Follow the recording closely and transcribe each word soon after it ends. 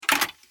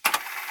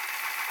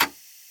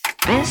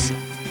This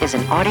is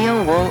an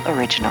Audio Wool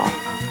original.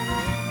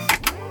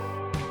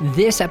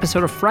 This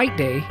episode of Fright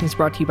Day is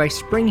brought to you by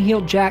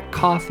Spring-Heeled Jack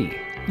Coffee.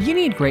 You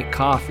need great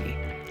coffee.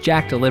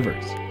 Jack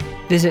delivers.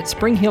 Visit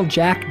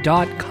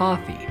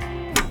springheeledjack.coffee.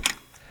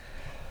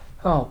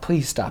 Oh,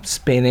 please stop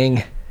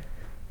spinning.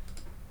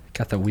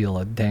 Got the wheel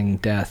of dang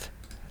death.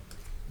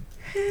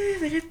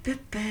 Is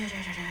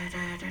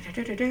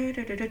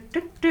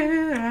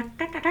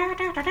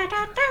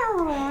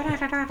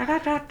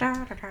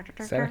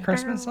that a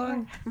Christmas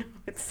song? No,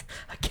 it's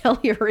a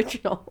Kelly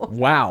original.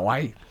 Wow,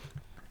 I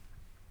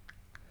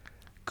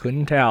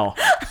couldn't tell.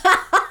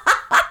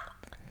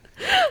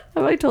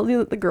 Have I told you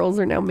that the girls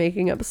are now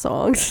making up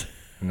songs?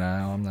 No,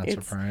 I'm not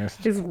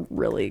surprised. It's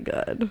really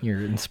good.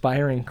 You're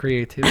inspiring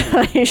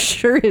creativity. I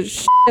sure as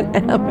shit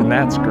am. And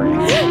that's great.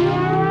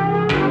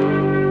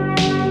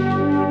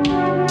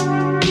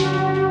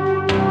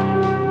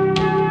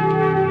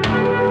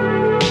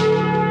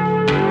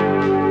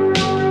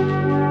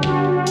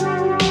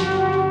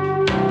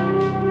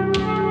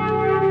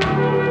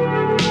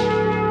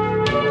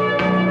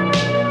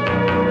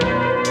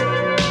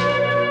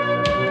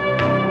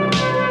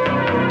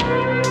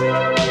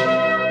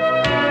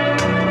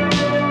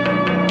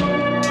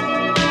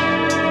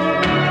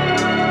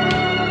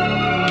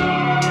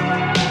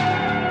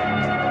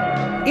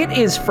 It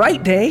is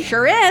Fright Day.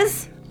 Sure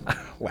is.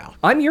 Well,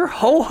 I'm your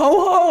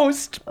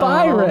ho-ho-host,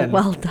 Byron. Oh,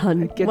 well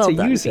done. I get well to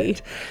done, use Pete.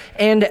 it.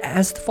 And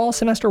as the fall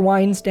semester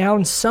winds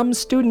down, some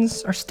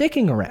students are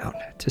sticking around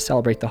to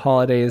celebrate the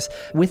holidays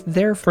with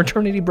their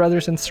fraternity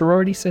brothers and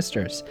sorority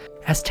sisters.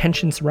 As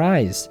tensions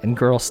rise and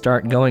girls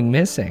start going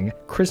missing,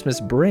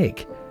 Christmas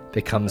break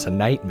becomes a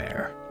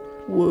nightmare.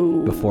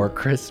 Whoa. Before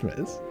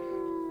Christmas.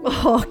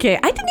 Okay,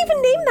 I didn't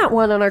even name that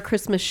one on our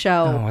Christmas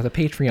show. Oh, the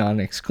Patreon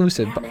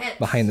exclusive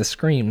Behind the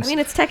Screams. I mean,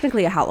 it's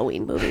technically a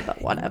Halloween movie, but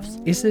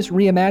whatevs. Is this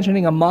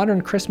reimagining a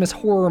modern Christmas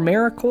horror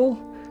miracle?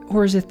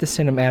 Or is it the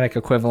cinematic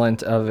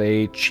equivalent of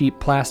a cheap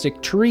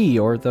plastic tree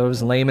or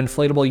those lame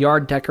inflatable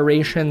yard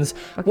decorations?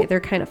 Okay, they're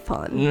kind of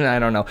fun. I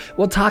don't know.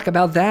 We'll talk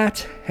about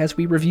that as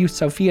we review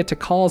Sophia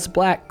Takal's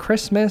Black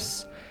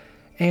Christmas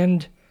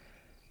and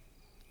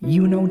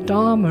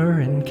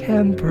Dahmer and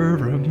Kemper,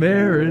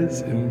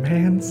 Ramirez and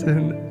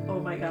Manson, Oh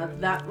my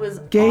god, that was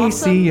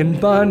Gacy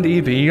and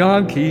Bundy,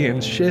 Bianchi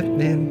and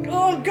Shipman.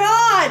 Oh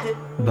god!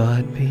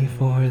 But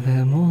before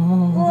them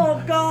all...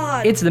 Oh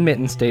god! It's the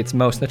Mitten State's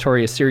most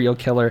notorious serial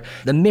killer,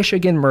 the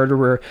Michigan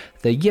murderer,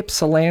 the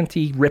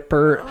Ypsilanti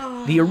Ripper,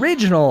 the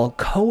original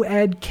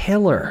co-ed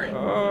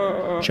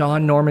killer,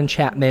 John Norman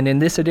Chapman. In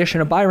this edition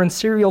of Byron's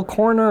Serial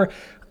Corner,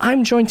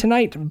 I'm joined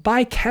tonight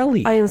by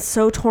Kelly. I am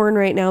so torn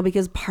right now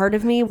because part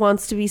of me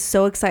wants to be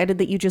so excited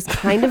that you just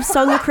kind of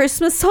sung a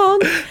Christmas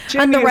song,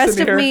 and the rest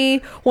of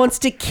me wants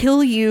to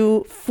kill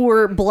you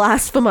for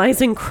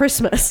blasphemizing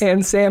Christmas.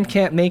 And Sam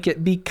can't make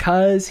it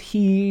because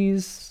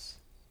he's...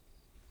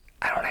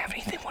 I don't have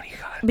anything. What do you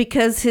got?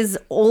 Because his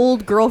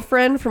old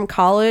girlfriend from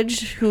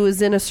college, who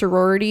was in a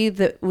sorority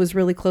that was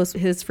really close to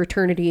his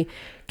fraternity,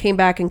 came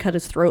back and cut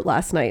his throat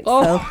last night.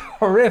 Oh, so.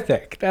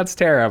 Horrific. That's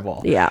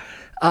terrible. Yeah.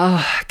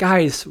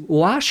 Guys,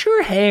 wash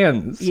your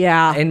hands.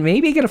 Yeah. And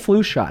maybe get a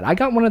flu shot. I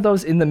got one of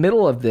those in the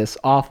middle of this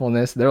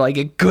awfulness. They're like,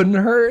 it couldn't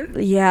hurt.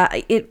 Yeah,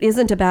 it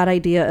isn't a bad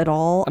idea at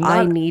all.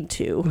 I need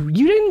to.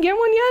 You didn't get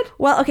one yet?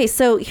 Well, okay,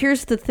 so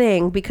here's the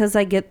thing. Because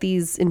I get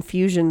these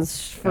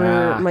infusions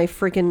for my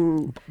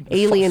freaking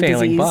alien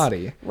failing disease.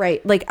 body.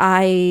 Right. Like,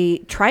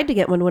 I tried to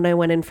get one when I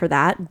went in for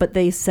that, but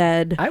they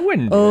said, I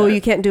wouldn't do oh, that.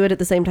 you can't do it at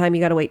the same time.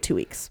 You got to wait 2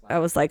 weeks. I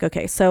was like,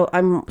 okay, so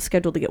I'm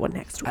scheduled to get one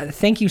next week.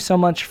 Thank you so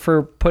much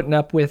for putting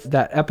up with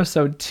that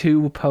episode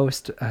 2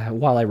 post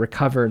while I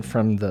recovered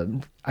from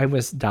I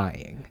was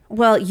dying.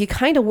 Well, you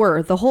kind of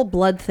were. The whole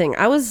blood thing.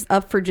 I was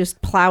up for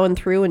just plowing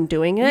through and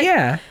doing it.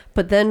 Yeah.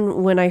 But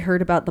then when I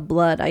heard about the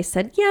blood, I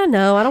said, yeah,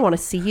 no, I don't want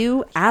to see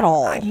you at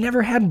all. I've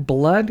never had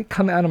blood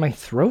come out of my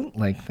throat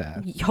like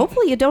that.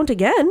 Hopefully you don't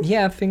again.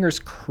 Yeah, fingers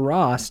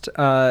crossed.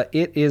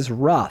 It is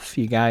rough,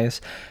 you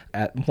guys.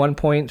 At one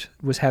point,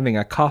 was having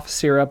a cough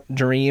syrup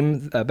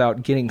dream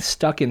about getting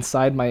stuck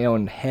inside my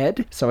own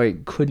head, so I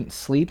couldn't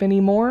sleep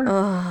anymore.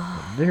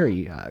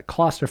 Very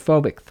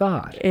claustrophobic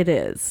thought. It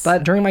is.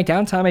 But during my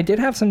downtime, I did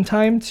have some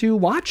time to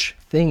watch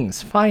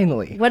things,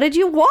 finally. What did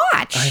you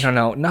watch? I don't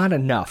know, not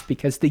enough,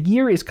 because the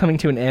year is coming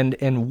to an end,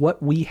 and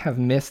what we have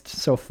missed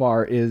so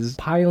far is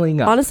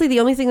piling up. Honestly, the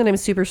only thing that I'm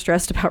super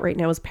stressed about right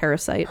now is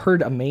Parasite.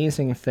 Heard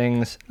amazing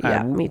things.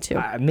 Yeah, me too.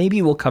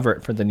 Maybe we'll cover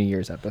it for the New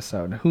Year's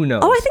episode. Who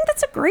knows? Oh, I think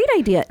that's a great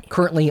idea.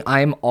 Currently,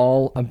 I'm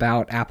all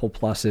about Apple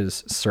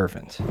Plus's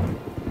servant.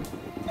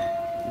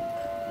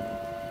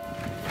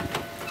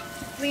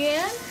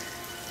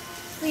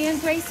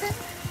 Leanne Grayson?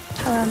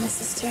 Hello,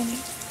 Mrs. Turner.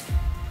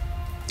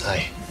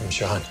 Hi, I'm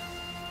Sean.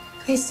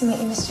 Nice to meet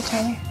you, Mr.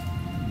 Turner.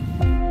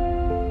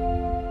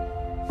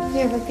 You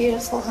have a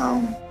beautiful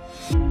home.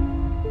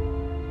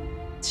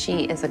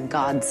 She is a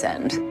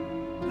godsend.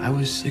 I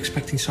was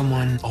expecting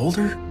someone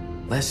older,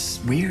 less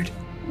weird.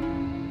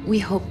 We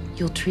hope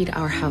you'll treat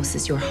our house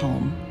as your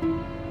home.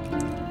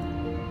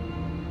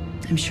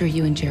 I'm sure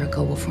you and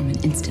Jericho will form an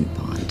instant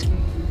bond.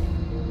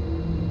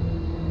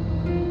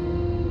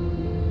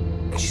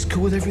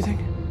 cool with everything?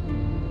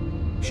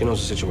 She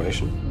knows the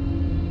situation.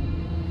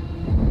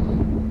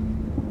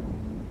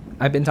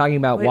 I've been talking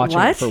about Wait, watching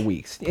what? it for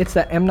weeks. It's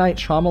that M. Night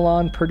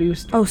Shyamalan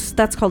produced. Oh,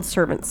 that's called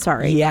Servants.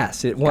 Sorry.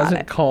 Yes, it wasn't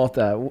it. called,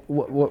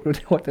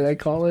 what did I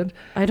call it?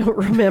 I don't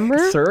remember.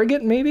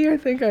 Surrogate, maybe, I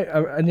think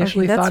I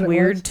initially Okay, that's thought it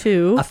weird, was.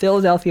 too. A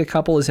Philadelphia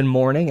couple is in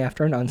mourning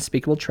after an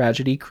unspeakable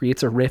tragedy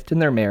creates a rift in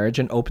their marriage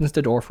and opens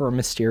the door for a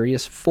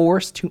mysterious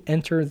force to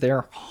enter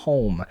their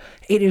home.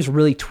 It is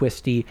really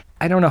twisty.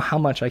 I don't know how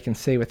much I can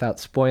say without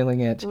spoiling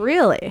it.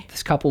 Really?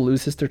 This couple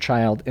loses their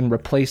child and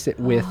replace it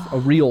with a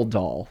real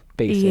doll,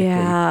 basically,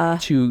 Yeah.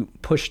 to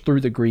push through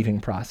the grieving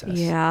process.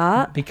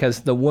 Yeah. Because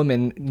the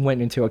woman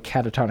went into a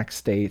catatonic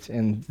state,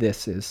 and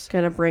this is...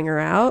 Gonna bring her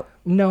out?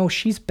 No,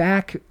 she's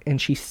back, and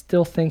she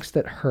still thinks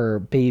that her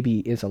baby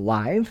is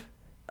alive.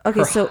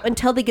 Okay, so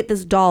until they get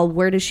this doll,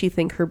 where does she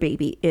think her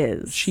baby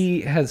is?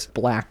 She has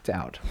blacked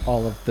out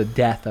all of the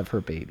death of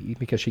her baby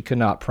because she could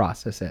not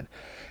process it.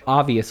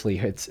 Obviously,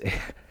 it's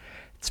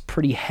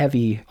pretty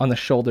heavy on the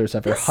shoulders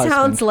of her husband.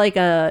 Sounds like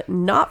a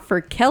not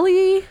for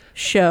Kelly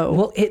show.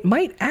 Well, it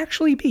might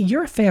actually be.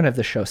 You're a fan of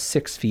the show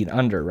 6 Feet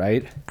Under,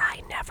 right?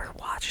 I never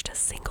watched a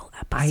single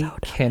I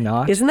episode.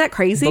 cannot. Isn't that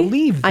crazy?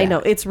 believe I that. know.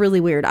 It's really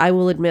weird. I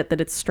will admit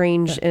that it's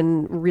strange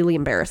and really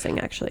embarrassing,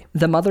 actually.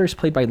 The mother is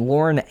played by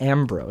Lauren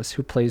Ambrose,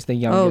 who plays the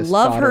youngest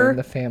love daughter her. in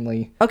the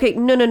family. Okay,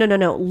 no.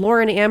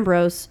 Lauren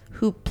Ambrose,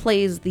 who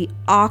plays the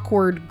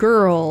awkward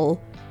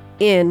girl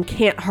in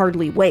Can't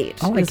Hardly Wait,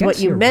 Oh, I is guess what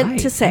you you're meant right.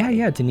 to say.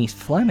 Yeah, Denise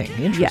Fleming.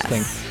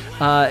 Interesting.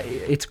 Yes.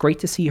 It's great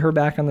to see her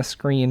back on the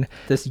screen.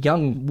 This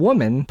young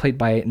woman, played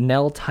by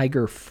Nell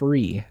Tiger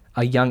Free,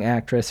 a young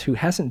actress who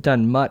hasn't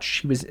done much.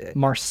 She was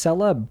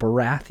Marcella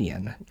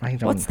Baratheon.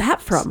 What's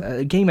that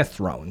from? Game of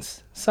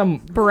Thrones. Some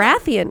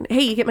Baratheon.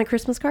 Hey, you get my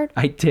Christmas card?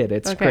 I did.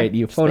 It's Okay, great.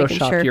 You just making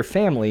photoshopped sure. your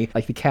family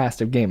like the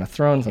cast of Game of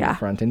Thrones on Yeah. the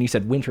front, and you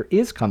said winter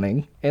is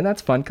coming, and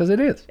that's fun because it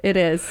is. It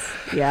is.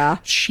 Yeah.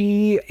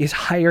 She is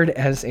hired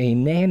as a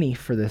nanny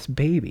for this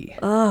baby.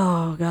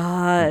 Oh,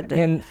 God.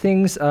 And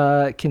things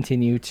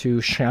continue to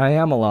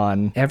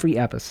Shyamalan every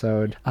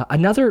episode.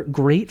 Another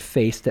great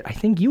face that I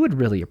think you would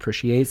really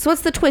appreciate. So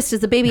what's the twist?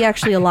 Is the baby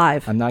actually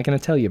alive? I'm not going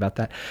to tell you about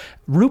that.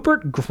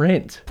 Rupert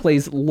Grint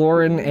plays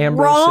Lauren Ron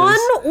Ambrose's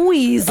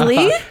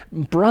Weasley?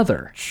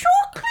 brother.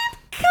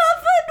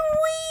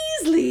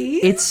 Chocolate-covered Weasley?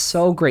 It's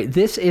so great.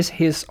 This is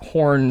his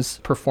Horns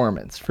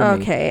performance for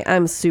me. Okay,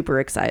 I'm super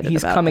excited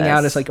He's about coming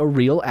out this. as like a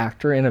real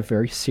actor in a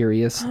very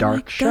serious,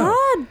 dark show.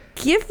 God,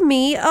 give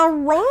me a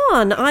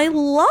Ron. I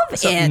love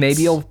So it.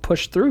 maybe he'll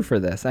push through for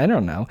this. I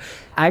don't know.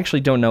 I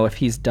actually don't know if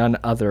he's done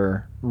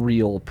other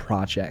real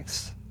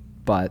projects,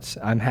 but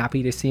I'm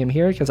happy to see him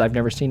here because I've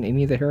never seen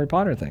any of the Harry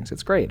Potter things.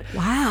 It's great.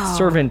 Wow.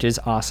 Servant is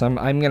awesome.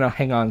 I'm going to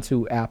hang on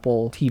to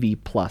Apple TV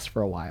Plus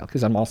for a while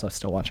because I'm also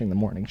still watching The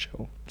Morning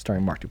Show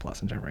starring Mark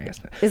Duplass and Jennifer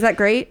Aniston. Is that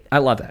great? I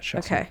love that show.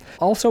 Okay.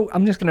 Also,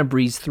 I'm just going to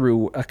breeze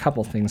through a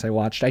couple things I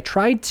watched. I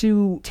tried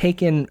to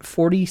take in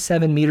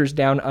 47 Meters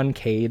Down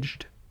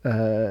Uncaged.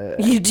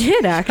 You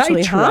did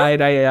actually, I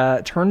tried.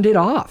 I turned it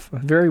off.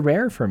 Very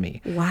rare for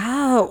me.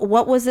 Wow.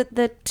 What was it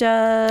that...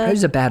 It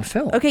was a bad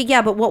film. Okay,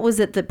 yeah, but what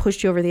was it that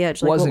pushed you over the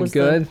edge? Like, what Wasn't was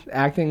good.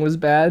 Acting was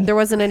bad. There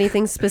wasn't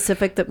anything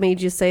specific that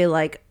made you say,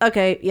 like,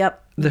 okay,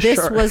 yep, The this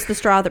shark- was the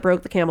straw that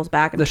broke the camel's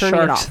back, and The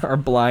turning it sharks off. are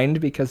blind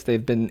because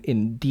they've been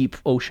in deep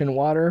ocean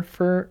water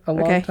for a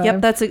long Okay, time.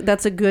 yep, that's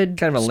a good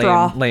kind of a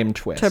straw lame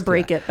twist to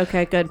break yeah. it.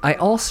 Okay, good. I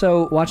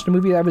also watched a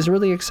movie that I was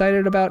really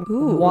excited about.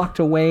 Walked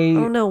away.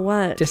 Oh no,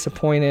 what?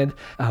 Disappointed.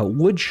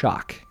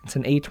 Woodshock. It's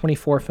an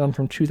A24 film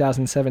from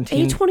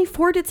 2017.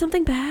 A24 did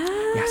something bad?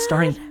 Yeah,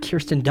 starring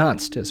Kirsten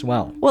Dunst as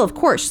well. Well, of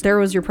course, there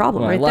was your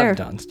problem Well, right I love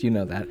there. Dunst. You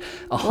know that.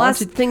 The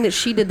last thing that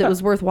she did that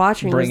was worth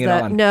watching Bring was it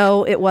that. on.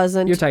 No, it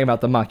wasn't. You're talking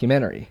about the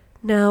mockumentary.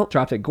 No.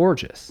 Dropped It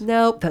Gorgeous.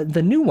 Nope.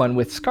 The new one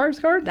with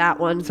Skarsgård?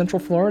 That one. Central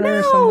Florida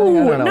or something?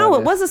 I don't know No,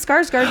 what it was a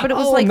Skarsgård, but it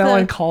was Oh, like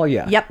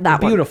Melancholia. Yep,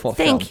 that one. Beautiful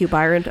Thank film. you,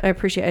 Byron. I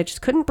appreciate it. I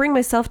just couldn't bring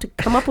myself to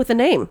come up with a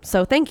name,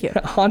 so thank you.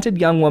 A haunted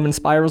young woman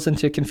spirals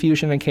into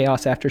confusion and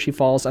chaos after she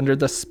falls under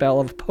the spell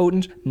of a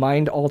potent,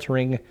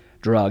 mind-altering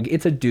drug.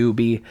 It's a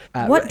doobie.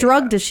 What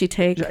drug does she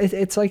take?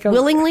 It's like a...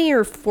 Willingly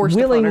or forced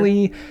upon her?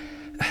 Willingly.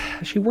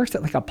 She works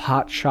at like a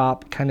pot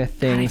shop kind of I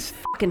thing.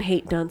 fucking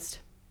hate Dunst.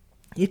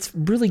 It's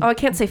really... Oh, I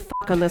can't say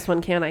fuck on this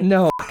one, can I?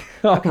 No.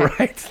 All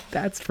right.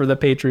 That's for the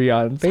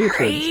Patreon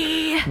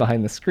patrons.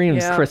 Behind the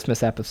Screams Yeah.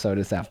 Christmas episode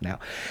is out now.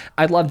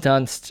 I love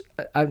Dunst.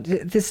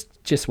 This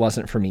just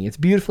wasn't for me. It's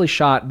beautifully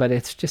shot, but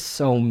it's just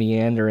so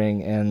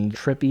meandering and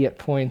trippy at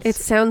points. It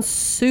sounds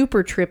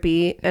super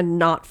trippy and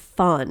not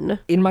fun.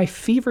 In my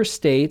fever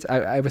state,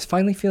 I was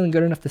finally feeling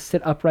good enough to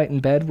sit upright in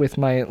bed with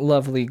my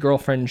lovely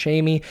girlfriend,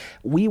 Jamie.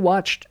 We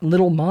watched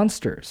Little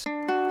Monsters.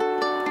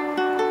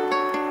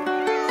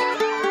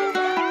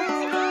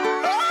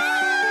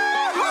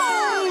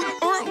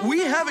 Aren't we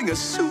having a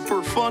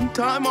super fun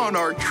time on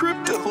our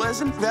trip to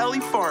Pleasant Valley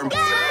Farm?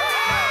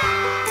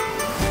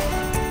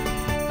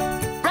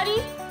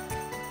 Ready?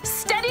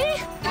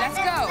 Steady? Let's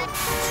go.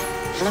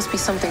 There must be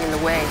something in the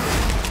way.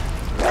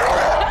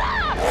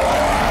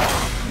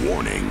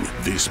 Warning,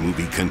 this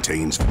movie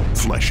contains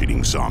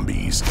flesh-eating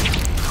zombies.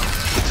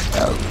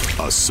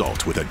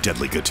 Assault with a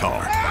deadly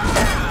guitar.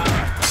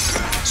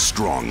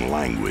 Strong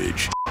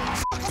language.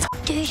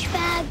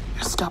 Douchebag.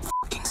 Stop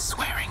fucking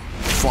swearing.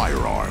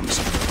 Firearms.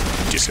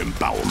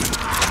 Disembowelment.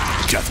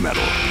 Death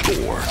metal.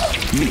 Gore.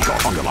 Miko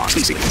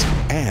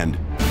Ongalan. And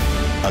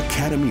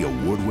Academy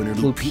Award winner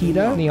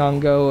Lupita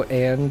Nyong'o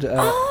and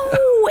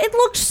Oh, it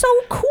looked so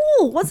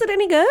cool. Was it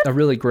any good? a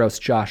really gross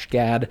Josh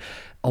Gad.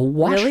 A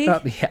washed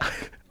up, yeah.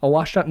 A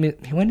washed up,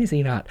 when is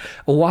he not?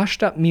 A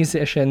washed up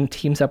musician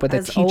teams up with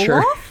As a teacher.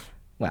 Olaf?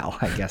 Well,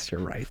 I guess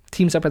you're right.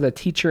 Teams up with a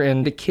teacher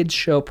and a kids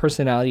show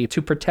personality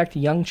to protect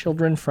young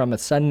children from a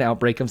sudden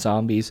outbreak of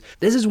zombies.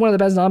 This is one of the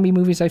best zombie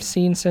movies I've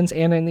seen since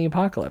Anna and the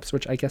Apocalypse,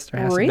 which I guess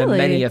there hasn't been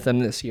many of them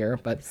this year.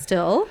 But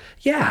still,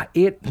 yeah,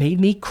 it made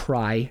me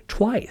cry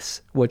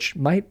twice, which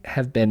might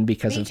have been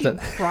because of the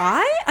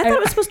cry. I thought it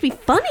was supposed to be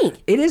funny.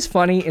 It is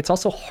funny. It's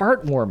also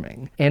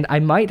heartwarming, and I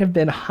might have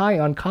been high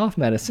on cough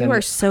medicine. You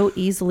are so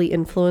easily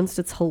influenced.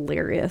 It's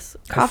hilarious.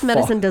 Cough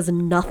medicine does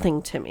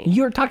nothing to me.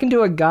 You're talking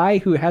to a guy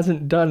who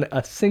hasn't done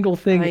a single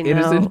thing in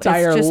his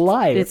entire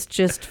life. It's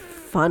just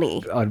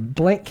funny. A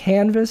blank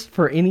canvas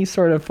for any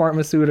sort of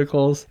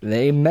pharmaceuticals.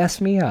 They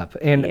mess me up.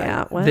 And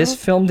this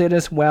film did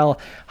as well.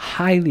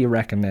 Highly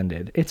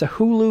recommended. It's a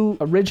Hulu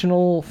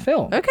original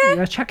film. Okay. You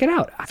gotta check it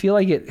out. I feel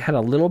like it had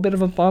a little bit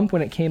of a bump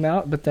when it came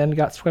out, but then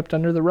got swept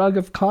under the rug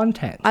of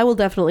content. I will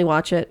definitely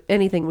watch it.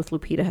 Anything with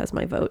Lupita has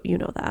my vote. You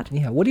know that.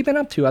 Yeah. What have you been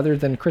up to other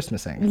than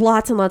Christmasing?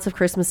 Lots and lots of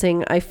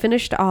Christmasing. I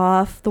finished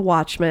off The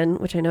Watchmen,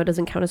 which I know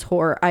doesn't count as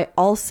horror. I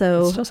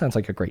also... It still sounds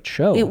like a great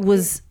show. It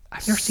was...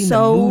 I've never seen the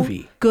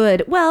movie.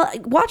 Good. Well,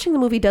 watching the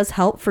movie does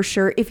help for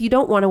sure. If you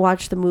don't want to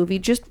watch the movie,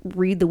 just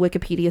read the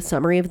Wikipedia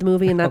summary of the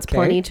movie, and that's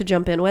plenty to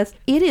jump in with.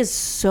 It is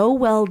so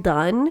well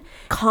done.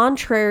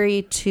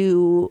 Contrary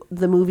to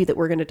the movie that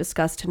we're going to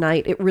discuss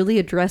tonight, it really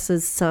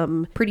addresses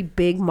some pretty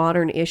big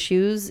modern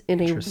issues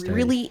in a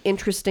really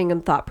interesting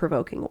and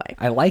thought-provoking way.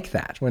 I like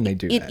that when they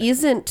do that. It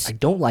isn't... I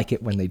don't like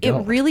it when they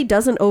don't. It really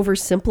doesn't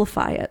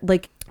oversimplify it.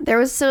 Like, there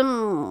was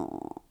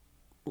some...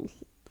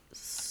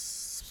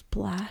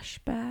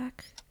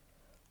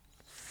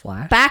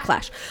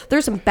 Backlash.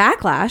 There's some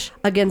backlash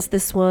against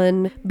this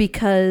one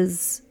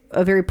because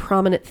a very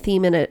prominent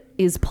theme in it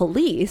is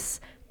police,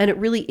 and it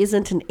really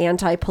isn't an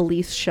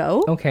anti-police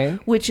show. Okay.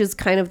 Which is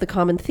kind of the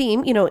common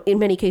theme, you know, in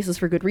many cases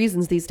for good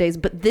reasons these days.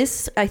 But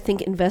this, I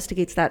think,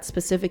 investigates that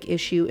specific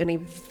issue in a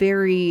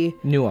very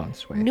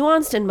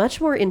nuanced and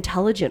much more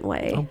intelligent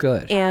way. Oh,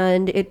 good.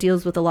 And it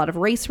deals with a lot of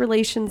race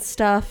relations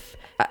stuff.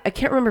 I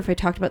can't remember if I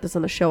talked about this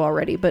on the show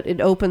already, but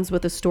it opens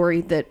with a story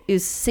that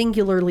is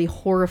singularly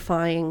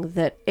horrifying,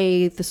 that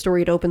the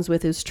story it opens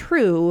with is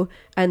true,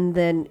 and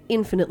then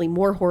infinitely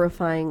more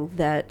horrifying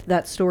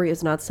that story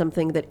is not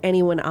something that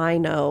anyone I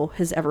know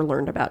has ever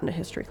learned about in a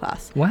history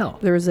class. Wow.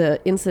 There was an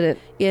incident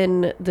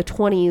in the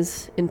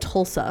 1920s in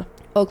Tulsa,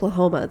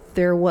 Oklahoma.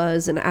 There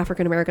was an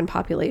African-American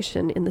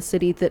population in the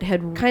city that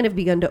had kind of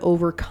begun to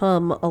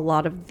overcome a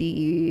lot of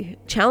the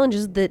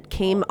challenges that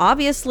came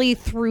obviously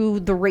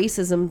through the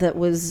racism that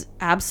was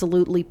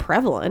absolutely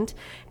prevalent.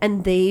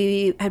 And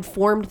they had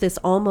formed this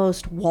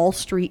almost Wall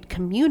Street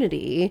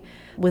community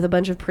with a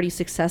bunch of pretty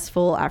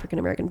successful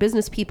African-American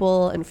business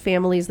people and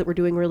families that were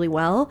doing really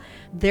well.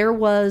 There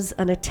was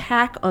an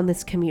attack on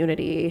this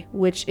community,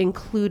 which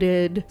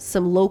included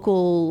some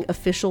local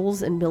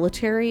officials and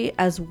military,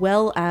 as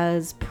well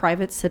as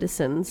private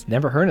citizens.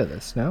 Never heard of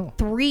this, no.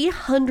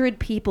 300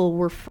 people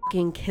were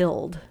fucking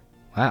killed.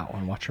 Wow,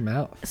 and watch your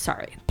mouth.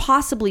 Sorry.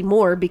 Possibly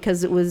more,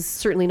 because it was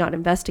certainly not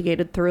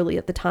investigated thoroughly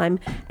at the time.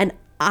 And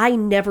I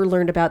never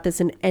learned about this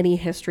in any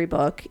history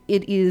book.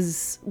 It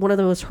is one of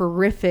the most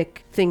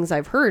horrific things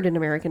I've heard in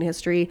American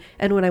history.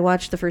 And when I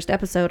watched the first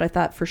episode, I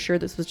thought for sure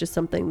this was just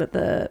something that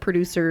the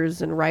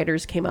producers and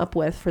writers came up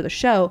with for the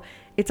show.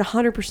 It's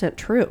 100%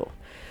 true.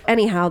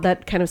 Anyhow,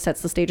 that kind of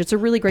sets the stage. It's a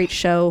really great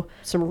show.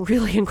 Some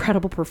really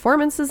incredible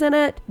performances in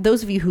it.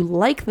 Those of you who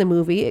like the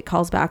movie, it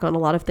calls back on a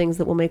lot of things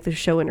that will make the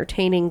show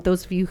entertaining.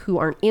 Those of you who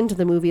aren't into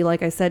the movie,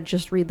 like I said,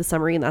 just read the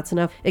summary and that's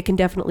enough. It can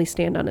definitely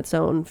stand on its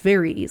own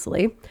very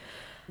easily.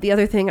 The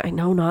other thing, I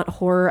know not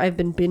horror, I've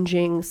been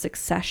binging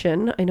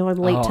Succession. I know I'm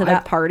late to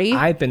that party.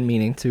 I've been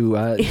meaning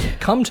to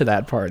come to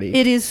that party.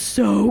 It is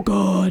so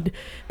good.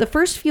 The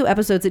first few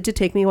episodes, it did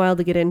take me a while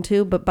to get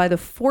into, but by the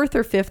 4th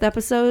or 5th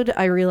episode,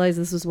 I realized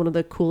this was one of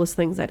the coolest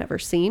things I'd ever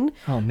seen.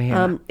 Oh,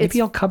 man.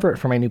 Maybe I'll cover it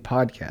for my new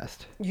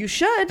podcast. You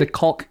should. The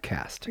Culk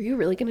Cast. Are you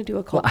really going to do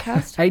a Culk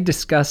Cast? I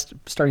discussed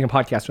starting a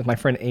podcast with my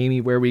friend Amy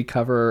where we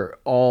cover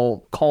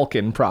all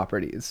Culkin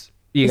properties.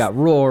 You got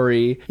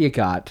Rory, you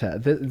got,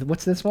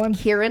 what's this one?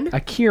 Kieran.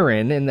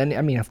 Kieran, and then,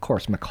 I mean, of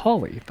course,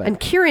 Macaulay. But... And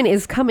Kieran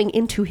is coming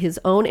into his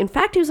own. In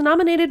fact, he was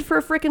nominated for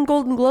a freaking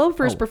Golden Globe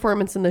for his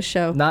performance in this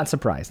show. Not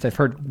surprised. I've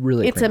heard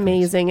really It's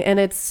amazing. Things. And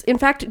it's, in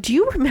fact, do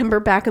you remember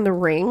back in The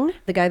Ring,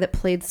 the guy that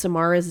played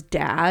Samara's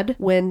dad,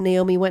 when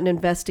Naomi went and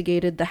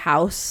investigated the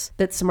house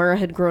that Samara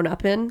had grown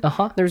up in?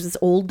 Uh-huh. There's this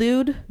old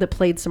dude that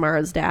played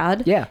Samara's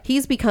dad. Yeah.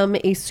 He's become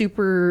a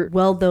super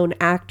well-known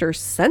actor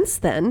since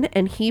then,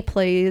 and he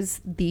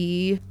plays the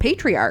the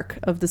patriarch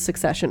of the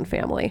Succession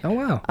family. Oh,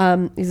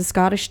 wow. He's a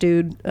Scottish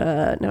dude.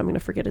 Now I'm going to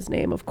forget his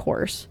name, of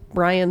course.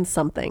 Brian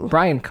something.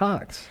 Brian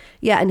Cox.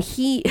 Yeah, and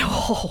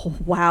oh,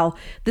 wow.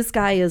 This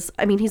guy is,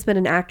 I mean, he's been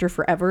an actor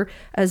forever.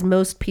 As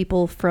most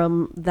people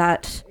from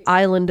that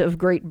island of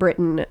Great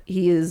Britain,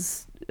 he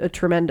is a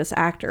tremendous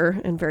actor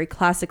and very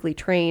classically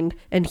trained.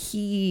 And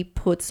he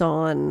puts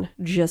on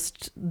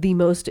just the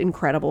most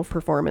incredible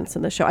performance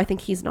in the show. I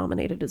think he's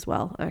nominated as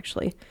well,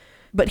 actually.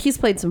 But he's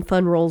played some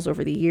fun roles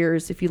over the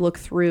years. If you look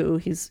through,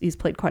 he's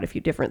played quite a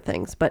few different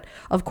things. But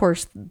of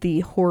course,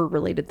 the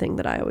horror-related thing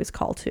that I always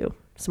call to,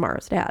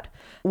 Samara's dad.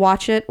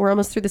 Watch it. We're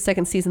almost through the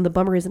second season. The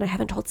bummer is, and I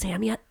haven't told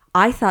Sam yet,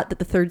 I thought that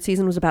the third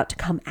season was about to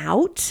come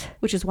out,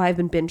 which is why I've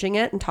been binging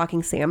it and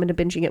talking Sam into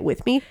binging it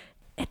with me.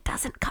 It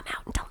doesn't come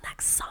out until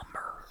next summer.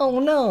 Oh,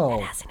 no.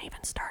 It hasn't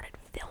even started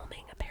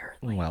filming,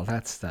 apparently. Well,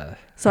 that's the...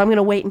 So I'm going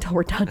to wait until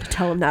we're done to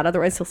tell him that.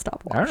 Otherwise, he'll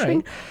stop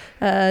watching.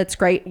 All right. It's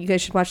great. You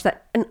guys should watch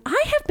that. And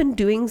I have been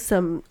doing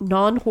some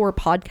non-horror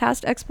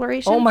podcast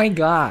exploration. Oh, my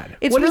God.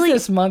 It's what really, is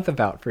this month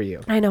about for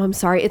you? I know. I'm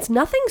sorry. It's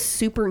nothing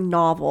super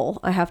novel,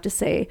 I have to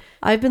say.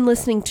 I've been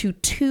listening to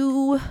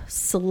 2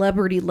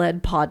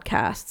 celebrity-led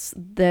podcasts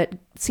that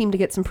seem to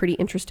get some pretty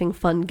interesting,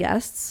 fun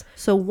guests.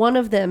 So one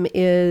of them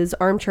is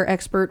Armchair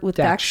Expert with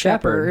Dax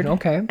Shepard.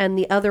 Okay. And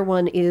the other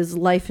one is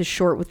Life is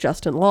Short with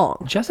Justin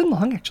Long. Justin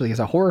Long actually has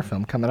a horror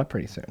film coming up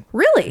pretty soon.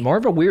 Really? More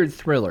of a weird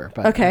thriller,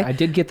 but okay. I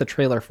did get the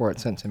trailer for it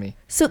sent to me.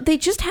 So they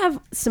just have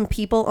some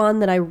people on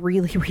that I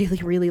really, really,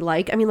 really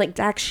like. I mean, like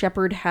Dax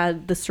Shepard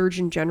had the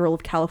Surgeon General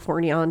of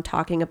California on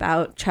talking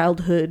about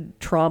childhood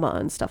trauma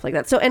and stuff like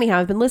that. So anyhow,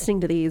 I've been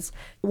listening to these.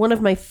 One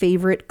of my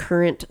favorite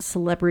current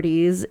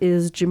celebrities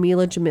is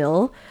Jamila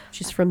Jamil.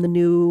 She's from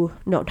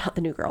not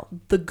The New Girl,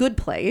 The Good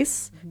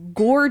Place.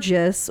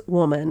 Gorgeous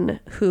woman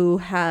who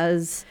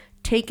has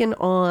taken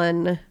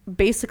on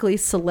basically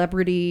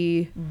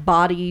celebrity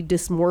body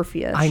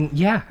dysmorphia.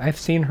 I've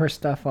seen her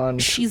stuff on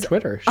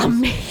Twitter. She's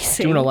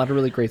amazing. Doing a lot of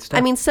really great stuff.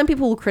 I mean, some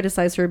people will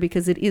criticize her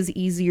because it is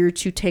easier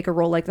to take a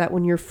role like that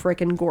when you're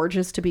frickin'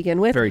 gorgeous to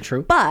begin with. Very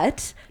true.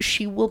 But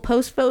she will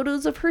post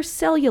photos of her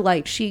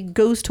cellulite. She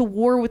goes to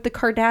war with the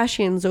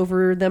Kardashians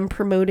over them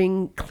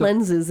promoting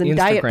cleanses and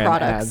diet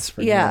products.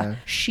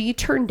 She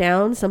turned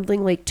down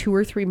something like $2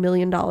 or $3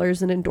 million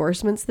in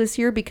endorsements this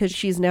year because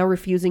she's now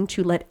refusing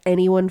to let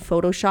anyone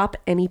Photoshop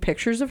any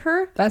pictures of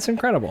her. That's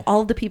incredible.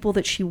 All of the people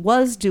that she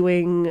was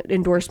doing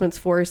endorsements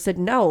for said,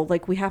 no,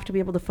 like we have to be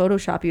able to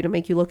Photoshop you to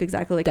make you look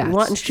exactly like we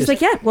want. And she's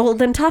like, yeah, well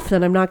then tough,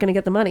 then I'm not going to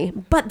get the money.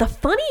 But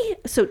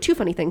two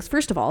funny things.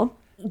 First of all,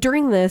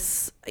 during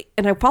this,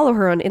 and I follow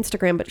her on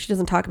Instagram, but she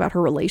doesn't talk about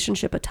her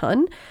relationship a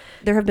ton.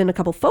 There have been a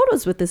couple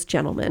photos with this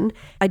gentleman.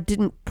 I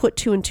didn't put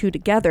 2 and 2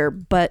 together,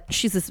 but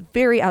she's this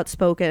very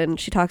outspoken.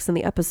 She talks in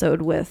the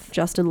episode with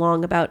Justin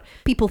Long about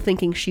people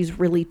thinking she's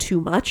really too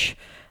much.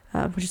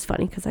 Which is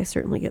funny because I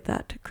certainly get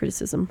that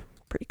criticism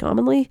pretty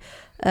commonly.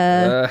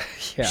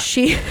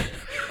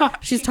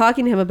 She's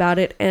talking to him about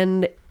it,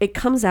 and it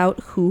comes out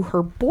who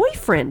her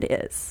boyfriend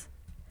is.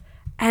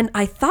 And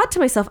I thought to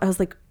myself, I was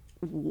like,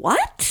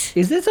 what?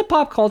 Is this a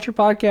pop culture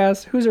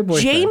podcast? Who's her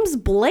boyfriend? James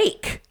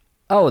Blake.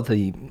 Oh,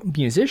 the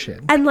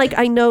musician. And like,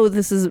 I know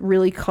this is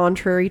really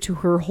contrary to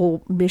her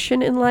whole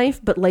mission in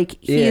life, but like,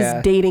 he's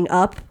dating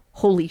up.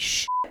 Holy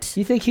shit.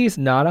 You think he's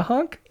not a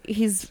hunk?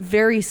 He's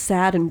very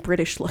sad and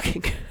British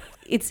looking.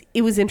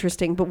 It was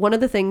interesting, but one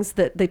of the things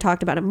that they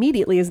talked about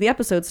immediately as the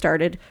episode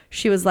started,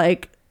 she was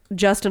like,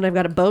 Justin, I've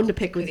got a bone to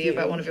pick with you.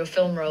 About one of your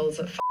film roles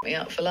that f***ed me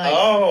up for life.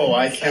 Oh,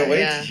 I can't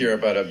wait to hear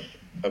about a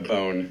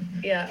bone.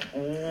 Yeah.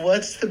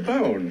 What's the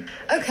bone?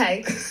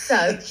 Okay,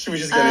 so... Should we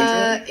just get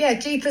into it? Yeah,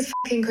 Jeepers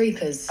f***ing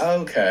Creepers.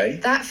 Okay.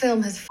 That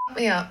film has f***ed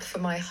me up for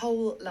my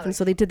whole life. And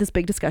so they did this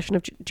big discussion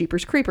of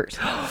Jeepers Creepers.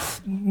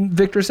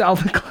 Victor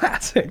Salva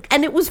classic.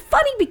 And it was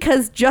funny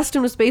because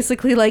Justin was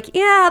basically like,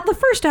 yeah, the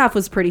first half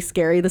was pretty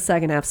scary. The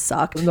second half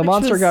sucked. The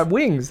monster got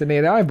wings and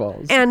ate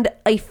eyeballs. And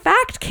a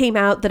fact came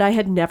out that I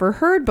had never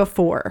heard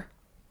before.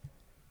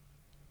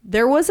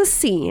 There was a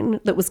scene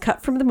that was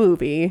cut from the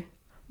movie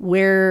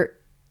where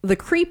the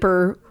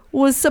creeper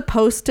was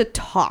supposed to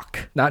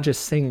talk, not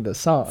just sing the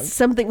song.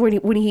 Something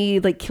when he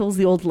like kills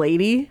the old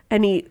lady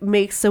and he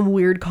makes some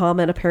weird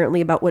comment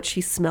apparently about what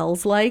she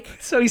smells like.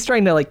 So he's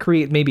trying to like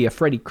create maybe a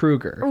Freddy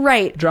Krueger,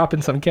 right?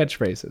 Dropping some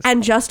catchphrases.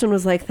 And Justin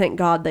was like, "Thank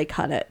God they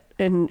cut it."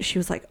 And she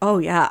was like, "Oh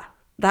yeah,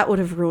 that would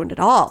have ruined it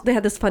all." They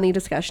had this funny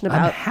discussion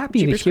about I'm happy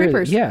Jeepers to hear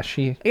Creepers.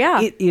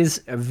 Yeah. It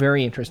is a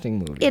very interesting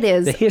movie. It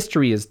is. The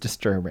history is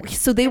disturbing.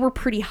 So they were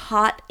pretty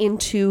hot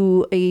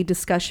into a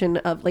discussion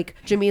of like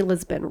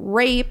Jamila's been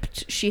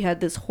raped. She had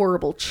this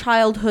horrible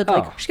childhood.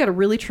 Like she got a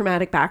really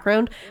traumatic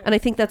background. And I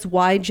think that's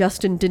why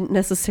Justin didn't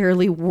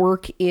necessarily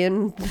work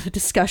in the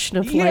discussion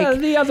of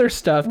the other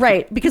stuff.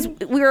 Right. Because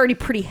we were already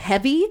pretty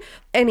heavy.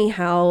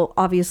 Anyhow,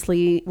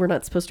 obviously we're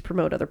not supposed to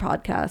promote other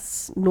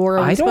podcasts, nor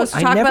are we supposed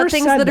to talk about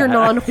things that are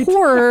non on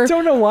horror. I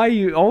don't know why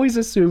you always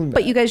assume that.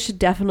 But you guys should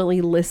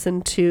definitely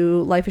listen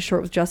to Life is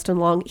Short with Justin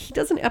Long. He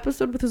does an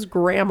episode with his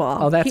grandma.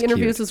 Oh, that's He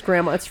interviews cute. his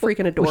grandma. It's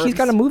freaking adorable. Well, he's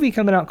got a movie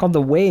coming out called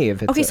The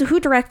Wave. It's Okay, so who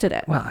directed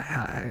it? Well,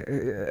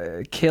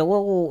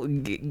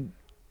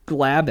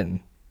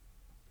 Glabin.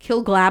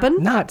 Kill Glabin?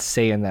 Not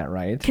saying that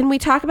right. Can we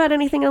talk about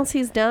anything else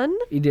he's done?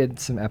 He did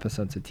some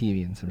episodes of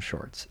TV and some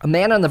shorts. A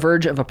man on the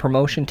verge of a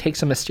promotion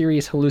takes a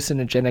mysterious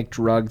hallucinogenic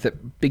drug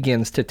that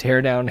begins to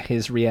tear down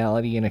his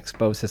reality and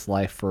expose his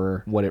life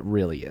for what it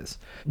really is.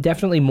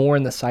 Definitely more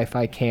in the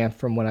sci-fi camp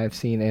from what I've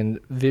seen, and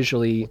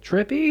visually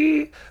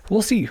trippy.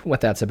 We'll see what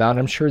that's about.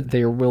 I'm sure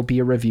there will be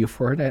a review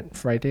for it at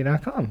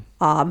Friday.com.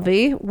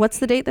 Obvi. What's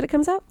the date that it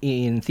comes out?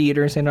 In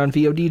theaters and on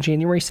VOD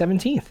January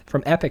 17th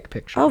from Epic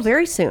Pictures. Oh,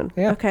 very soon.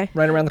 Yeah, Okay.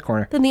 right around the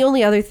corner. Then the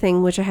only other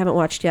thing, which I haven't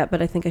watched yet, but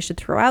I think I should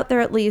throw out there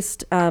at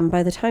least,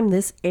 by the time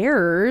this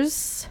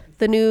airs,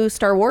 the new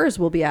Star Wars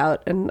will be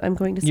out, and I'm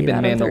going to see You've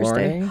been that on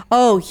Thursday. Mandalorian?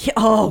 Oh, yeah.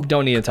 Oh,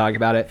 Don't need to talk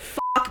about it.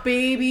 fuck,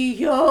 baby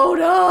Yoda.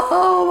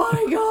 Oh,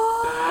 my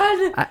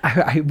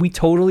God. We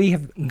totally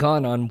have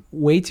gone on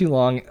way too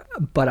long,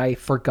 but I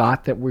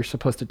forgot that we're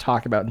supposed to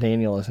talk about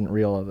Daniel Isn't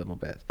Real a little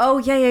bit. Oh,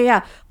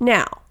 yeah.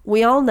 Now,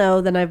 we all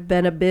know that I've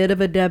been a bit of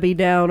a Debbie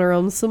Downer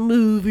on some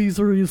movies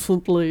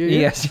recently.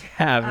 Yes, you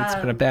have. It's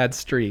been a bad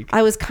streak.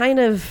 I was kind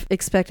of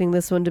expecting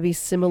this one to be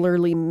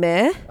similarly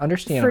meh.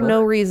 Understandable. For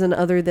no reason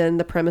other than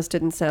the premise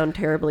didn't sound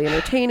terribly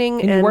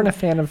entertaining. And you weren't a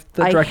fan of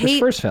the director's I hate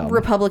first film.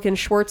 Republican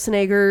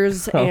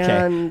Schwarzeneggers, Okay.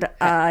 and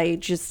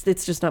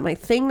it's just not my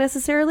thing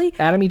necessarily.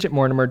 Adam Egypt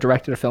Mortimer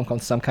directed a film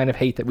called Some Kind of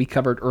Hate that we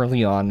covered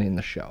early on in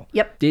the show.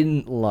 Yep.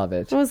 Didn't love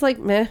it. I was like,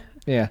 meh.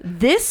 Yeah.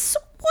 This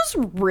was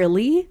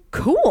really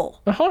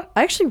cool. Uh-huh.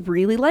 I actually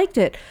really liked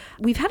it.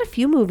 We've had a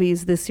few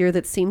movies this year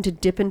that seem to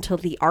dip into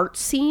the art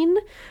scene.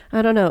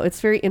 I don't know.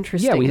 It's very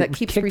interesting. Yeah, we that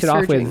keeps kicked resurging.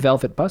 it off with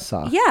Velvet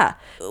Buzzsaw. Yeah.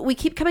 We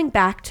keep coming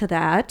back to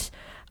that.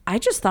 I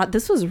just thought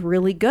this was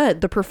really good.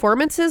 The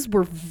performances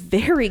were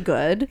very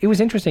good. It was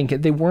interesting.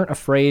 They weren't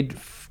afraid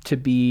to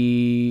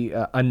be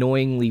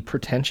annoyingly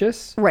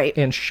pretentious. Right.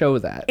 And show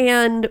that.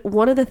 And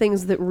one of the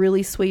things that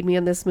really swayed me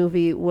in this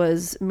movie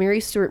was Mary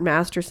Stuart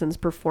Masterson's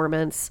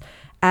performance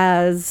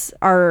as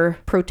our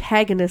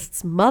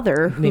protagonist's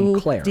mother, Named who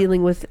Claire.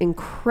 dealing with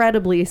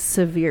incredibly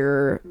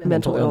severe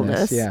mental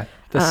illness. Yeah.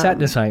 The set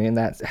design in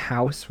that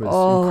house was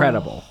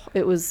incredible.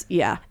 It was,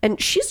 yeah.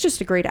 And she's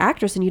just a great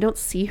actress, and you don't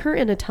see her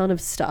in a ton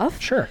of stuff.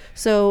 Sure.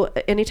 So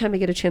anytime I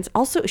get a chance.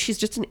 Also, she's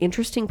just an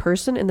interesting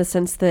person in the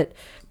sense that,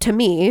 to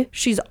me,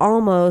 she's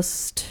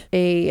almost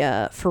a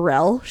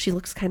Pharrell. She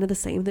looks kind of the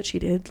same that she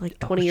did like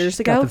 20 years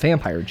ago. Got the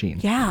vampire gene.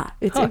 Yeah,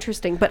 it's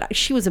interesting. But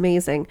she was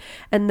amazing.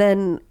 And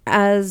then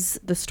as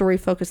the story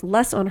focused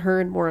less on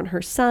her and more on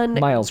her son.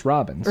 Miles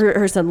Robbins.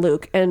 Her son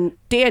Luke. And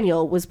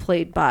Daniel was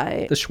played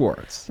by The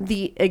Schwartz.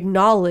 the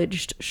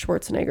acknowledged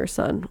Schwarzenegger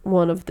son,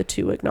 one of the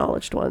two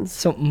acknowledged ones.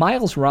 So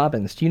Miles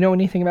Robbins, do you know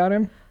anything about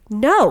him?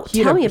 No,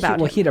 tell me about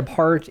him. He had a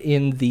part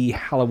in the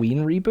Halloween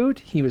reboot.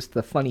 He was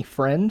the funny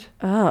friend.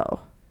 Oh.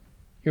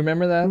 You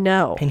remember that?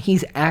 No. And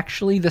he's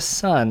actually the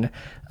son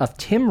of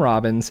Tim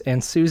Robbins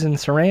and Susan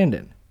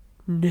Sarandon.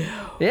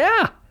 No.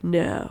 Yeah.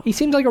 No. He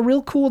seems like a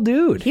real cool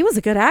dude. He was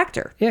a good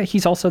actor. Yeah,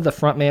 he's also the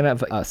frontman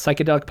of a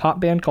psychedelic pop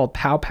band called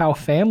Pow Pow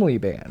Family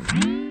Band.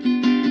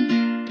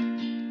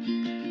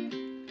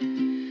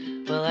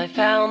 Well, I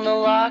found the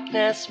Loch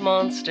Ness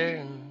Monster,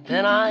 and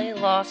then I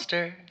lost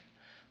her.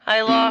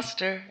 I lost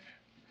her.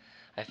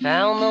 I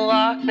found the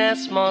Loch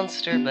Ness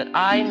Monster, but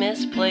I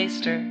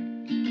misplaced her.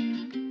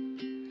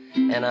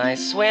 And I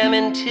swam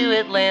into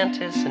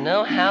Atlantis, and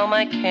oh how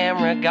my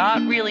camera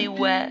got really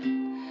wet.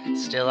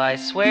 Still I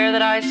swear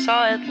that I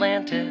saw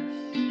Atlantis.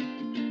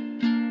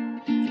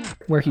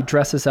 Where he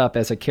dresses up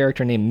as a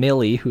character named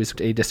Millie, who's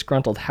a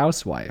disgruntled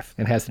housewife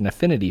and has an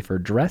affinity for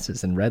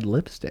dresses and red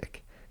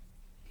lipstick.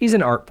 He's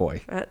an art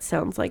boy. That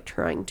sounds like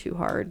trying too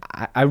hard.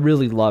 I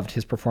really loved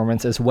his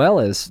performance, as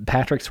well as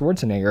Patrick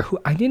Schwarzenegger, who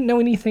I didn't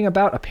know anything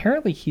about.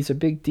 Apparently, he's a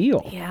big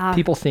deal. Yeah.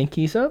 People think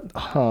he's a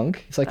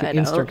hunk. He's like an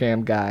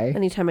Instagram guy.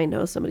 Anytime I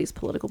know somebody's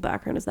political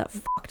background is that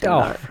fucked Oh,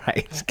 up.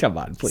 right. Come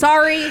on, please.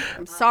 Sorry.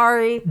 I'm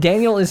sorry.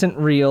 Daniel Isn't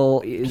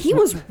Real. He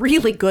was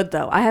really good,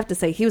 though. I have to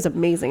say, he was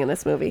amazing in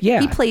this movie.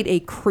 Yeah. He played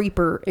a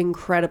creeper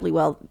incredibly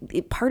well.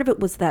 Part of it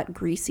was that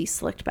greasy,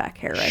 slicked back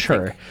hair, I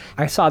think.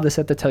 I saw this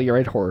at the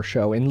Telluride Horror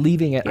Show, and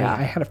leaving it, Yeah.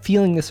 I had a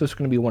feeling this was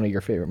going to be one of your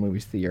favorite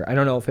movies of the year. I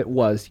don't know if it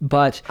was,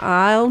 but...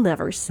 I'll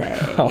never say.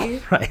 All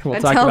right, we'll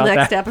talk Until about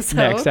next that episode.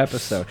 next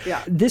episode.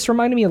 Yeah. This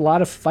reminded me a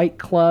lot of Fight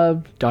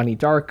Club, Donnie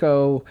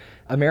Darko,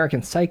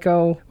 American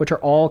Psycho, which are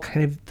all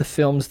kind of the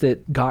films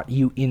that got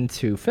you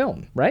into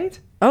film, right?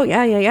 Oh,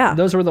 yeah.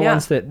 Those were the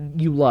ones that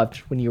you loved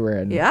when you were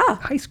in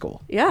high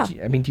school. Yeah.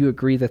 I mean, do you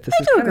agree that this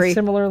is do kind agree. of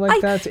similar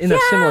like that? It's in a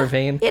similar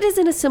vein? It is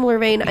in a similar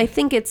vein. I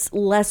think it's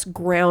less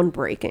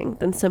groundbreaking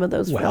than some of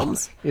those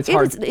films. It's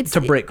hard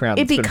to break ground.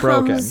 It's been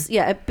broken.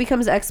 Yeah, it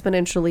becomes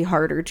exponentially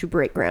harder to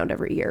break ground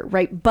every year,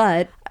 right?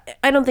 But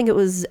I don't think it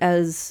was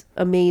as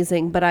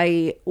amazing, but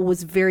I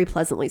was very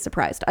pleasantly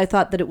surprised. I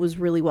thought that it was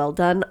really well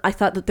done. I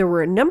thought that there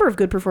were a number of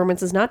good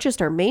performances, not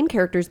just our main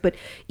characters, but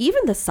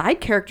even the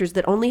side characters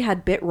that only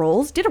had bit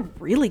roles did a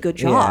really good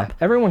job. Yeah,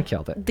 everyone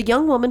killed it. The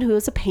young woman who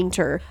is a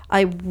painter,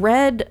 I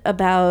read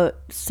about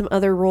some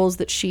other roles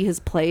that she has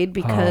played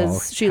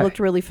because she looked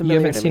really familiar to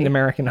me. You haven't seen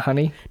American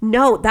Honey?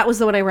 No, that was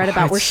the one I read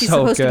about where she's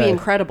supposed to be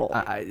incredible.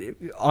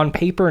 On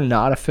paper,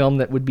 not a film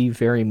that would be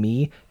very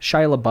me.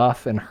 Shia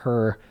LaBeouf and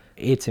her,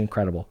 it's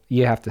incredible.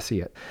 You have to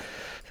see it.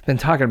 I've been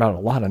talking about a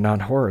lot of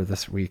non-horror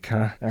this week,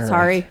 huh?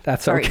 Sorry.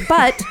 That's sorry. okay.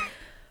 But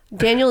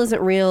Daniel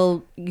Isn't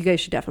Real, you guys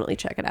should definitely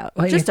check it out.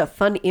 Well, Just a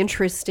fun,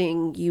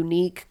 interesting,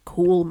 unique,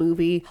 cool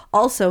movie.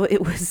 Also,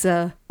 it was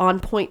on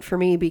point for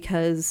me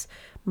because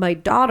my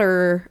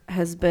daughter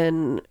has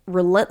been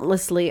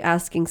relentlessly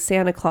asking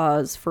Santa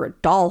Claus for a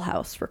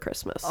dollhouse for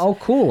Christmas. Oh,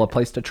 cool. A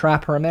place to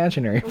trap her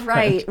imaginary friend.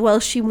 Right. Well,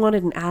 she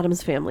wanted an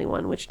Addams Family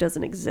one, which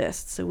doesn't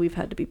exist. So we've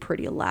had to be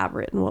pretty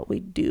elaborate in what we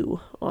do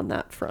on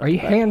that front. Are you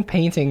hand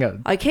painting a...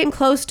 I came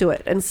close to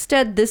it.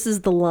 Instead, this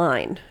is the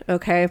line,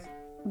 okay?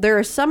 There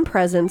are some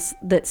presents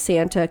that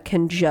Santa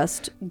can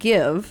just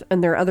give,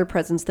 and there are other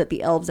presents that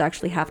the elves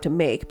actually have to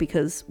make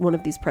because one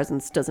of these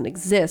presents doesn't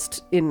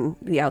exist in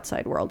the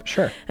outside world.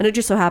 Sure. And it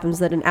just so happens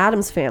that an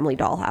Addams Family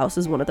dollhouse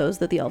is one of those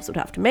that the elves would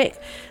have to make.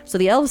 So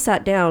the elves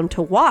sat down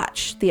to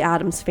watch the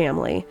Addams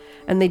Family,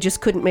 and they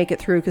just couldn't make it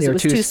through because it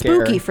was too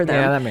spooky for them.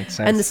 Yeah, that makes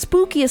sense. And the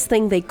spookiest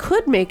thing they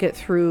could make it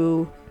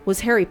through was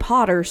Harry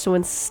Potter, so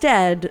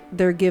instead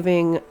they're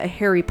giving a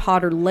Harry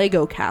Potter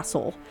Lego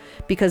castle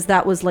because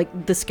that was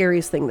like the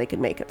scariest thing they could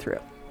make it through.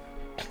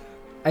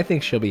 I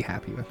think she'll be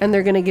happy with it. And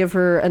they're going to give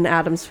her an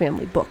Addams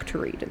Family book to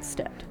read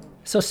instead.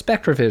 So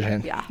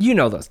Spectrovision, Yeah. You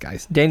know those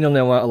guys. Daniel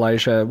Noah,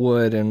 Elijah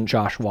Wood, and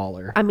Josh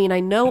Waller. I mean, I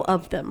know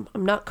of them.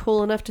 I'm not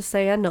cool enough to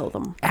say I know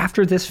them.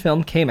 After this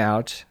film came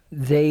out,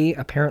 they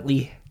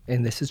apparently,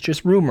 and this is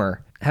just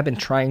rumor, have been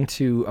trying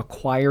to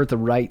acquire the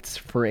rights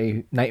for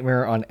a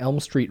Nightmare on Elm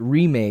Street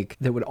remake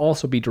that would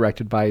also be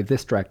directed by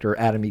this director,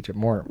 Adam Egypt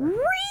Mortimer.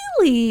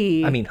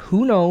 Really? I mean,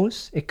 who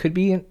knows? It could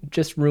be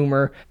just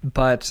rumor,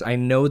 but I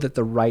know that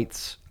the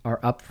rights are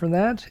up for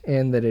that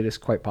and that it is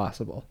quite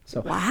possible.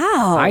 So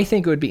wow. I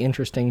think it would be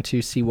interesting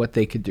to see what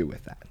they could do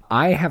with that.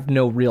 I have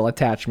no real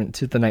attachment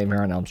to the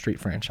Nightmare on Elm Street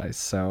franchise,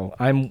 so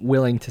I'm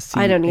willing to see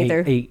I don't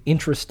either. a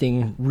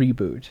interesting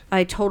reboot.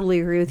 I totally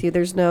agree with you.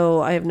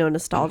 I have no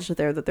nostalgia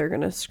there that they're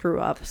going to screw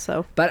up,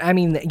 so. But I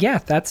mean, yeah,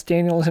 that's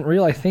Daniel Isn't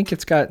Real. I think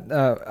it's got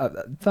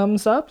a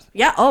thumbs up.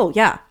 Yeah, oh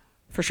yeah,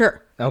 for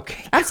sure.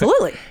 Okay.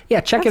 Absolutely. Yeah,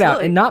 check it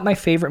out. And not my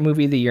favorite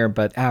movie of the year,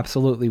 but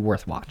absolutely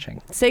worth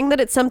watching. Saying that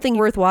it's something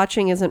worth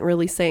watching isn't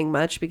really saying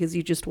much because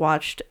you just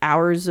watched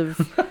hours of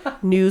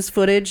news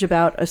footage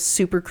about a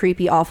super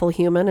creepy, awful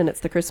human and it's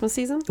the Christmas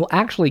season. Well,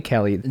 actually,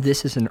 Kelly,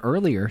 this is an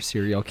earlier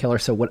serial killer.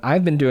 So what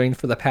I've been doing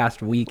for the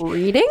past week...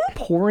 Reading?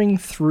 Pouring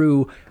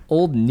through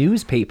old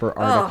newspaper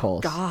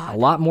articles. Oh, God. A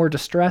lot more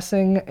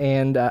distressing,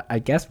 and I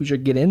guess we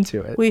should get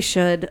into it. We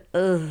should.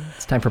 Ugh.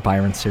 It's time for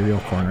Byron's Serial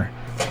Corner.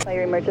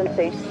 Fire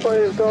emergency.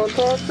 Please don't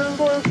talk to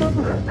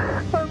listen.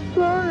 I'm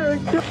sorry.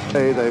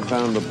 Today they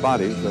found the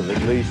bodies of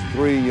at least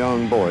 3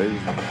 young boys,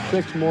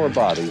 6 more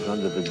bodies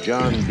under the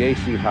John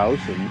Gacy house.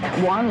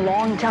 And one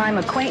longtime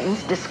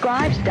acquaintance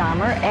describes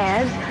Dahmer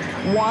as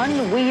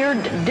one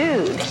weird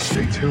dude.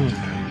 Stay tuned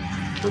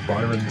for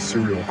Byron's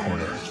Serial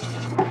Corner.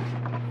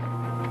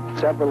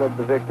 Several of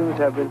the victims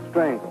have been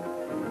strangled.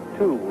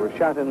 2 were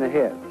shot in the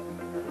head.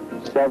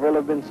 Several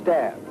have been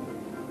stabbed.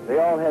 They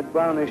all had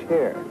brownish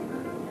hair.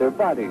 Their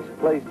bodies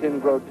placed in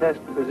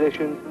grotesque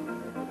positions,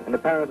 and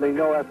apparently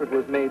no effort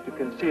was made to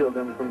conceal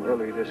them from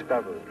early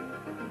discovery.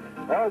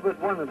 All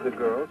but one of the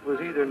girls was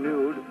either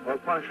nude or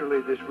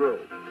partially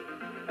disrobed.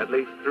 At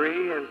least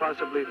 3 and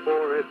possibly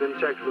 4 had been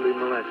sexually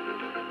molested.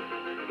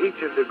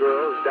 Each of the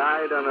girls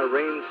died on a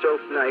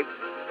rain-soaked night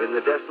in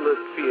the desolate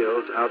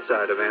fields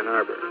outside of Ann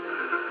Arbor.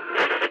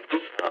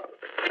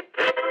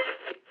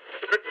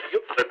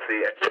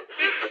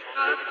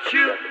 Such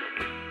a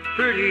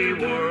pretty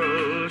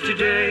world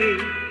today.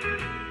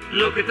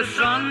 Look at the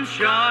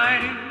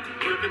sunshine.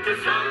 Look at the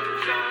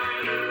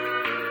sunshine.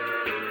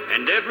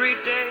 And every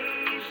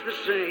day's the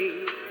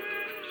same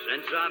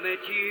since I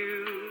met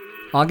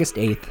you. August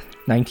 8th,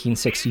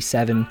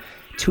 1967,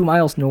 2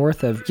 miles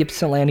north of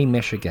Ypsilanti,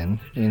 Michigan,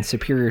 in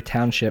Superior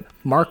Township,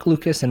 Mark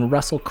Lucas and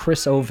Russell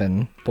Chris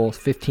Oven, both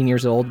 15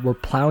 years old, were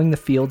plowing the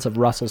fields of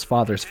Russell's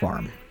father's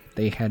farm.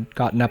 They had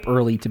gotten up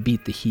early to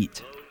beat the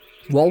heat.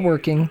 While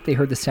working, they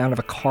heard the sound of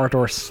a car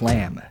door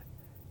slam,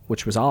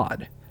 which was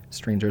odd.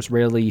 Strangers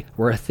rarely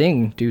were a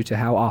thing due to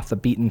how off the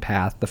beaten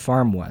path the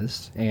farm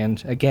was,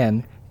 and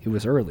again, it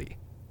was early.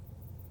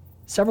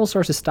 Several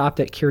sources stopped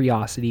at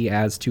curiosity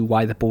as to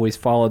why the boys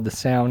followed the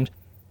sound.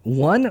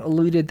 One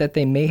alluded that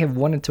they may have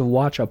wanted to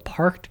watch a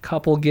parked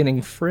couple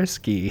getting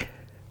frisky,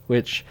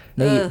 which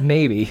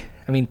maybe.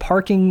 I mean,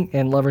 parking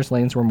and lovers'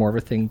 lanes were more of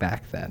a thing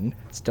back then.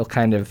 Still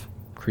kind of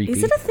creepy.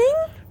 Is it a thing?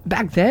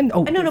 Back then?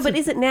 Oh, no, but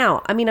is it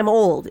now? I mean, I'm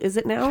old. Is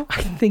it now?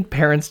 I think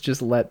parents just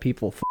let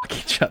people fuck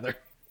each other.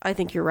 I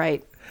think you're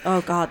right.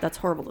 Oh, God, that's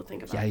horrible to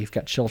think about. Yeah, you've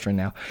got children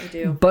now. I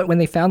do. But when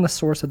they found the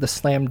source of the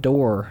slammed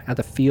door at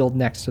the field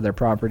next to their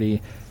property,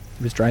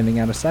 it was driving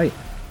out of sight.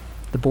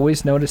 The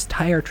boys noticed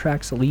tire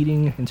tracks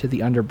leading into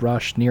the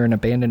underbrush near an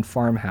abandoned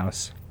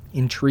farmhouse.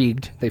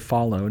 Intrigued, they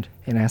followed,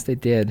 and as they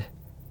did,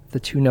 the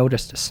two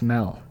noticed a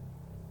smell.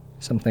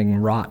 Something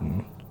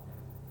rotten.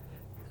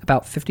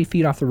 About 50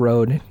 feet off the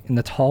road, in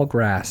the tall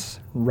grass,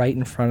 right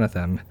in front of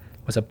them,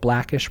 was a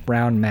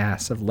blackish-brown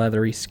mass of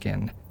leathery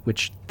skin,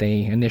 which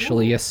they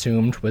initially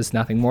assumed was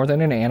nothing more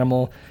than an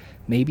animal,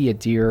 maybe a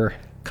deer,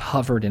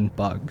 covered in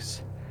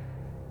bugs.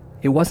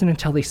 It wasn't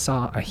until they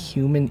saw a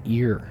human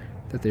ear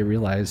that they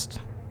realized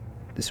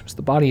this was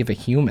the body of a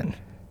human.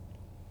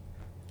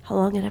 How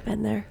long had it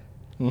been there?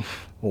 A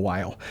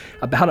while.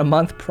 About a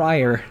month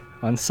prior,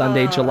 on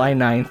Sunday, July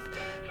 9th,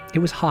 it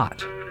was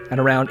hot. At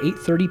around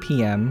 8:30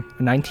 p.m.,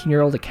 a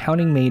 19-year-old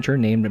accounting major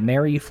named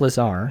Mary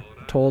Flazar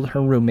told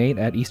her roommate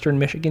at Eastern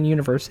Michigan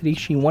University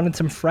she wanted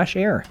some fresh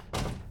air.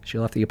 She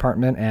left the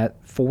apartment at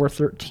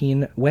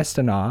 413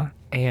 Westinaw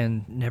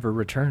and never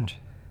returned.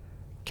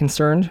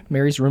 Concerned,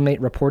 Mary's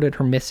roommate reported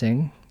her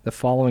missing. The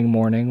following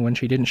morning, when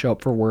she didn't show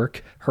up for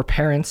work, her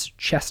parents,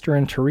 Chester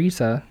and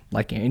Teresa,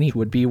 like any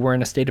would be, were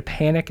in a state of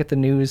panic at the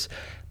news,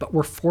 but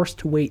were forced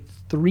to wait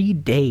 3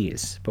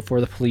 days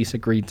before the police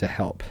agreed to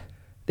help.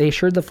 They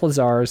assured the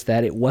Flazars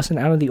that it wasn't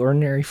out of the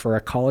ordinary for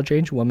a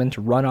college-age woman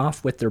to run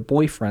off with their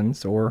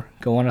boyfriends or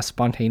go on a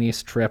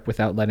spontaneous trip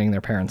without letting their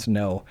parents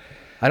know.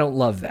 I don't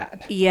love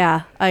that.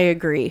 Yeah, I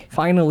agree.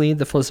 Finally,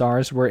 the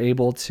Flazars were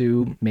able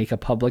to make a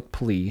public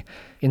plea.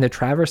 In the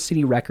Traverse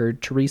City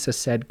Record, Teresa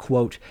said,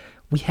 quote,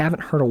 "We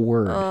haven't heard a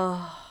word.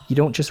 You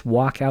don't just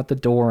walk out the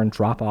door and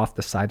drop off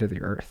the side of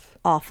the earth."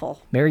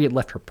 Awful. Mary had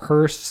left her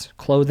purse,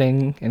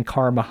 clothing, and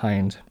car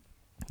behind.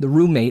 The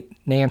roommate,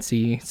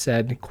 Nancy,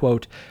 said,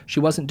 quote, "She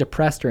wasn't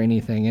depressed or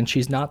anything, and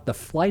she's not the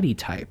flighty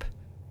type."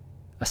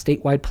 A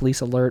statewide police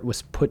alert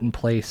was put in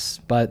place,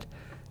 but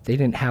they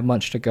didn't have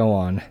much to go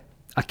on.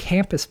 A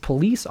campus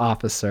police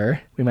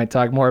officer, we might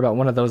talk more about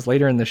one of those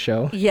later in the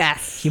show.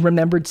 Yes. He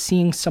remembered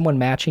seeing someone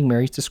matching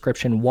Mary's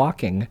description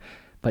walking,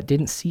 but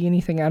didn't see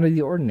anything out of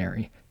the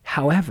ordinary.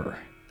 However,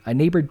 a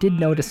neighbor did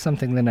notice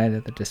something the night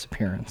of the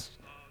disappearance.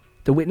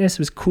 The witness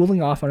was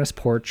cooling off on his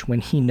porch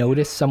when he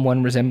noticed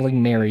someone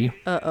resembling Mary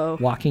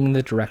walking in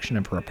the direction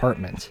of her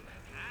apartment.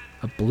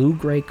 A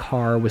blue-gray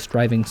car was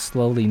driving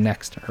slowly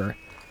next to her.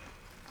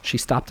 She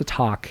stopped to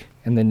talk,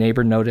 and the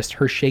neighbor noticed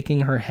her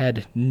shaking her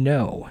head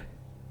no,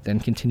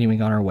 then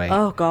continuing on her way.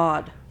 Oh,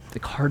 God. The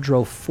car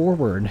drove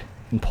forward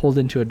and pulled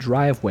into a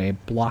driveway,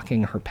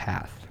 blocking her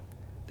path.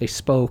 They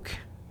spoke,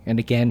 and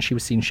again she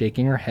was seen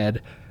shaking her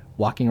head,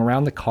 walking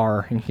around the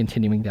car and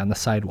continuing down the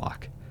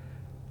sidewalk.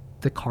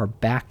 The car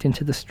backed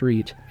into the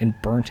street and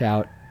burnt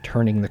out,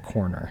 turning the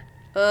corner.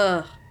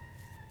 Ugh.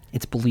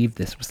 It's believed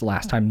this was the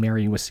last time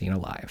Mary was seen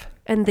alive.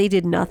 And they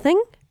did nothing?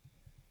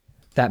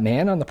 That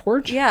man on the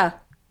porch? Yeah.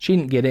 She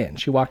didn't get in.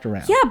 She walked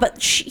around. Yeah,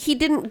 but he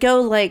didn't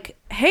go like,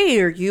 "Hey,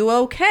 are you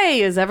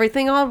okay? Is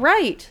everything all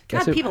right?"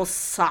 God, people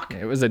suck.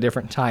 It was a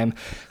different time.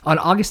 On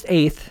August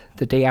 8th,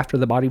 the day after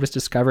the body was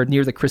discovered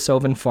near the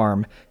Chrysovan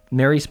farm,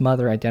 Mary's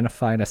mother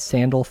identified a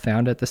sandal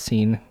found at the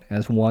scene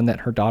as one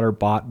that her daughter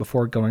bought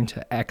before going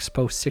to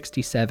Expo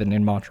 67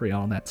 in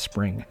Montreal that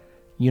spring.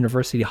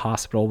 University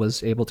Hospital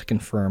was able to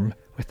confirm,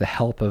 with the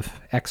help of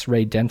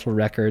X-ray dental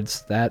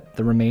records, that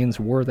the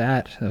remains were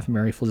that of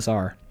Mary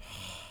Flazar.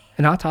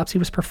 An autopsy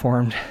was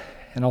performed,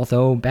 and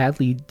although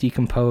badly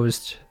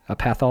decomposed, a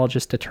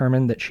pathologist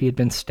determined that she had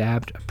been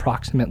stabbed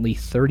approximately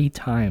 30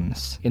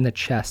 times in the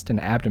chest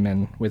and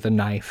abdomen with a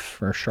knife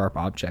or sharp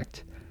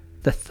object.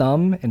 The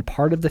thumb and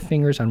part of the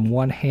fingers on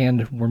one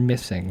hand were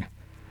missing.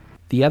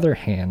 The other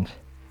hand,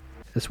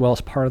 as well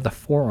as part of the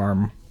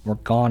forearm, were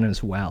gone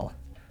as well.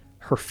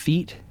 Her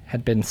feet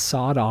had been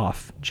sawed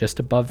off just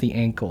above the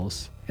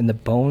ankles, and the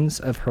bones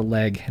of her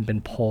leg had been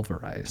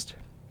pulverized.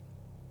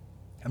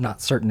 I'm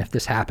not certain if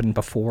this happened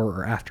before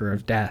or after her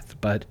death,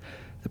 but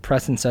the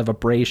presence of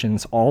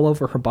abrasions all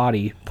over her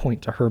body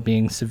point to her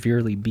being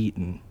severely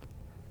beaten.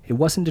 It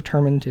wasn't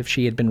determined if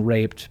she had been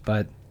raped,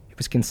 but it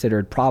was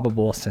considered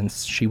probable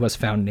since she was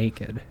found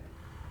naked.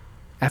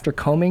 After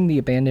combing the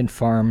abandoned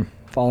farm,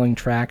 following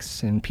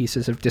tracks and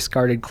pieces of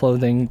discarded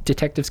clothing,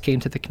 detectives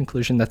came to the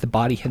conclusion that the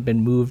body had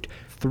been moved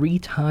 3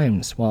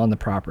 times while on the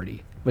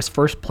property. It was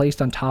first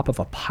placed on top of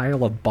a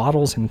pile of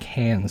bottles and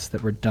cans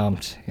that were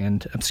dumped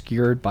and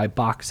obscured by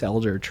box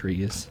elder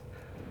trees.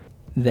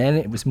 Then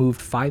it was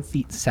moved 5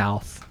 feet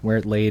south, where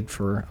it laid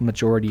for a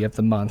majority of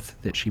the month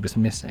that she was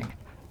missing.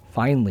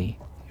 Finally,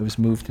 it was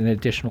moved an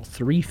additional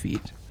 3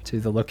 feet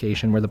to the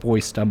location where the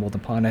boys stumbled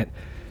upon it.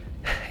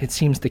 It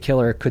seems the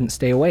killer couldn't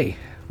stay away,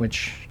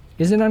 which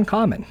isn't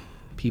uncommon.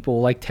 People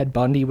like Ted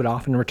Bundy would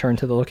often return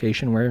to the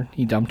location where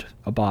he dumped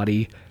a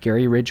body.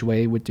 Gary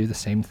Ridgway would do the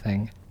same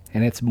thing.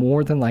 And it's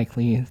more than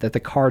likely that the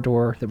car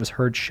door that was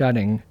heard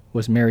shutting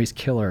was Mary's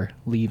killer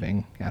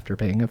leaving after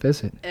paying a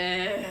visit.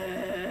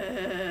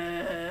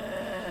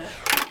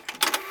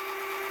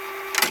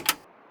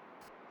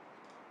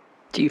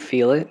 Do you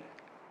feel it?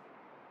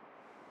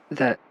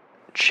 That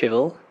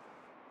chill.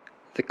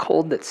 The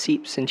cold that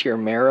seeps into your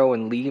marrow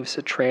and leaves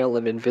a trail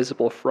of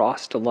invisible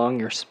frost along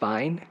your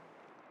spine.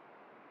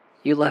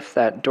 You left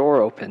that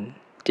door open,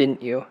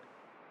 didn't you?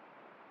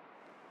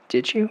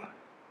 Did you?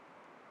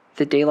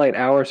 The daylight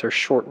hours are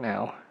short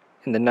now,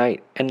 and the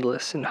night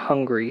endless and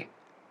hungry.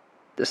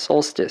 The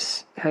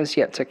solstice has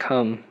yet to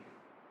come.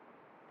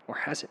 Or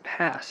has it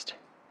passed?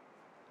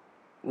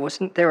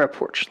 Wasn't there a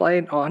porch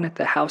light on at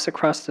the house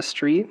across the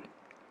street?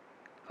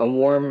 A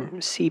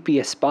warm,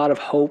 sepia spot of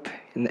hope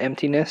in the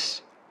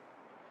emptiness?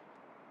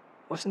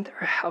 Wasn't there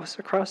a house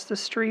across the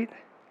street?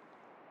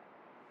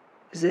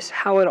 Is this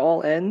how it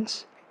all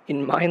ends?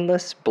 In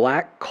mindless,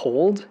 black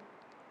cold?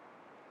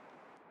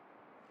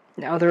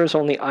 Now there is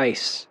only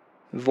ice,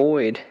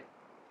 void,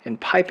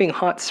 and piping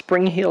hot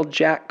Spring Heel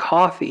Jack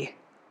coffee.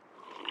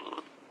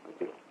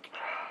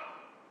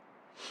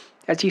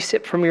 As you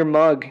sip from your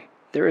mug,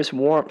 there is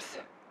warmth.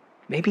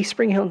 Maybe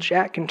Spring Heel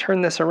Jack can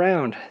turn this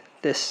around,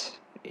 this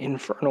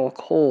infernal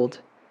cold.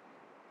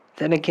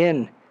 Then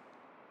again,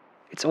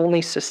 it's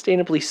only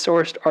sustainably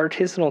sourced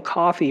artisanal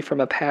coffee from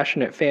a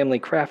passionate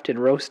family-crafted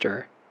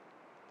roaster.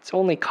 It's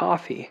only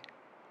coffee.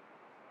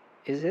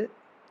 Is it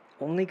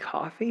only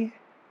coffee?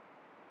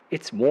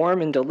 It's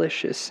warm and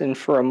delicious, and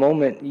for a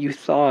moment you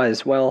thaw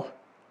as well.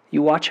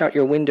 You watch out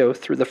your window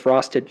through the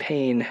frosted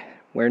pane,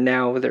 where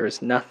now there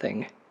is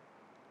nothing.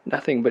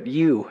 Nothing but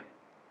you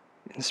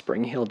and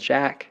Spring Heel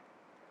Jack.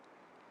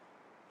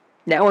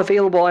 Now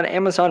available on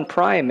Amazon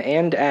Prime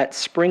and at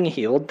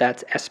Springheeled,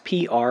 that's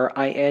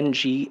SPRINGHEELD,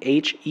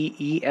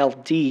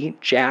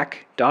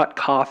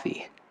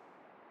 Jack.coffee.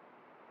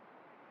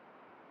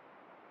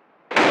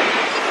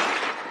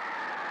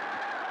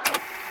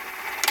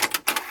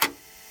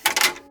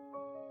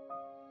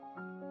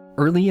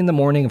 Early in the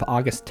morning of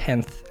August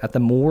 10th at the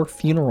Moore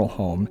Funeral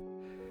Home,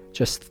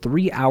 just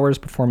 3 hours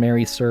before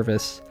Mary's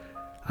service,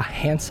 a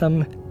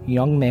handsome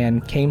young man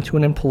came to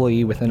an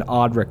employee with an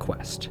odd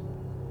request.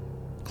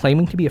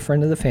 Claiming to be a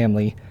friend of the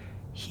family,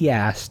 he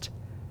asked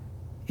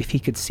if he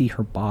could see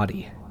her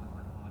body.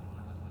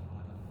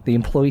 The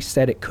employee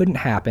said it couldn't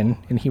happen,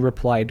 and he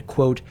replied,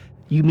 quote,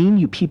 "You mean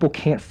you people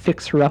can't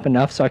fix her up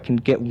enough so I can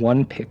get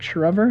one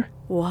picture of her?"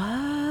 What?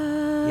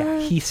 Yeah,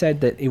 he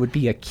said that it would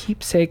be a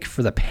keepsake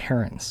for the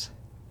parents.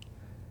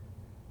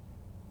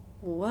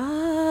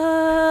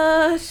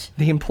 What?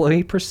 The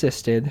employee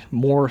persisted,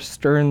 more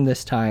stern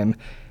this time,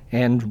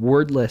 and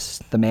wordless,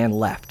 the man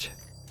left,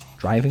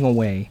 driving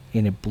away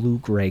in a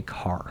blue-gray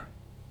car.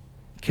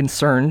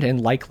 Concerned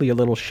and likely a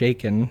little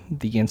shaken,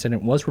 the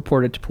incident was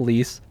reported to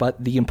police,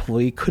 but the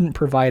employee couldn't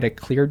provide a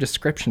clear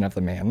description of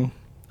the man,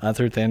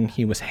 other than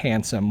he was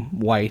handsome,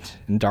 white,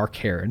 and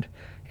dark-haired,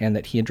 and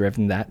that he had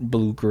driven that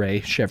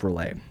blue-gray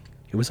Chevrolet.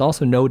 It was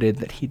also noted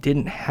that he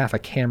didn't have a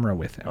camera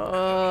with him.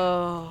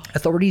 Oh.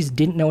 Authorities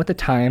didn't know at the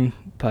time,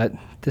 but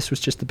this was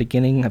just the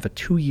beginning of a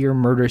 2-year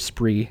murder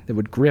spree that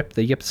would grip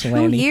the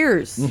Ypsilanti, 2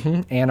 years?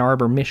 Ann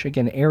Arbor,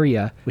 Michigan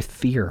area with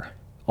fear,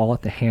 all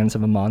at the hands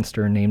of a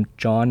monster named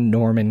John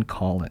Norman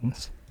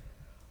Collins.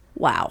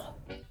 Wow.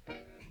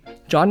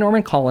 John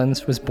Norman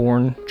Collins was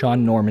born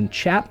John Norman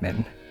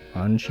Chapman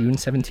on June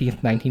 17,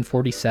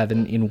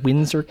 1947 in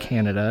Windsor,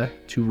 Canada,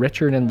 to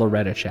Richard and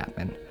Loretta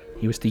Chapman.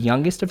 He was the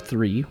youngest of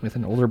 3, with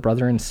an older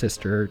brother and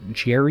sister,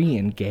 Jerry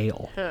and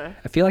Gail.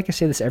 I feel like I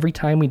say this every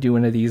time we do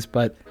one of these,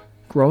 but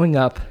growing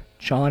up,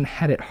 John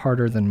had it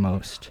harder than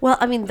most. Well,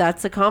 I mean,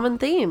 that's a common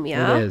theme,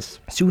 yeah? It is.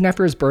 Soon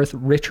after his birth,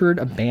 Richard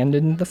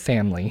abandoned the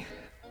family.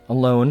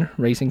 Alone,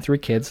 raising 3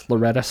 kids,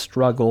 Loretta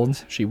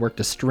struggled. She worked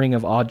a string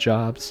of odd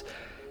jobs.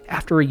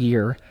 After a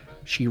year,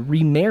 she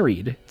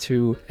remarried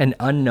to an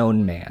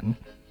unknown man.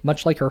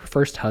 Much like her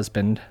first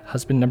husband,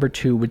 husband number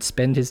 2 would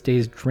spend his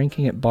days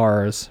drinking at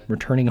bars,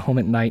 returning home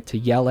at night to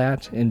yell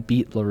at and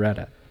beat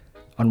Loretta.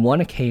 On one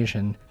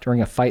occasion,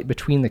 during a fight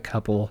between the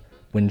couple,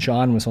 when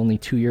John was only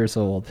 2 years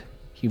old,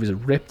 he was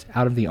ripped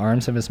out of the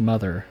arms of his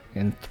mother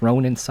and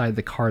thrown inside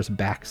the car's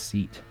back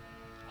seat.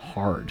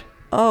 Hard.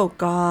 Oh,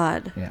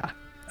 God. Yeah.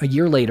 A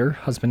year later,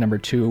 husband number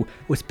 2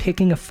 was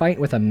picking a fight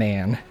with a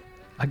man.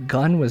 A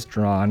gun was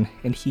drawn,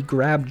 and he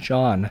grabbed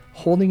John,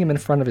 holding him in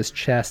front of his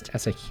chest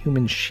as a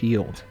human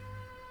shield.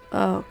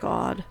 Oh,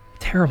 God.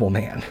 Terrible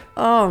man.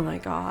 Oh, my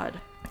God.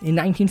 In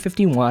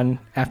 1951,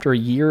 after a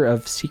year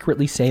of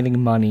secretly saving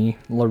money,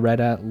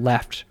 Loretta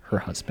left her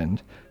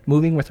husband,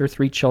 moving with her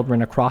 3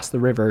 children across the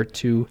river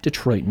to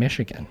Detroit,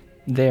 Michigan.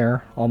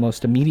 There,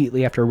 almost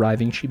immediately after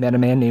arriving, she met a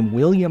man named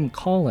William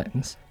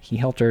Collins. He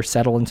helped her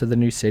settle into the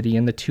new city,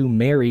 and the two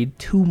married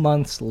 2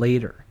 months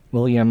later.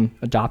 William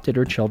adopted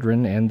her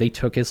children, and they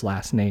took his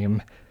last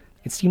name.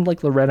 It seemed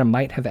like Loretta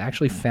might have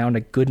actually found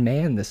a good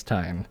man this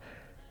time.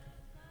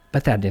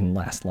 But that didn't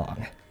last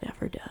long.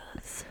 Never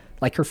does.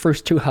 Like her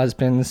first 2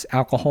 husbands,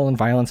 alcohol and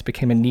violence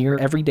became a near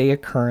everyday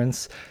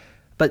occurrence,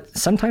 but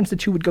sometimes the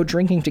two would go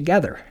drinking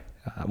together.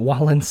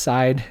 While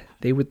inside,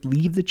 they would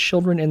leave the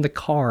children in the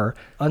car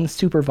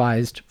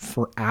unsupervised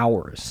for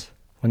hours.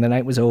 When the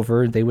night was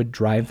over, they would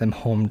drive them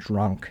home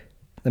drunk.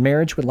 The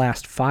marriage would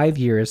last 5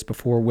 years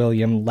before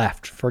William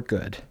left for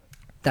good.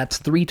 That's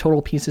 3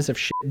 total pieces of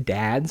shit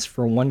dads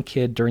for one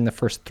kid during the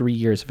first 3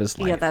 years of his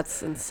life. Yeah,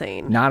 that's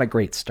insane. Not a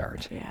great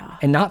start. Yeah.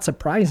 And not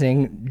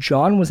surprising,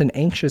 John was an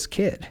anxious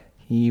kid.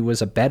 He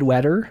was a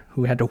bedwetter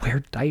who had to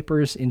wear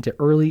diapers into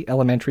early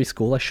elementary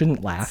school. I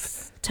shouldn't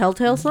laugh.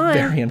 Telltale sign.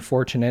 Very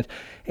unfortunate.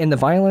 And the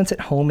violence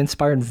at home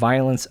inspired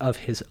violence of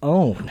his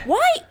own.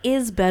 Why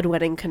is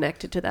bedwetting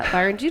connected to that,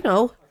 Byron? Do you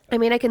know? I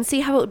mean, I can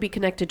see how it would be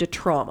connected to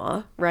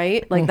trauma,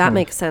 right? Like, that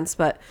makes sense.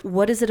 But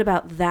what is it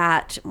about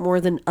that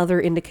more than other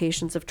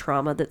indications of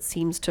trauma that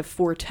seems to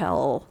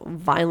foretell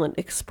violent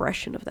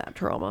expression of that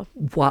trauma?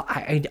 Well,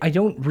 I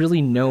don't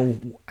really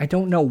know. I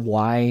don't know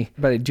why,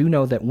 but I do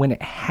know that when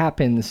it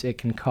happens, it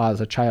can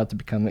cause a child to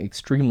become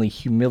extremely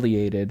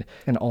humiliated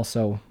and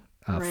also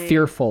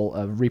fearful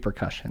of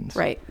repercussions.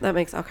 Right. That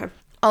makes... Okay.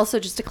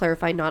 Also, just to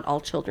clarify, not all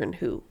children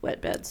who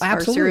wet beds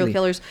Absolutely. are serial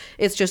killers.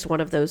 It's just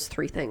one of those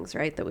 3 things,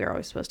 right, that we are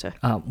always supposed to...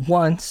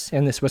 Once,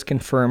 and this was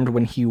confirmed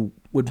when he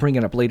would bring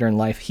it up later in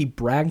life, he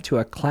bragged to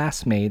a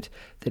classmate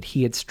that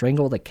he had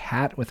strangled a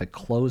cat with a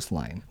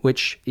clothesline,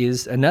 which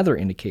is another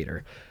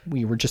indicator.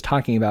 We were just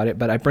talking about it,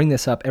 but I bring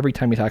this up every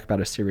time we talk about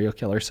a serial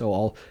killer, so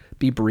I'll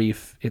be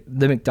brief.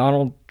 The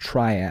McDonald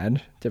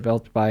triad,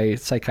 developed by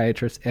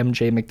psychiatrist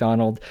M.J.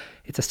 McDonald,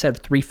 it's a set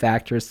of 3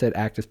 factors that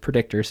act as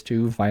predictors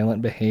to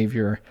violent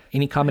behavior.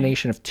 Any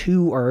combination of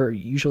 2 are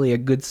usually a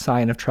good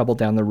sign of trouble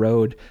down the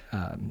road.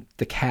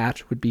 The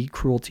cat would be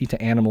cruelty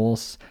to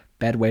animals,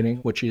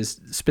 bedwetting, which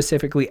is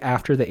specifically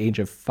after the age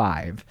of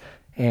 5,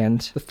 and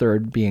the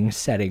third being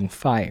setting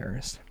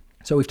fires.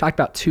 So we've talked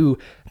about 2,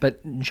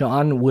 but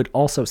John would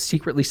also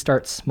secretly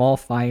start small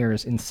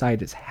fires inside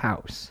his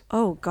house.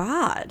 Oh,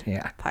 God.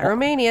 Yeah.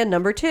 Pyromania,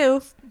 number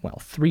 2. Well,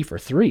 3 for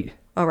 3.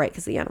 Oh, right,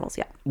 because the animals,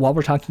 yeah. While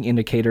we're talking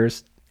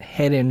indicators,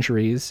 head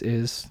injuries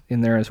is in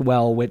there as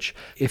well, which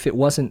if it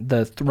wasn't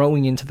the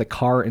throwing into the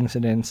car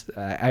incidents,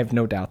 I have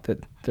no doubt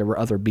that there were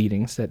other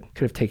beatings that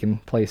could have taken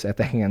place at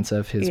the hands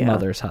of his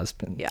mother's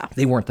husband. Yeah.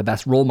 They weren't the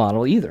best role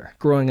model either.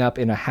 Growing up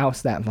in a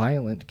house that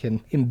violent can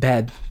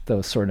embed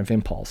those sort of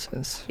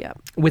impulses. Yeah.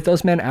 With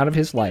those men out of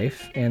his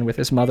life, and with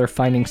his mother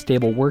finding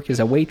stable work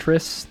as a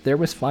waitress, there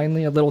was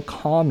finally a little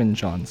calm in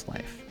John's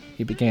life.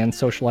 He began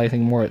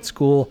socializing more at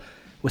school,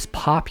 was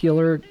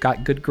popular,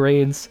 got good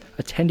grades,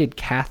 attended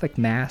Catholic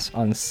Mass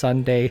on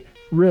Sunday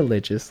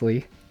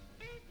religiously.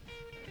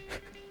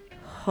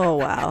 Oh,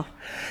 wow.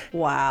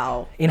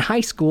 Wow. In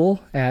high school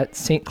at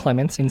St.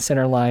 Clements in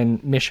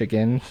Centerline,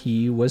 Michigan,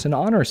 he was an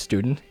honors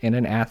student and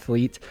an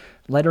athlete,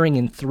 lettering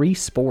in 3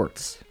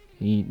 sports.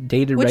 He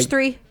dated... Which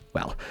 3?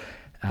 Well...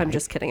 I'm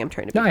just kidding. I'm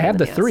trying to be... No, I have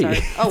the 3.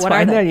 Oh, what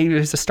are they? He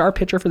was a star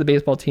pitcher for the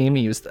baseball team.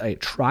 He was a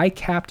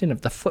tri-captain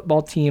of the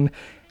football team.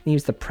 He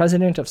was the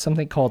president of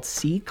something called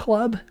C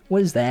Club.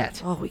 What is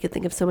that? Oh, we could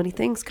think of so many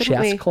things, couldn't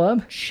we? Chess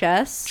Club?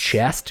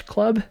 Chest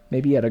Club?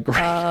 Maybe he had a great...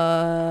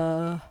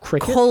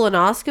 cricket?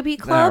 Colonoscopy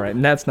Club? All right,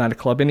 and that's not a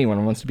club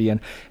anyone wants to be in.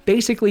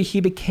 Basically,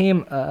 he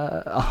became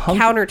a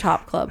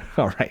Countertop Club.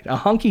 All right, a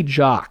hunky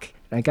jock.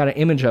 I got an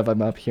image of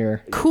him up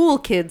here. Cool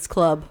Kids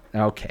Club.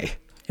 Okay.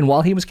 And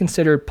while he was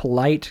considered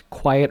polite,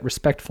 quiet,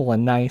 respectful,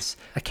 and nice,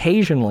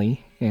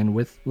 occasionally, and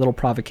with little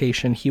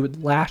provocation, he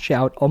would lash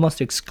out almost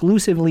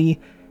exclusively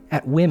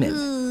at women.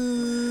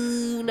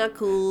 Ooh, not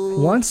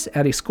cool. Once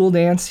at a school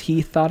dance,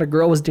 he thought a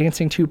girl was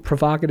dancing too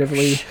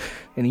provocatively,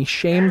 and he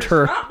shamed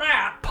her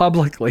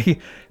publicly,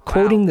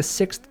 quoting the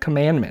 6th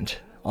commandment.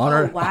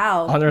 Honor,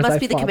 wow. Honor Must thy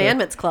be the father.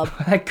 Commandments Club.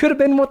 That could have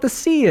been what the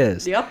C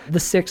is. Yep. The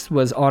 6th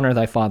was honor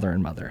thy father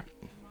and mother.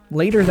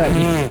 Later that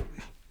year...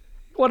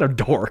 What a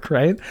dork,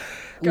 right?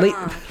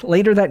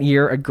 Later that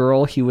year, a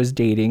girl he was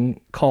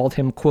dating called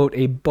him, quote,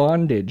 a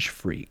bondage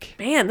freak.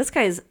 Man, this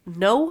guy's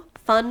no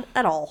fun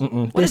at all.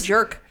 What a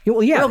jerk.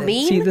 Well, yeah. Real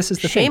mean. See, this is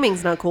the thing.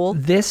 Shaming's not cool.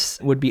 This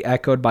would be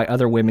echoed by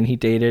other women he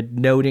dated,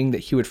 noting that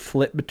he would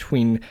flip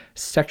between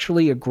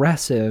sexually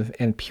aggressive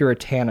and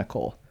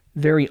puritanical.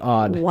 Very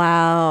odd.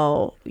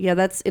 Wow. Yeah,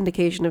 that's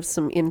indication of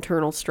some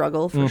internal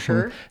struggle for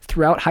sure.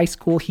 Throughout high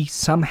school, he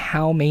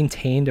somehow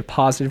maintained a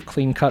positive,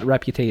 clean-cut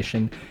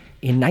reputation.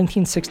 In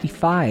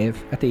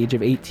 1965, at the age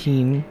of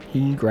 18,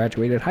 he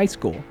graduated high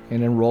school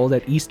and enrolled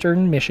at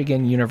Eastern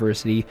Michigan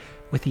University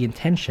with the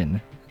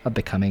intention of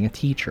becoming a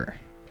teacher.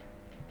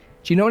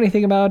 Do you know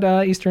anything about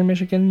Eastern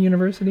Michigan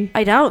University?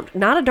 I don't.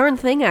 Not a darn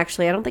thing,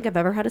 actually. I don't think I've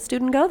ever had a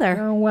student go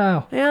there. Oh,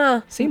 wow.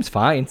 Yeah. Seems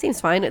fine.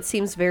 Seems fine. It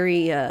seems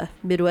very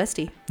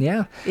Midwesty.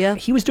 Yeah. Yeah.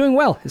 He was doing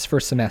well his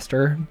first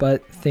semester,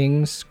 but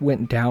things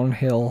went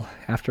downhill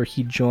after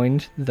he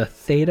joined the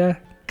Theta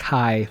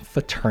Chi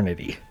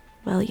fraternity.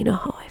 Well, you know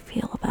how I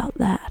feel about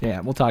that.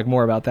 Yeah, we'll talk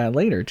more about that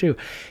later, too.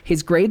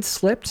 His grades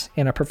slipped,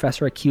 and a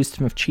professor accused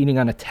him of cheating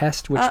on a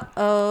test, which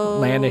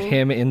landed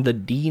him in the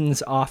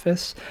dean's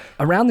office.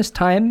 Around this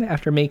time,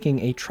 after making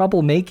a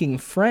troublemaking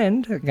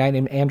friend, a guy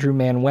named Andrew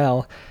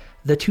Manuel,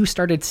 The two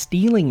started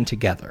stealing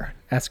together,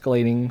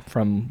 escalating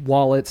from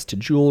wallets to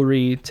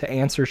jewelry to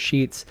answer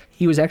sheets.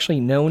 He was actually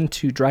known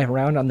to drive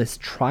around on this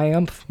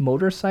Triumph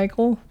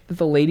motorcycle that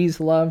the ladies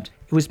loved.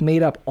 It was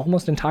made up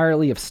almost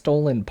entirely of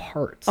stolen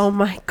parts. Oh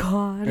my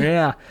God.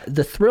 Yeah.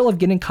 The thrill of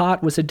getting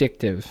caught was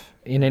addictive.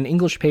 In an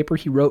English paper,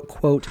 he wrote,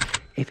 quote,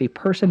 "If a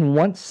person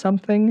wants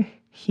something,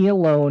 he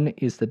alone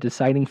is the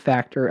deciding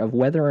factor of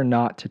whether or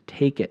not to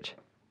take it,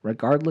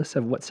 regardless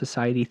of what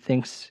society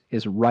thinks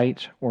is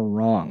right or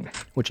wrong,"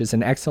 which is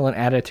an excellent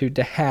attitude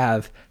to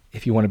have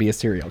if you want to be a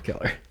serial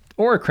killer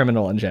or a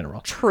criminal in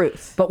general.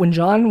 Truth. But when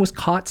John was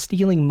caught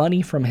stealing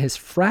money from his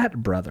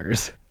frat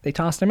brothers, they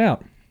tossed him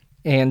out.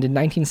 And in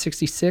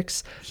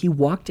 1966, he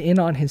walked in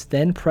on his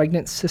then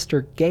pregnant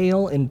sister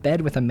Gail in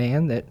bed with a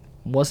man that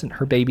wasn't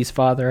her baby's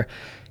father.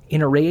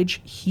 In a rage,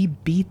 he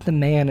beat the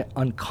man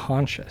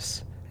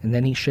unconscious, and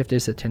then he shifted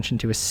his attention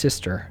to his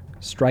sister,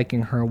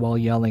 striking her while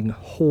yelling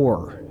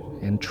 "whore"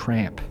 and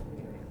 "tramp."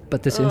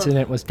 But this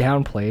incident was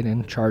downplayed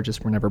and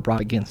charges were never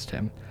brought against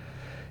him.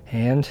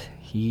 And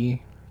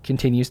he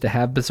continues to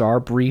have bizarre,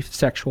 brief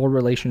sexual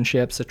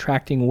relationships,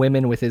 attracting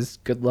women with his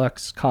good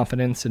looks,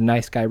 confidence, and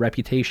nice guy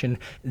reputation,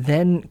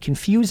 then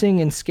confusing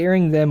and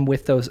scaring them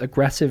with those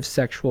aggressive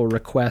sexual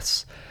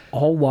requests,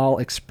 all while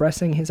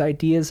expressing his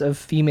ideas of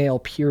female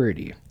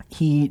purity.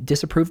 He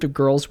disapproved of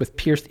girls with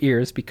pierced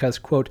ears because,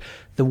 quote,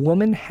 "the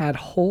woman had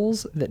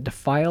holes that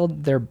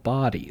defiled their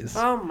bodies."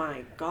 Oh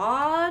my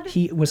God.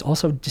 He was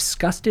also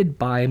disgusted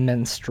by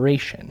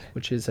menstruation,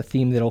 which is a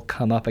theme that'll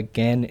come up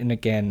again and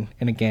again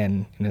and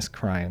again in his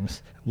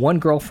crimes. One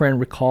girlfriend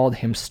recalled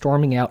him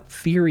storming out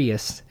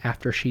furious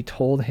after she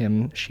told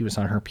him she was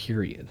on her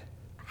period.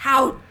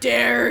 How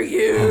dare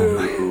you?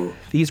 Oh,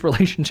 these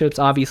relationships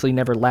obviously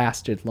never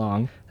lasted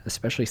long,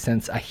 especially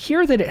since I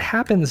hear that it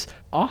happens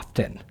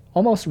often,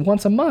 almost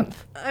once a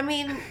month. I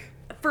mean,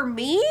 for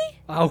me?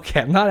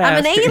 Okay, I'm not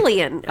I'm asking. an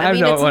alien. I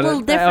mean, it's a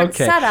little different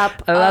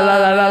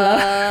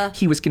setup.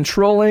 He was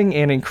controlling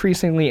and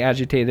increasingly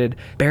agitated,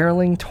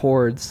 barreling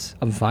towards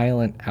a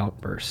violent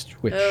outburst,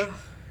 which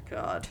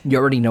God. You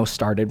already know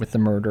started with the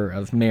murder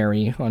of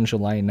Mary on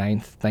July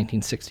 9th,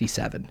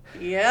 1967.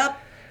 Yep.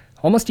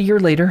 Almost a year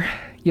later,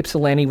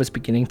 Ypsilanti was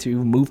beginning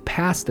to move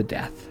past the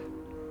death.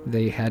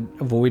 They had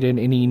avoided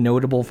any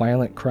notable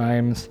violent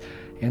crimes,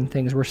 and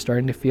things were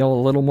starting to feel a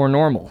little more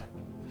normal,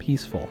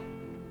 peaceful,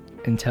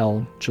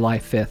 until July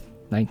 5th,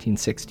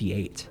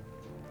 1968.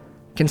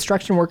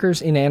 Construction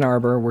workers in Ann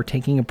Arbor were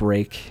taking a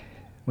break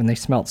when they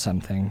smelt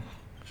something.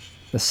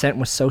 The scent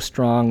was so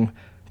strong,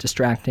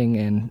 distracting,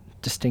 and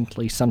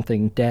distinctly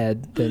something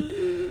dead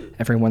that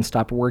everyone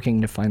stopped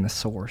working to find the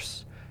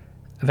source.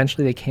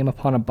 Eventually, they came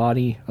upon a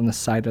body on the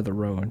side of the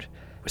road.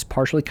 It was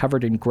partially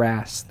covered in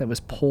grass that was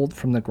pulled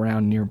from the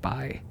ground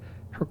nearby.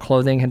 Her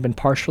clothing had been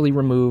partially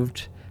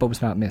removed, but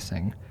was not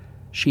missing.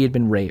 She had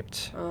been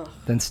raped,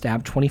 then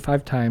stabbed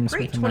 25 times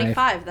with a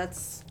 25, knife.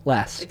 That's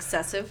less.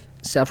 Excessive.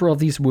 Several of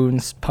these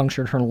wounds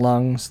punctured her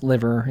lungs,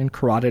 liver, and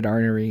carotid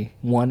artery.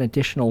 One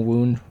additional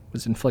wound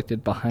was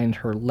inflicted behind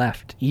her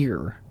left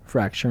ear,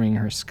 fracturing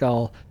her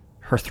skull.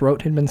 Her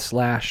throat had been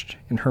slashed,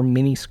 and her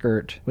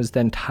miniskirt was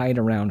then tied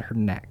around her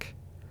neck.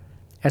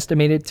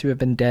 Estimated to have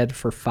been dead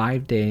for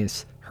 5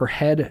 days, her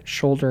head,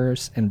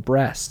 shoulders, and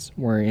breasts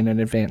were in an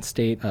advanced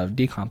state of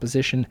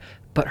decomposition,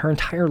 but her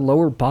entire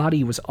lower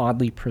body was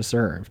oddly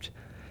preserved.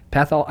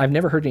 I've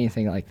never heard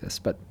anything like this,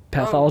 but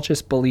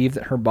pathologists believe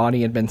that her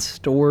body had been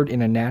stored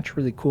in a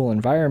naturally cool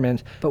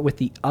environment, but with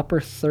the upper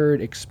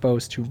third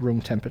exposed to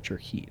room temperature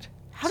heat.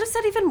 How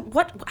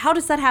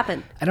does that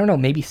happen? I don't know,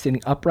 maybe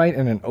sitting upright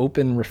in an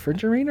open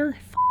refrigerator?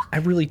 I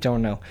really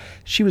don't know.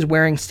 She was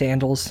wearing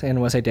sandals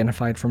and was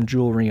identified from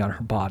jewelry on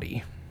her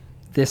body.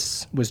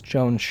 This was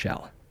Joan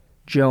Schell.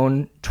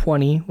 Joan,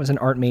 20, was an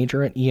art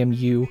major at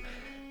EMU.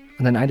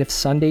 On the night of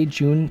Sunday,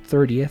 June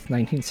 30th,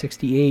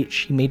 1968,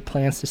 she made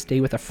plans to stay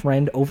with a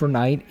friend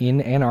overnight in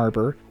Ann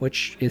Arbor,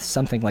 which is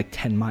something like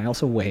 10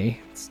 miles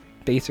away. It's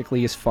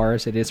basically as far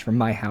as it is from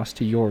my house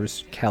to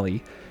yours,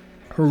 Kelly.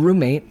 Her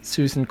roommate,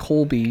 Susan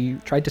Colby,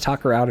 tried to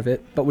talk her out of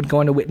it, but would go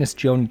on to witness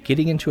Joan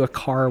getting into a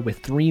car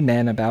with 3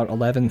 men about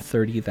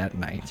 11:30 that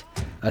night.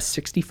 A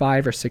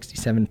 65 or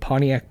 67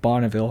 Pontiac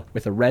Bonneville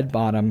with a red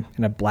bottom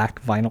and a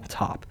black vinyl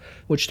top,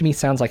 which to me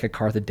sounds like a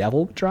car the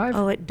devil would drive.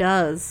 Oh, it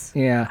does.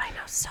 Yeah. I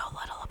know so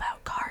little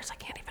about cars, I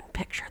can't even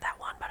picture that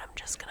one, but I'm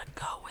just gonna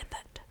go with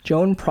it.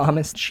 Joan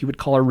promised she would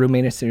call her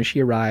roommate as soon as she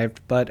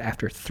arrived, but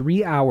after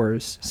 3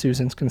 hours,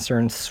 Susan's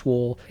concerns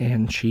swole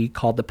and she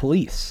called the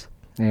police.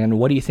 And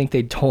what do you think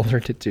they told her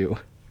to do?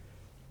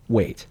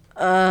 Wait.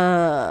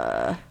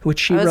 Which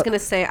she I was going to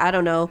say, I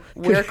don't know,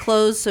 wear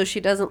clothes so she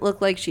doesn't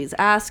look like she's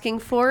asking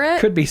for it.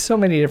 Could be so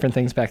many different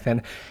things back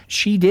then.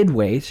 She did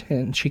wait,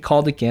 and she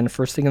called again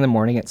first thing in the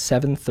morning at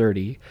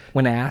 7:30.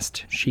 When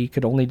asked, she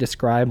could only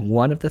describe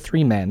one of the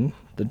 3 men,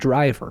 the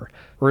driver,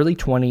 early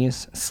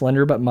 20s,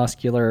 slender but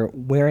muscular,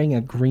 wearing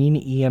a green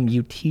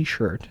EMU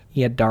t-shirt.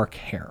 He had dark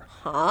hair.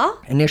 Huh?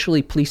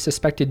 Initially, police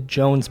suspected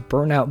Joan's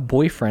burnout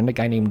boyfriend, a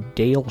guy named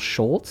Dale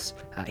Schultz.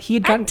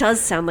 That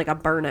does sound like a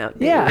burnout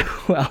dude. Yeah,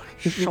 well,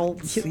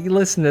 Schultz. You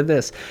listen to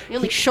this. The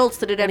only Schultz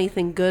that did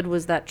anything good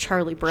was that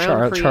Charlie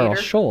Brown creator. Charles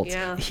Schultz.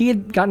 Yeah. He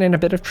had gotten in a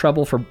bit of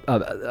trouble for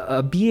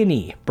a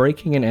B&E,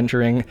 breaking and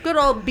entering. Good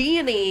old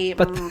B&E.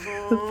 But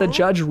the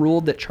judge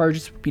ruled that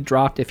charges would be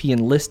dropped if he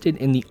enlisted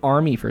in the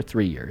Army for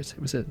 3 years.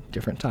 It was a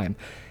different time.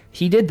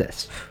 He did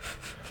this.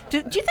 Do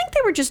you think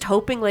they were just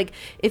hoping, like,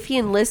 if he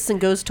enlists and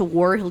goes to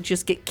war, he'll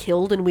just get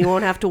killed and we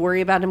won't have to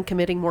worry about him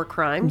committing more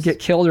crimes? Get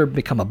killed or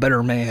become a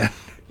better man.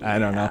 I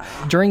don't know.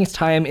 During his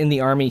time in the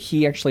Army,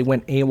 he actually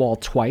went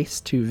AWOL twice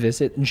to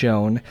visit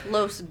Joan.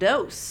 Los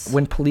Dos.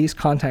 When police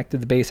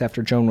contacted the base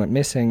after Joan went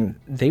missing,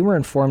 they were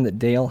informed that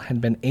Dale had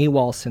been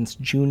AWOL since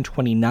June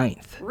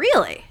 29th.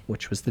 Really?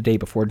 Which was the day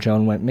before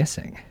Joan went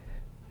missing.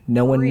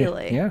 No one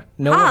Really? Yeah.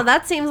 No one.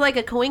 That seems like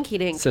a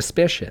coinkydink.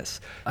 Suspicious.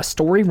 A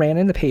story ran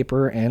in the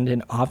paper, and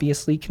an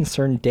obviously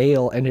concerned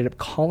Dale ended up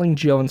calling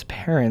Joan's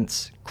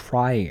parents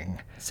crying,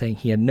 saying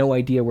he had no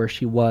idea where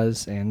she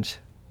was and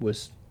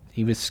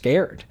he was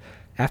scared.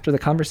 After the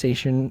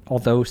conversation,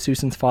 although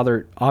Susan's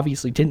father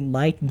obviously didn't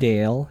like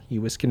Dale, he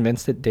was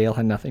convinced that Dale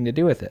had nothing to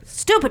do with it.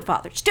 Stupid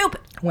father, stupid!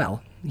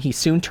 Well, he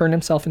soon turned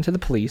himself into the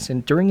police,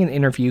 and during an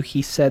interview,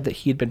 he said that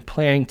he had been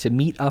planning to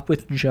meet up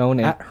with Joan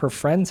at her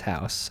friend's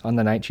house on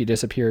the night she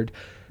disappeared.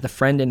 The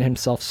friend and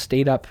himself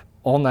stayed up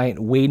all night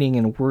waiting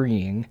and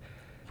worrying.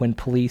 When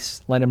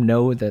police let him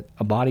know that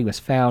a body was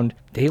found,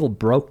 Dale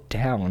broke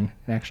down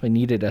and actually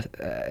needed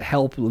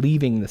help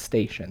leaving the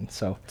station.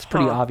 So it's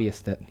pretty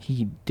obvious that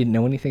he didn't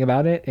know anything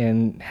about it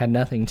and had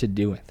nothing to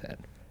do with it.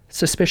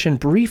 Suspicion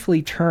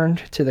briefly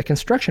turned to the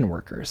construction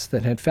workers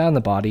that had found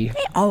the body.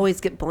 They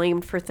always get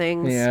blamed for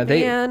things. Yeah,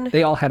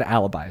 they all had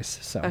alibis,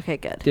 so okay,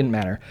 good. Didn't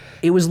matter.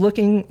 It was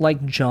looking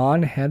like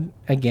John had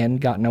again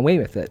gotten away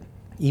with it.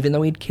 Even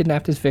though he'd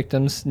kidnapped his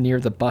victims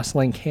near the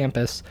bustling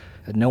campus,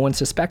 no one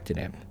suspected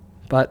him.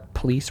 But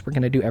police were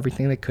going to do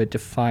everything they could to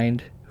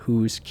find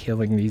who's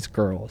killing these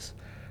girls.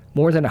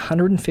 More than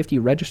 150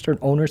 registered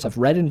owners of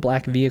red and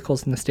black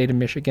vehicles in the state of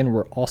Michigan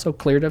were also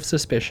cleared of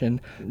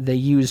suspicion. They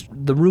used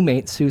the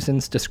roommate,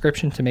 Susan's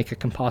description, to make a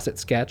composite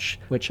sketch,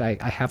 which I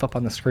have up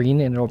on the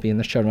screen, and it'll be in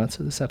the show notes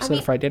of this episode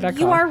of Friday.com.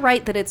 You are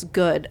right that it's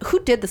good. Who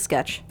did the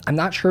sketch? I'm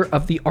not sure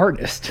of the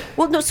artist.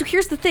 Well, no, so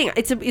here's the thing.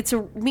 It's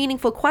a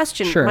meaningful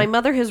question. Sure. My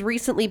mother has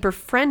recently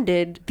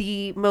befriended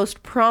the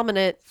most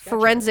prominent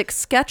forensic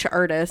sketch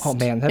artist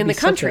in the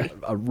country. Such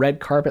a red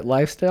carpet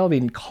lifestyle,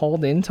 being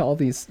called into all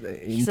these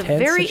He's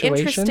intense a very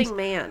situations. interesting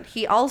man.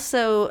 He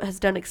also has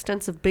done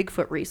extensive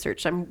Bigfoot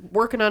research. I'm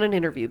working on an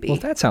interview, B. Well,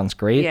 that sounds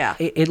great. Yeah.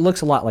 It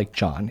looks a lot like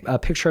John. A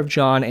picture of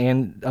John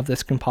and of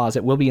this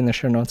composite will be in the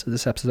show notes of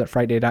this episode at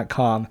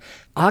Friday.com.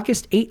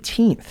 August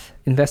 18th,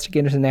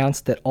 investigators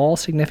announced that all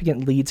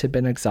significant leads had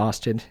been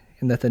exhausted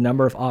and that the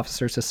number of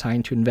officers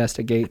assigned to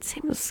investigate It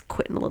seems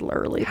quitting a little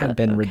early. had but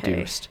been okay.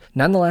 reduced.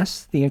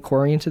 Nonetheless, the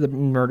inquiry into the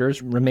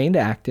murders remained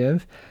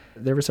active.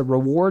 There was a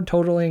reward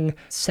totaling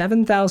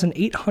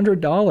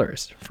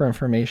 $7,800 for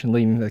information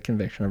leading to the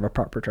conviction of a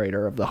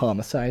perpetrator of the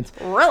homicides.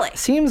 Really?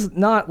 Seems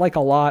not like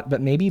a lot,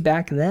 but maybe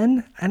back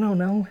then? I don't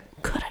know.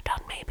 Could have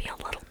done maybe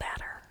a little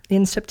better.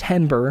 In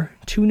September,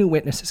 2 new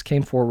witnesses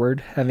came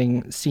forward,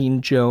 having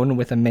seen Joan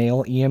with a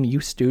male EMU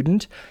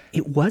student.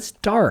 It was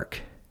dark,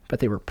 but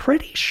they were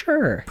pretty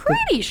sure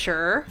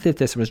that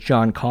this was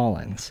John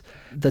Collins.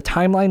 The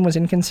timeline was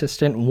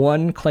inconsistent,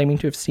 one claiming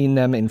to have seen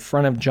them in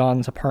front of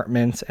John's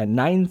apartment at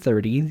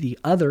 9:30, the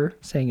other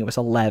saying it was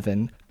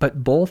 11,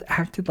 but both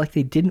acted like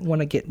they didn't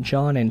want to get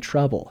John in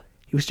trouble.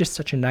 He was just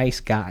such a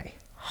nice guy.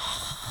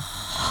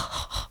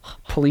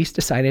 Police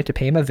decided to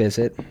pay him a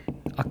visit.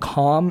 A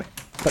calm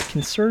but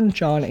concerned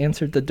John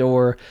answered the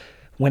door.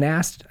 When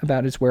asked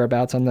about his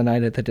whereabouts on the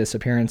night of the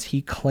disappearance,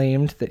 he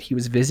claimed that he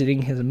was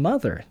visiting his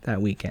mother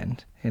that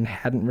weekend and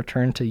hadn't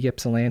returned to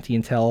Ypsilanti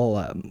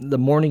until the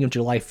morning of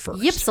July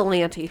 1st.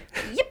 Ypsilanti.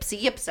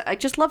 Yips. I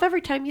just love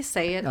every time you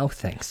say it. Oh,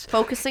 thanks.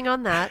 Focusing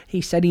on that.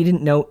 He said he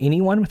didn't know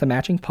anyone with a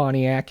matching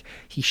Pontiac.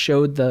 He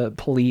showed the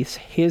police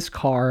his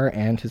car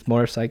and his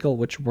motorcycle,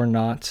 which were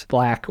not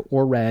black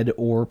or red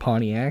or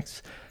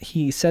Pontiacs.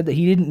 He said that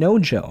he didn't know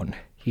Joan,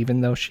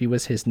 even though she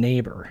was his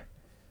neighbor.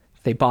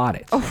 They bought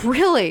it. Oh,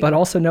 really? But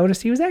also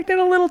noticed he was acting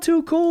a little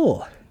too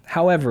cool.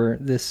 However,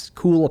 this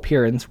cool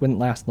appearance wouldn't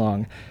last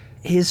long.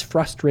 His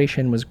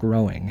frustration was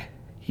growing.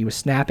 He was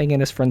snapping at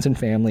his friends and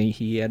family.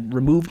 He had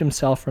removed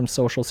himself from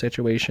social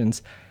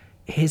situations.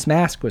 His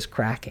mask was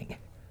cracking.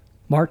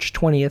 March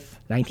 20th,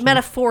 19...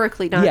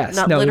 Metaphorically, not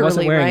literally, he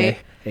wasn't wearing right?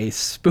 a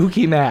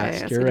spooky mask. Okay,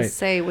 I was You're going right. to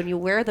say, when you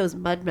wear those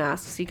mud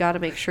masks, you got to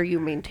make sure you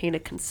maintain a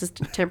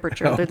consistent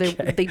temperature.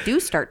 Okay. They do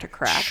start to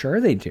crack. Sure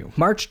they do.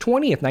 March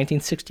 20th,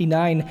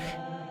 1969,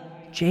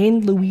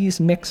 Jane Louise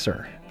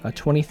Mixer, a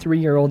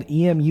 23-year-old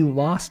EMU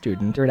law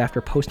student,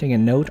 after posting a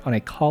note on a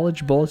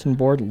college bulletin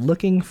board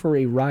looking for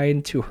a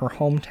ride to her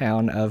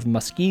hometown of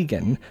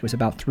Muskegon. It was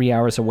about 3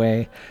 hours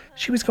away.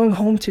 She was going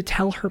home to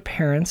tell her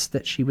parents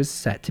that she was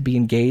set to be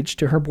engaged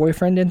to her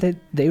boyfriend and that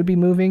they would be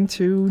moving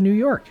to New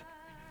York.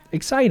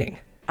 Exciting.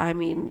 I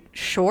mean,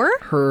 sure.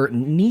 Her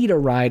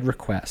need-a-ride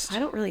request. I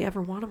don't really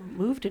ever want to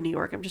move to New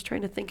York. I'm just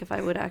trying to think if I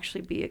would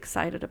actually be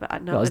excited about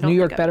it. No, well, is New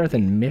York better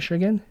than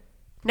Michigan?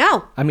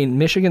 No. I mean,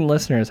 Michigan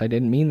listeners, I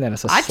didn't mean that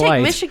as a I slight.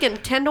 take Michigan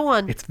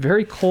 10-1. It's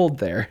very cold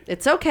there.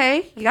 It's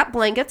okay. You got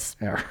blankets.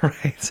 All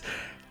right.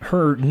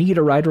 Her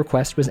need-a-ride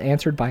request was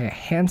answered by a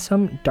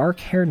handsome,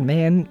 dark-haired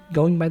man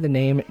going by the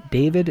name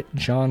David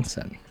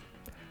Johnson.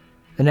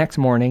 The next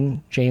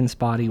morning, Jane's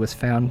body was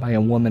found by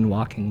a woman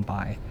walking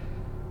by.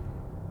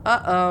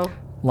 Uh-oh.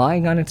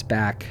 Lying on its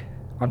back,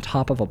 on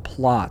top of a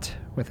plot,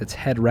 with its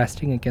head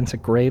resting against a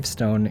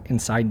gravestone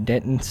inside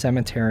Denton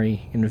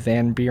Cemetery in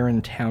Van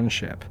Buren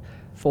Township.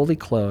 Fully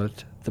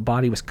clothed, the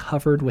body was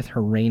covered with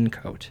her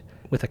raincoat,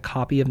 with a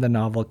copy of the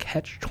novel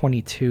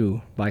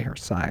Catch-22 by her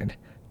side.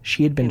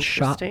 She had been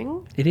shot.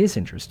 It is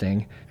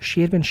interesting.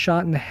 She had been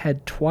shot in the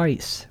head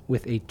twice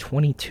with a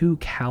 .22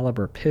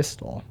 caliber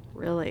pistol.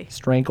 Really?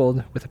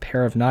 Strangled with a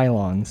pair of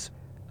nylons.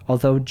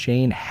 Although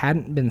Jane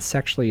hadn't been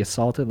sexually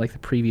assaulted like the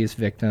previous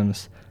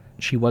victims,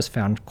 she was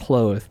found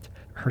clothed.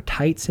 Her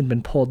tights had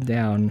been pulled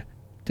down,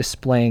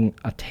 displaying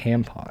a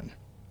tampon.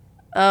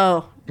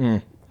 Oh.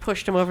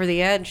 Pushed him over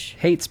the edge.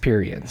 Hates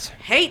periods.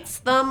 Hates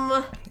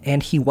them.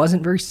 And he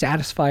wasn't very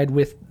satisfied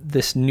with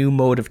this new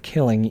mode of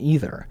killing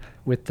either.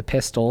 With the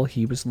pistol,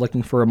 he was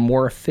looking for a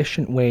more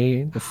efficient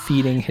way of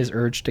feeding his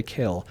urge to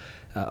kill.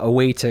 A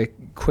way to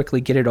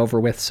quickly get it over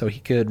with so he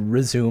could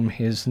resume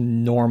his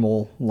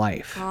normal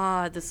life.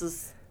 This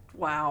is...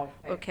 Wow.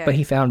 Okay. But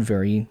he found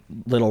very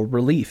little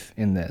relief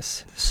in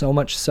this. So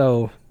much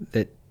so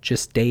that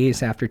just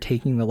days after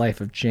taking the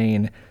life of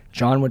Jane,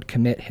 John would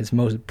commit his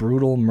most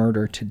brutal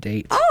murder to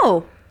date.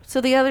 Oh! So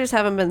the others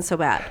haven't been so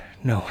bad.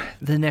 No.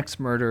 The next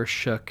murder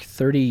shook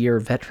 30-year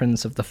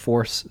veterans of the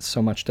force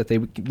so much that they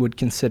would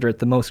consider it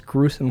the most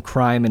gruesome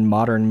crime in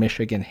modern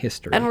Michigan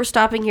history. And we're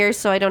stopping here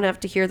so I don't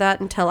have to hear that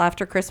until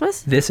after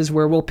Christmas? This is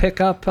where we'll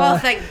pick up oh,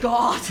 thank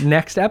God.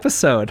 Next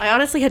episode. I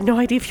honestly had no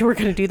idea if you were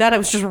going to do that. I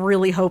was just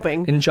really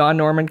hoping. In John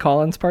Norman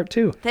Collins Part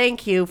 2.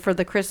 Thank you for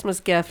the Christmas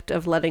gift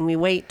of letting me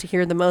wait to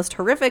hear the most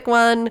horrific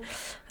one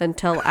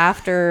until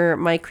after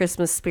my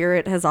Christmas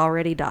spirit has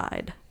already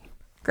died.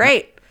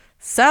 Great.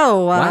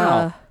 So,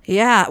 wow.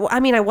 Yeah, well, I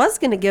mean, I was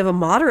going to give a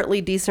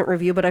moderately decent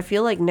review, but I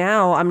feel like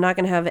now I'm not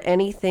going to have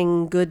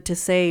anything good to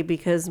say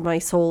because my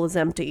soul is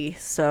empty.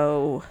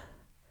 So,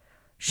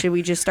 should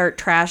we just start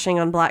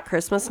trashing on Black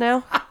Christmas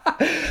now?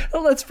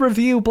 Let's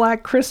review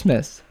Black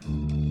Christmas.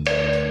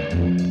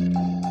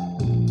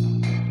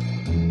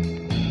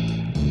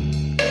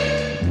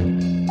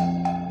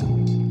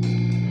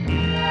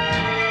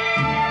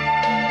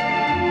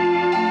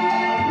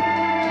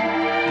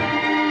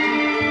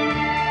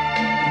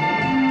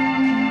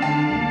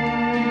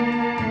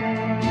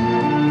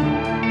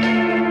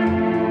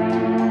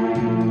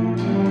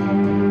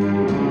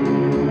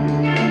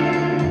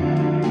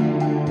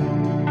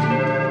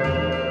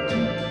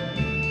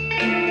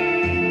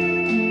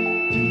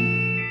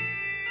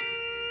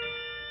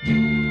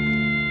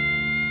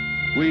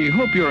 We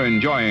hope you're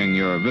enjoying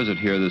your visit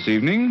here this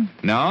evening.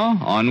 Now,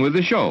 on with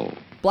the show.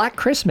 Black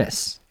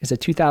Christmas is a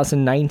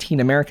 2019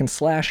 American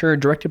slasher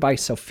directed by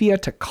Sophia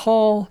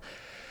Takal.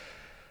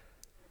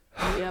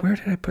 Yep. Where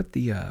did I put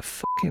the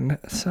fucking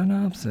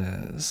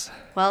synopsis?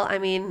 Well, I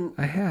mean...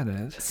 I had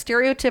it.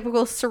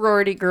 Stereotypical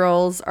sorority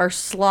girls are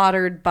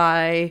slaughtered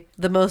by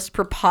the most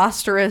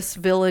preposterous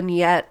villain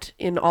yet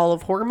in all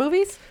of horror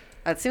movies.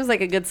 That seems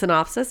like a good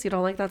synopsis. You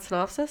don't like that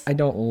synopsis? I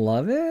don't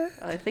love it.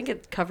 I think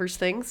it covers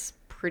things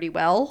pretty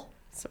well.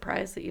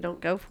 Surprised that you don't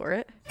go for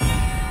it.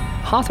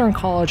 Hawthorne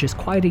College is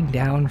quieting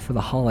down for the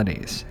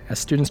holidays as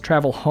students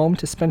travel home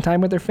to spend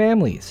time with their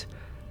families.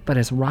 But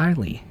as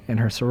Riley and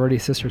her sorority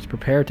sisters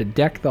prepare to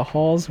deck the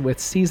halls with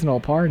seasonal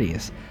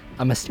parties,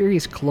 a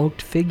mysterious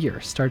cloaked figure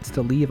starts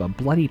to leave a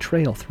bloody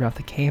trail throughout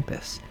the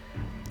campus.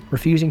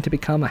 Refusing to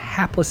become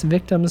hapless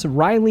victims,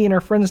 Riley and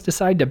her friends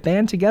decide to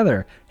band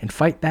together and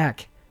fight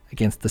back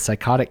against the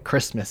psychotic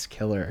Christmas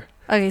killer.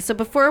 Okay, so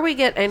before we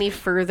get any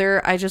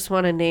further, I just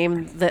want to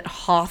name that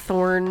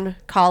Hawthorne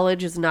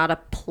College is not a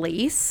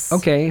place.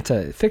 Okay, it's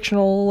a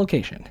fictional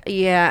location.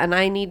 Yeah, and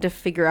I need to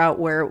figure out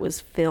where it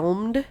was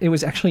filmed. It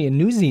was actually in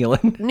New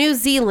Zealand. New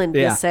Zealand,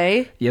 you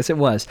say? Yes, it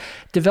was.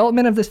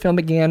 Development of this film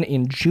began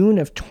in June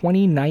of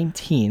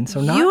 2019,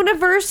 so not...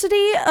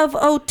 University of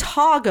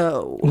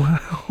Otago.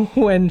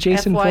 When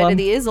Jason FY Flum... to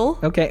the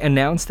Izzle. Okay,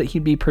 announced that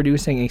he'd be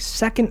producing a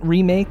second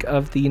remake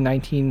of the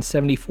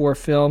 1974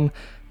 film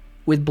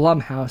with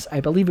Blumhouse. I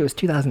believe it was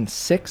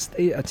 2006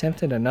 they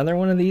attempted another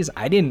one of these.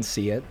 I didn't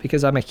see it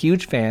because I'm a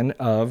huge fan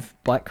of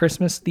Black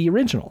Christmas, the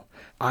original.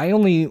 I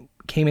only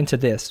came into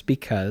this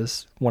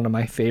because one of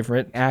my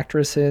favorite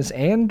actresses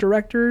and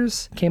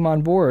directors came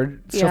on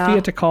board. Yeah.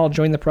 Sofia Takal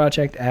joined the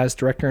project as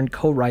director and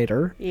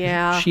co-writer.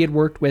 Yeah. She had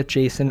worked with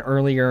Jason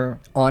earlier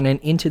on an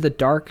Into the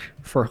Dark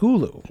for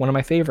Hulu, one of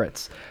my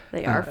favorites.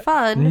 They are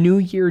fun. New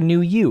Year,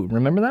 New You.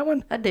 Remember that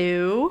one? I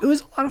do. It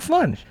was a lot of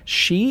fun.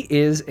 She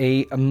is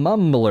a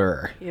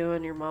mumbler. You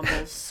and your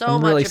mumbles. So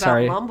I'm much really about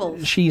sorry.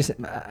 mumbles. She's,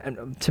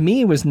 to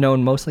me, was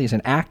known mostly as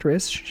an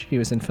actress. She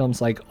was in films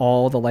like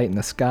All the Light in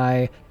the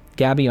Sky,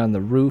 Gabby on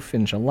the Roof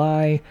in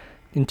July.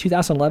 In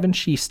 2011,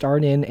 she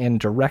starred in and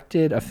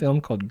directed a film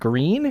called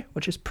Green,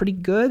 which is pretty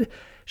good.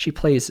 She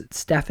plays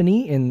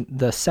Stephanie in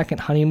the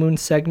second honeymoon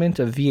segment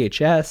of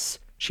VHS.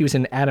 She was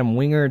in Adam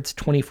Wingard's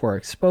 24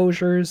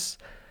 Exposures.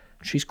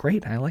 She's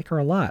great. I like her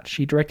a lot.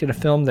 She directed a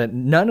film that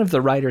none of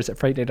the writers at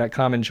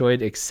FrightDay.com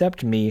enjoyed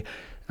except me,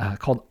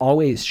 called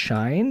Always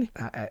Shine,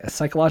 a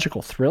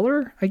psychological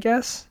thriller, I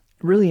guess.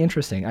 Really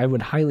interesting. I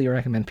would highly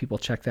recommend people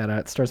check that out.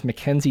 It stars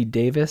Mackenzie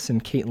Davis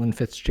and Caitlin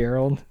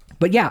Fitzgerald.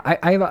 But yeah,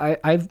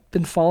 I've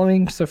been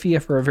following Sofia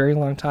for a very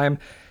long time.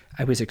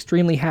 I was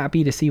extremely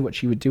happy to see what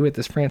she would do with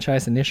this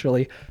franchise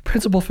initially.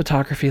 Principal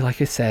photography, like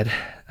I said,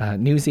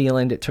 New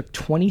Zealand. It took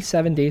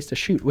 27 days to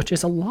shoot, which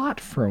is a lot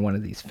for one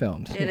of these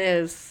films. It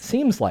is.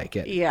 Seems like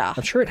it. Yeah.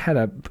 I'm sure it had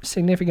a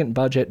significant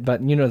budget,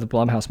 but you know the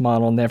Blumhouse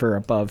model, never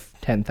above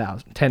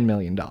 $10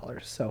 million.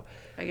 So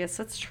I guess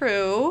that's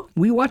true.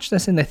 we watched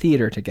this in the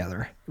theater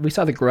together. We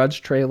saw the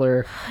Grudge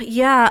trailer.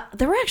 Yeah,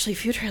 there were actually a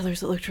few trailers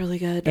that looked really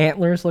good.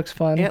 Antlers looks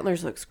fun.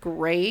 Antlers looks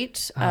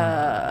great.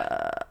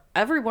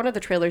 Every one of the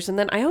trailers, and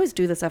then I always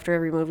do this after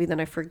every movie, then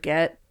I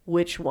forget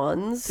which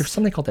ones. There's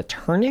something called The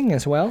Turning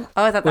as well.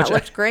 Oh, I thought that which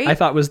looked great. I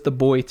thought was The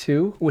Boy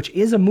 2, which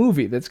is a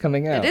movie that's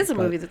coming out. It is a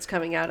movie that's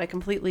coming out. I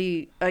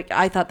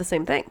thought the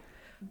same thing.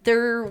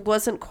 There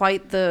wasn't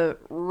quite the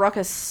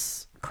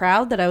ruckus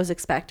crowd that I was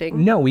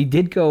expecting. No, we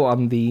did go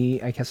on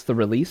the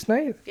release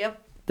night. Yep.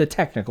 The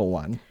technical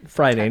one,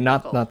 Friday,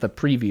 not the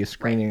preview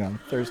screening on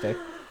Thursday.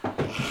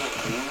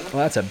 Well,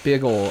 that's a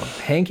big old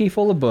hanky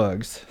full of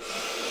bugs.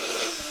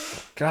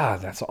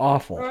 God, that's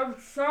awful. I'm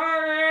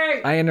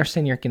sorry. I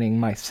understand you're getting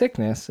my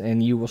sickness,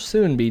 and you will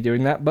soon be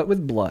doing that, but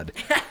with blood.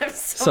 I'm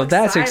So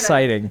that's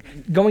exciting.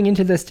 Going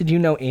into this, did you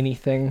know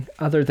anything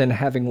other than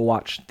having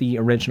watched the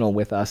original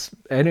with us?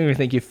 I don't even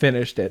think you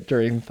finished it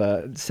during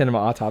the Cinema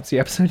Autopsy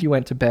episode. You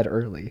went to bed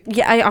early.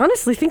 Yeah, I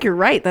honestly think you're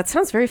right. That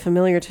sounds very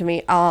familiar to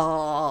me.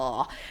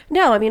 Oh,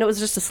 no, I mean, it was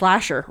just a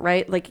slasher,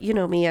 right? Like, you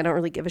know me, I don't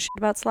really give a shit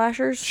about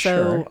slashers.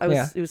 So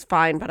Sure, it was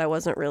fine, but I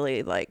wasn't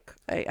really like,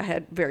 I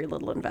had very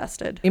little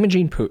invested.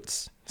 Imogen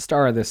Poots,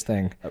 star of this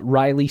thing.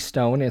 Riley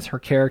Stone is her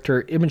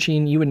character.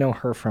 Imogen, you would know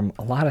her from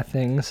a lot of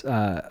things.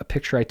 A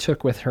picture I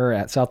took with her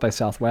at South by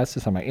Southwest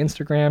is on my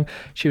Instagram.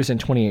 She was in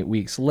 28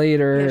 Weeks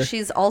Later. Yeah,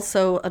 she's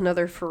also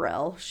another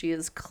Pharrell. She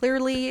is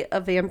clearly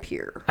a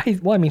vampire.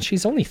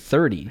 She's only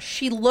 30.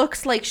 She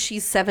looks like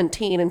she's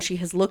 17, and she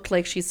has looked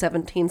like she's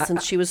 17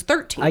 since she was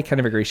 13. I kind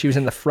of agree. She was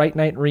in the Fright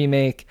Night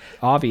remake,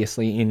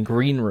 obviously in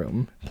Green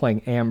Room,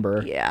 playing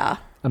Amber. Yeah.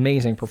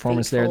 Amazing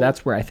performance there.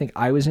 That's where I think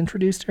I was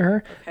introduced to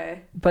her.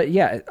 Okay. But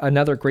yeah,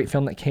 another great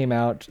film that came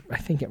out, I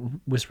think it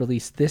was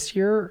released this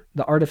year,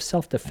 The Art of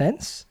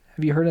Self-Defense.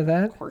 Have you heard of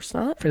that? Of course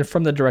not.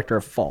 From the director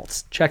of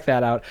Faults. Check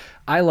that out.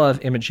 I love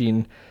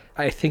Imogen.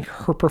 I think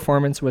her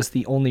performance was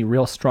the only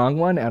real strong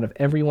one out of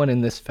everyone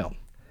in this film.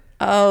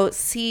 Oh,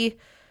 see...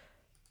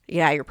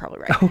 Yeah, you're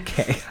probably right.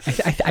 Okay.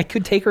 I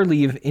could take or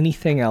leave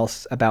anything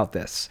else about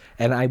this.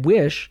 And I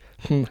wish,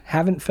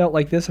 haven't felt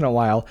like this in a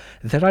while,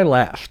 that I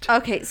left.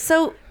 Okay,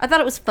 so I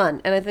thought it was fun.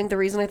 And I think the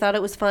reason I thought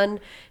it was fun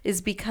is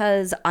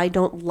because I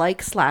don't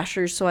like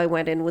slashers, so I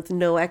went in with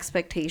no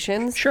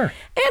expectations. Sure. And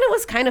it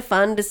was kind of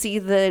fun to see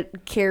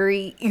that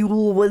Carrie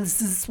Ewell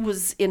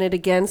was in it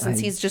again, since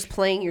he's just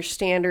playing your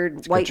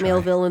standard white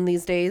male villain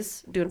these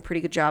days. Doing a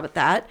pretty good job at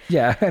that.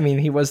 Yeah, I mean,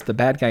 he was the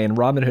bad guy in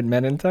Robin Hood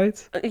Men in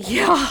Tights.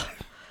 Yeah.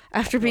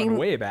 After being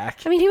way back.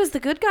 I mean, he was the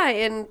good guy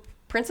in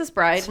Princess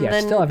Bride. Yeah, and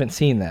then I still haven't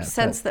seen that.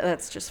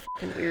 That's just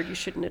fucking weird. You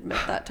shouldn't admit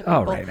that to people.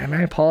 Oh, right. And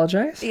I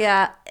apologize.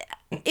 Yeah.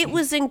 It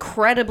was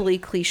incredibly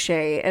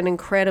cliche and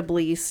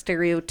incredibly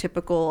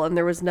stereotypical, and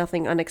there was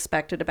nothing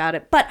unexpected about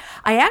it. But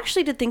I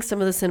actually did think some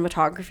of the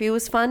cinematography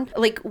was fun.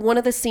 Like, one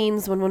of the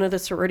scenes when one of the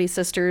sorority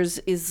sisters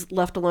is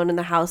left alone in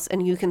the house,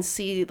 and you can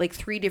see like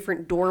 3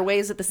 different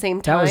doorways at the same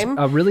time. That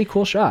was a really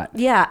cool shot.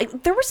 Yeah.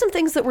 There were some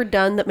things that were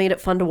done that made it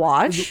fun to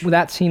watch. With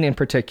that scene in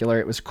particular,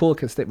 it was cool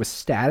because it was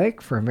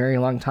static for a very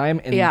long time,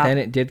 and then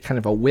it did kind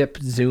of a whip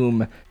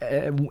zoom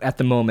at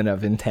the moment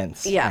of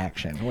intense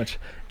action, which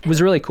was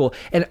really cool.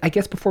 And I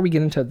guess before we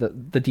get into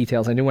the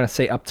details, I do want to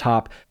say up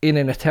top, in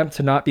an attempt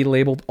to not be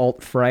labeled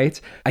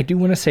alt-fright, I do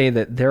want to say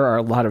that there are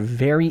a lot of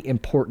very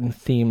important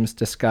themes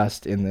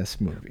discussed in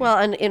this movie. Well,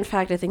 and in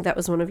fact, I think that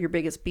was one of your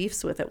biggest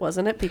beefs with it,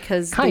 wasn't it?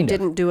 Because they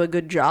didn't do a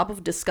good job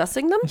of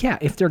discussing them? Yeah,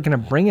 if they're going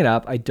to bring it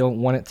up, I don't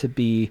want it to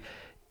be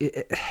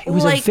it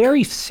was a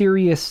very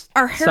serious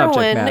our subject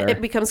heroine, matter.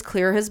 it becomes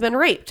clear, has been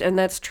raped, and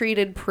that's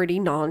treated pretty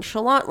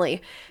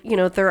nonchalantly. You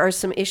know, there are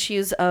some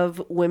issues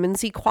of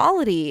women's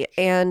equality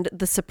and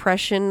the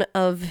suppression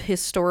of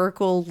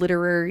historical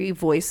literary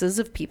voices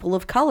of people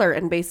of color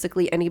and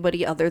basically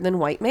anybody other than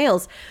white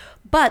males.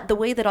 But the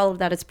way that all of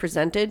that is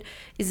presented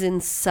is in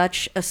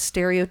such a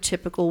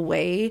stereotypical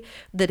way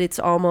that it's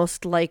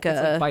almost like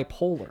it's like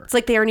bipolar. It's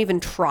like they aren't even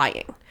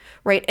trying.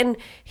 Right. And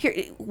here,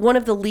 one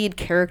of the lead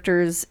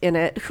characters in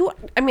it, who,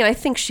 I mean, I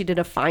think she did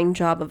a fine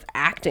job of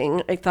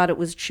acting. I thought it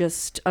was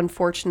just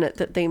unfortunate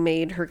that they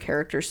made her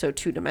character so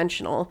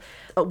two-dimensional.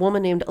 A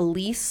woman named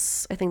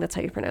Elise, I think that's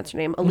how you pronounce her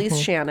name, Elise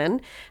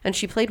Shannon. And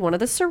she played one of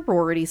the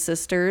sorority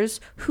sisters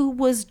who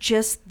was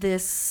just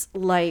this,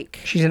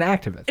 like... She's an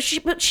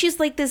activist. But she's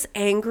like this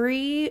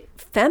angry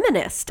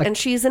feminist. And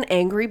she's an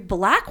angry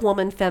black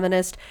woman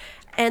feminist.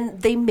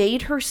 And they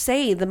made her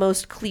say the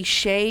most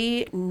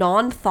cliche,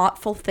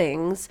 non-thoughtful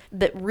things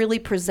that really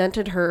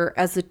presented her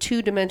as a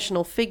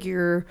two-dimensional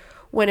figure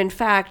when in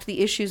fact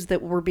the issues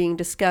that were being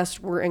discussed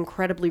were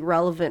incredibly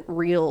relevant,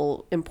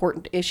 real,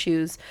 important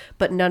issues,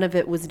 but none of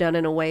it was done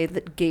in a way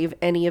that gave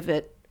any of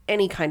it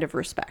any kind of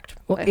respect.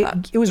 Well,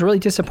 it was really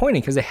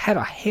disappointing because they had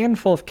a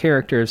handful of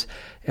characters,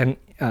 and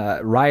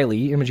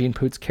Riley, Imogen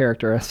Poots'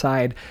 character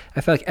aside,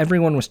 I felt like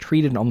everyone was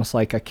treated almost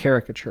like a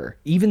caricature.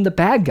 Even the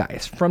bad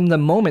guys, from the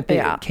moment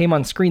they came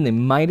on screen, they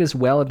might as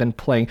well have been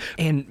playing.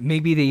 And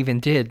maybe they even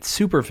did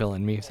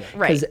supervillain music.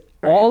 Because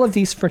all of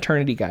these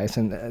fraternity guys,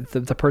 and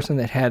the person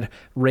that had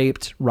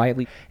raped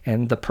Riley,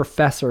 and the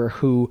professor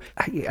who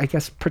I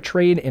guess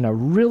portrayed in a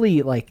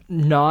really like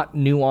not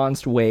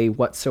nuanced way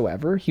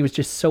whatsoever. He was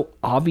just so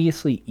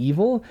obviously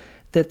evil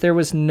that there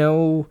was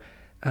no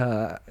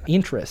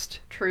interest.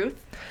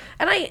 Truth.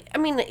 And I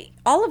mean,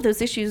 all of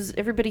those issues,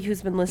 everybody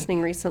who's been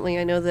listening recently,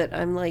 I know that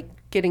I'm like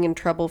getting in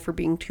trouble for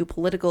being too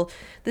political.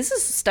 This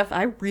is stuff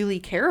I really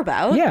care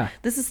about. Yeah.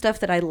 This is stuff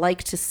that I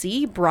like to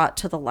see brought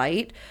to the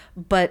light,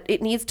 but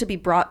it needs to be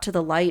brought to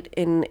the light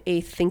in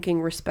a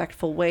thinking,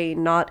 respectful way,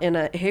 not in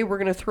a, hey, we're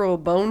going to throw a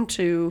bone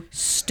to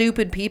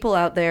stupid people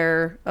out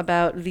there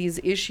about these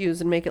issues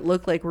and make it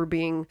look like we're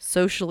being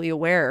socially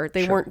aware.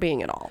 They weren't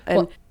being at all.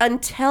 And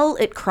until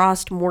it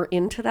crossed more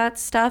into that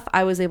stuff,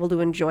 I was able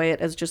to enjoy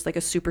it as just like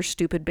a super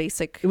stupid,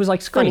 basic, it was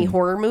like Scream. Funny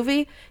horror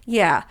movie.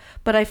 Yeah.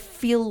 But I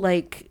feel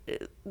like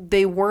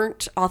they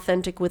weren't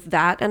authentic with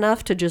that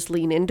enough to just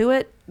lean into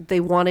it. They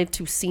wanted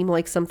to seem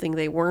like something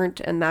they weren't,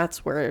 and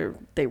that's where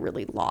they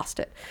really lost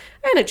it.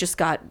 And it just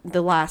got,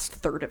 the last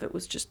third of it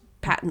was just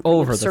patently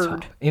over absurd. the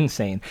top,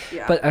 insane.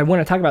 Yeah. But I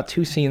want to talk about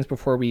two scenes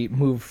before we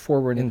move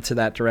forward into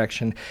that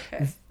direction.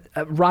 Okay.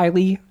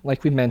 Riley,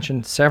 like we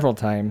mentioned several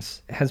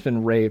times, has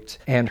been raped,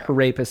 and her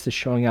rapist is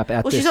showing up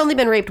at this... Well, she's only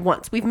been raped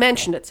once. We've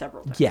mentioned it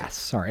several times. Yes,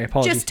 sorry,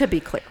 apologies. Just to be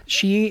clear.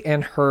 She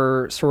and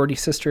her sorority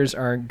sisters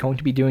are going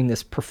to be doing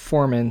this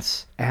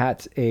performance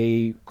at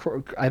a...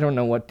 I don't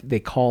know what they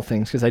call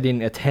things, because I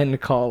didn't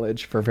attend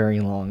college for very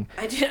long.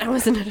 I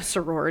wasn't in a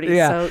sorority,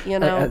 so, you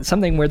know...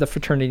 something where the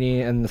fraternity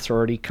and the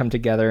sorority come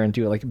together and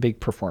do, like, big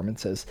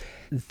performances.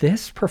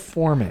 This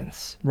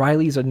performance,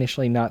 Riley's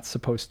initially not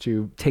supposed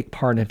to take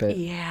part of it.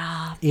 Yeah.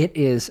 It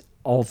is,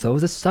 although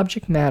the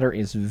subject matter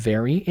is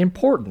very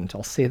important,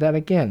 I'll say that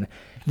again,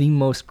 the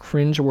most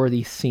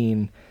cringeworthy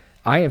scene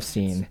I have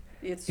seen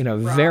in a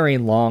very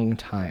long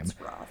time.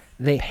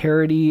 They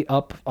parody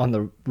up on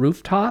the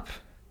rooftop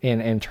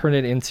and turn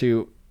it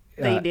into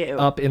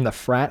up in the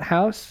frat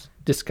house,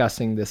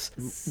 discussing this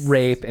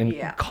rape and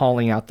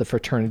calling out the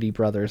fraternity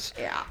brothers.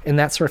 Yeah. And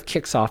that sort of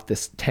kicks off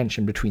this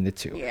tension between the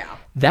two. Yeah.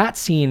 That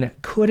scene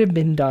could have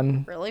been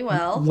done really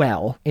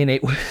well. And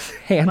it was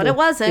handled. But it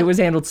wasn't. It was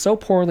handled so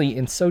poorly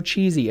and so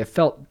cheesy. It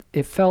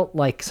felt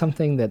like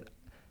something that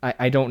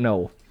I don't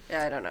know.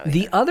 Yeah, I don't know either.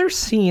 The other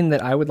scene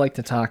that I would like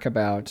to talk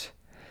about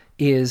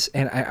is,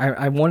 and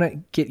I want to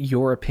get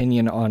your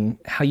opinion on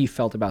how you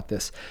felt about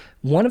this.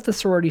 One of the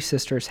sorority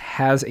sisters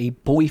has a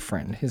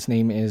boyfriend. His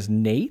name is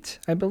Nate,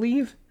 I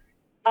believe.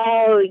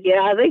 Oh,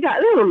 yeah, they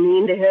were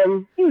mean to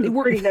him. He was a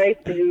pretty nice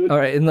dude. All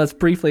right, and let's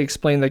briefly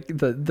explain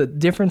the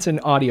difference in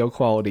audio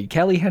quality.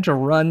 Kelly had to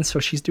run, so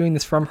she's doing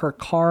this from her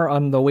car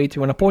on the way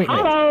to an appointment.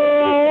 All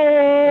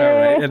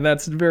right, and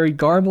that's very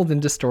garbled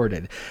and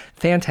distorted.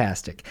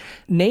 Fantastic.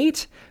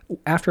 Nate,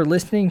 after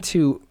listening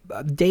to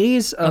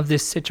days of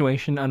this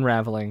situation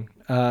unraveling,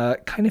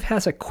 kind of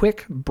has a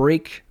quick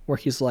break where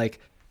he's like,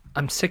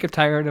 I'm sick of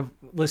tired of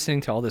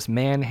listening to all this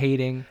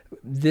man-hating.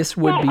 This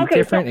would be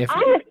different if...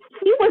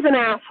 He was an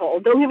asshole.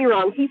 Don't get me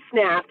wrong. He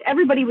snapped.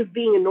 Everybody was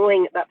being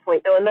annoying at that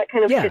point, though, and that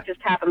kind of shit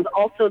just happens.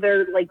 Also,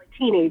 they're, like,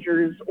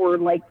 teenagers or,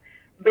 like,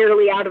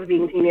 barely out of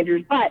being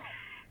teenagers. But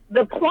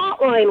the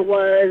plot line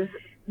was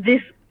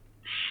this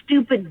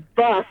stupid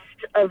bust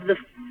of the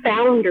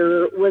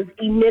founder was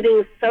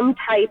emitting some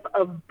type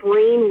of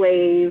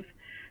brainwave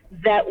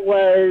that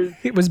was...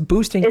 It was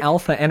boosting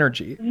alpha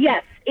energy.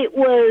 Yes, it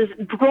was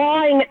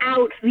drawing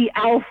out the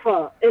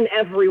alpha in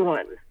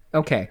everyone.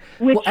 Okay.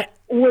 Which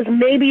was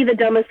maybe the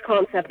dumbest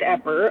concept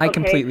ever. I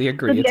completely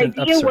agree. So it's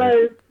the idea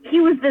was he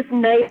was this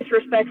nice,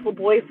 respectful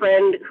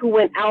boyfriend who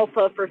went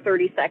alpha for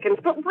 30 seconds,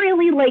 but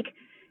really, like,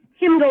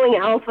 him going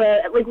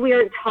alpha, like, we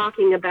aren't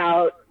talking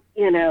about,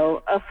 you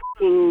know, a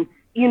fucking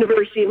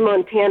University of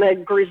Montana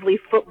Grizzly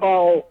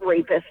football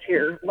rapist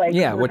here. Like,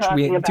 yeah, which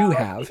we do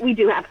have. We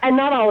do have. And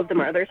not all of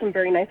them are. There's some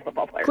very nice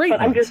football players. Great but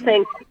ones. I'm just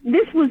saying,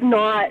 this was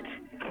not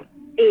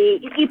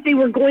if they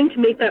were going to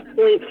make that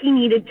point, he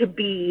needed to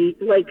be,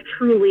 like,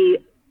 truly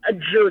a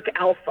jerk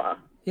alpha.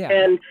 Yeah.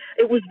 And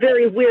it was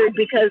very weird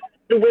because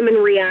the women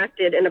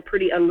reacted in a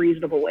pretty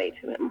unreasonable way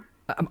to him.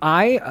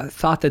 I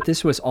thought that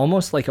this was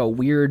almost like a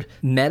weird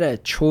meta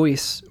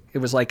choice. It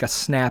was like a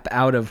snap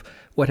out of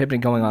what had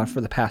been going on for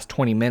the past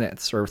 20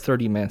 minutes or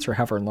 30 minutes or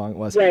however long it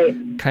was. Right.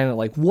 Kind of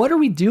like, what are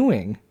we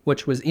doing?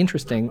 Which was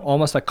interesting,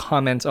 almost a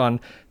comment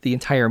on the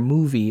entire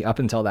movie up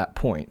until that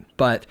point.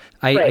 But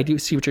I do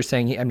see what you're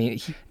saying. I mean,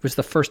 it was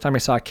the first time I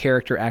saw a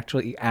character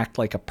actually act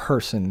like a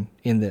person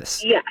in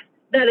this. Yeah.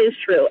 That is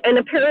true. And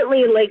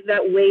apparently, like,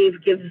 that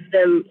wave gives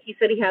them, he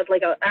said he had,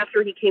 like,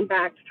 after he came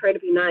back to try to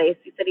be nice,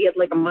 he said he had,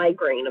 like, a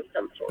migraine of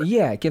some sort.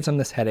 Yeah, it gives him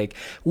this headache.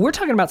 We're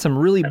talking about some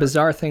really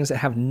bizarre things that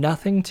have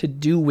nothing to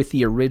do with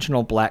the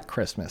original Black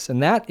Christmas.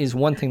 And that is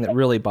one thing that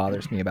really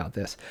bothers me about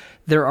this.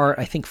 There are,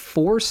 I think,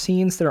 4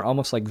 scenes that are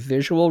almost like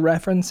visual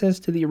references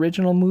to the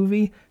original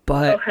movie.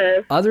 But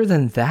other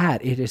than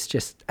that, it is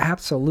just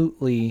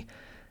absolutely,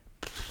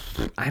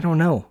 I don't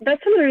know. That's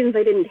one of the reasons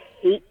I didn't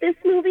hate this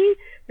movie.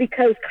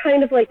 Because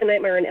kind of like the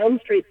Nightmare on Elm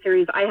Street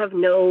series, I have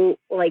no,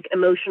 like,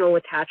 emotional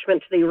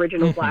attachment to the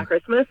original Black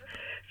Christmas.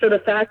 So the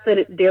fact that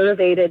it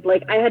derivated,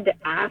 like, I had to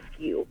ask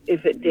you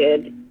if it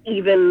did,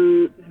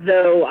 even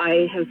though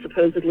I have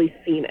supposedly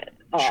seen it.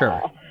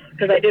 Sure.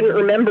 Because I didn't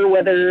remember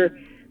whether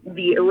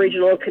the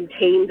original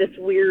contained this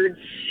weird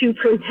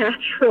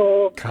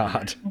supernatural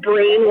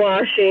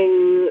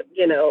brainwashing,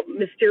 you know,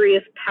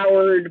 mysterious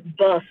powered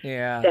bus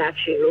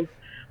statue.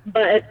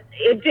 But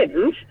it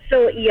didn't.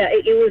 So, yeah,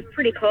 it was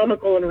pretty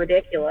comical and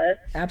ridiculous.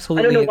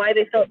 Absolutely. I don't know why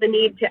they felt the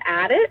need to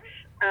add it.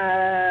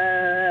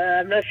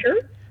 I'm not sure.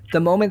 The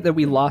moment that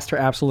we lost her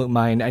absolute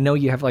mind, I know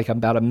you have like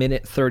about a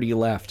minute 30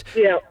 left.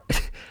 Yeah.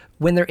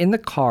 When they're in the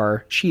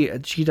car, she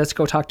does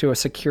go talk to a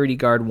security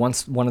guard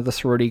once one of the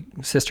sorority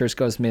sisters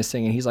goes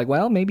missing. And he's like,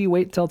 well, maybe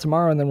wait till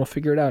tomorrow and then we'll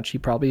figure it out. She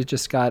probably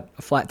just got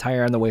a flat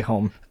tire on the way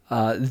home.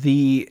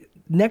 The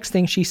next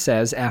thing she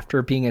says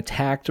after being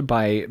attacked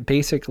by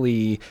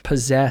basically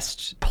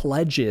possessed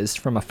pledges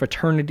from a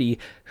fraternity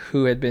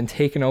who had been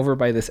taken over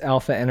by this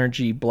alpha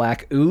energy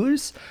black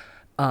ooze,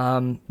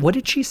 what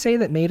did she say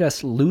that made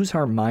us lose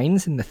our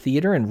minds in the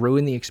theater and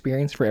ruin the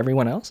experience for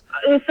everyone else?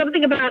 It was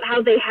something about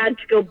how they had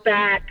to go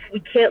back.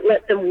 We can't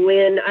let them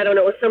win. I don't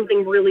know. It was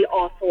something really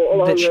awful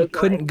along that she those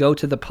couldn't lines. go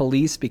to the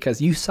police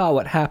because you saw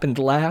what happened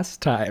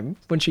last time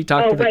when she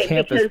talked to the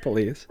campus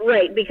police.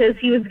 Right, because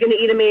he was going to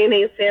eat a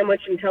mayonnaise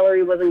sandwich and tell her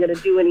he wasn't going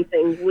to do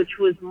anything, which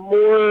was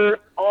more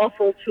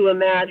awful to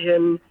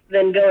imagine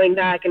than going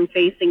back and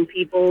facing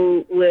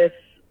people with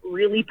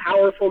really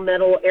powerful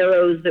metal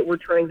arrows that were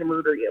trying to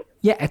murder you.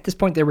 Yeah, at this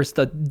point, there was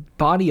the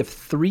body of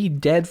 3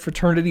 dead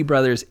fraternity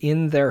brothers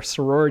in their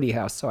sorority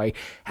house. So I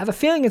have a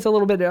feeling it's a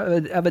little bit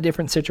of a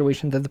different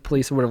situation that the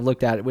police would have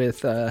looked at it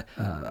with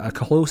a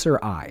closer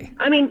eye.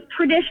 I mean,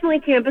 traditionally,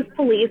 campus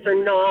police are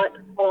not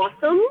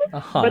awesome,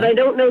 but I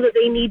don't know that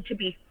they need to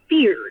be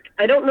feared.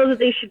 I don't know that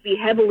they should be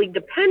heavily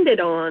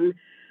depended on.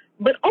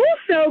 But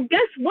also,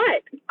 guess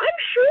what? I'm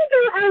sure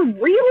there are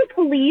real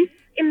police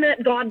in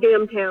that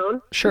goddamn town.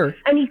 Sure.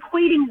 And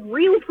equating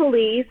real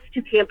police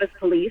to campus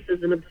police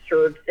is an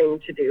absurd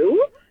thing to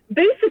do.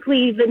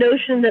 Basically, the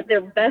notion that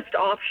their best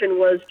option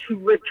was to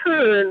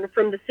return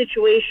from the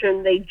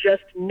situation they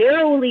just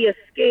narrowly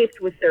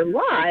escaped with their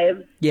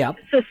lives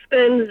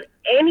suspends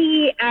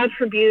any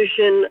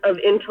attribution of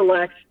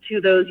intellect to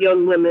those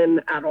young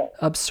women at all.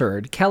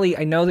 Absurd. Kelly,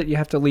 I know that you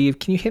have to leave.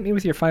 Can you hit me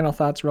with your final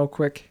thoughts real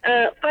quick?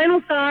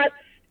 Final thoughts.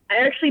 I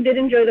actually did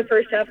enjoy the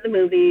first half of the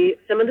movie.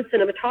 Some of the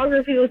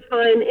cinematography was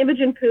fine.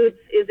 Imogen Poots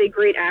is a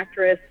great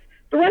actress.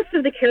 The rest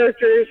of the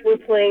characters were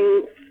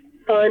playing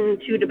fun,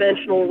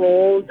 two-dimensional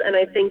roles, and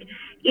I think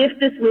if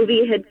this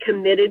movie had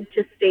committed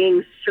to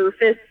staying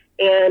surface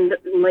and,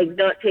 like,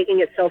 not taking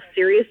itself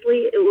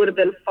seriously, it would have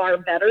been far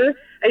better.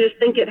 I just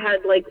think it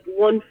had, like,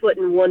 one foot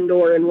in one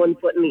door and one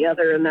foot in the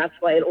other, and that's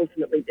why it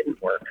ultimately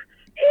didn't work.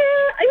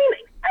 Yeah, I mean,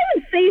 I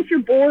would say if you're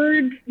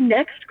bored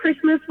next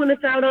Christmas when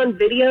it's out on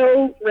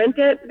video, rent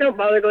it. Don't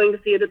bother going to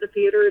see it at the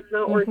theater. It's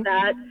not worth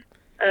that.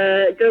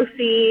 Go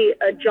see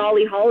a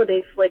jolly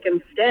holiday flick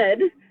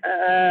instead.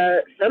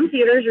 Some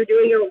theaters are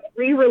doing a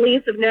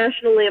re-release of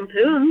National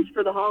Lampoons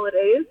for the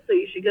holidays, so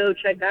you should go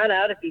check that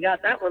out if you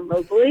got that one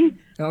locally.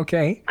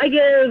 Okay. I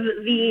give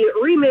the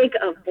remake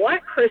of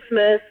Black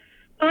Christmas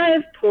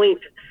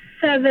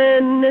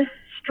 5.7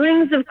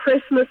 strings of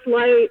Christmas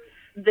lights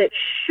that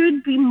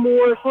should be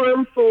more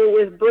harmful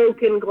with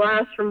broken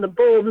glass from the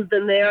bulbs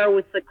than they are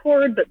with the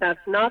cord, but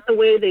that's not the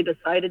way they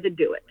decided to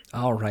do it.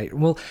 All right.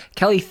 Well,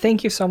 Kelly,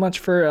 thank you so much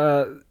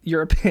for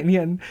your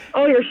opinion.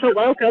 Oh, you're so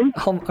welcome.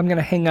 I'm going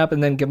to hang up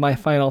and then give my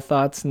final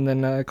thoughts and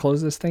then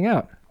close this thing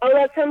out. Oh,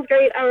 that sounds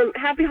great.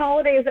 Happy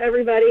holidays,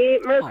 everybody.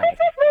 Merry Christmas,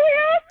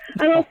 Maria!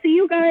 And I'll see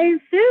you guys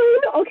soon.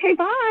 Okay,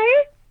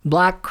 bye.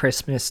 Black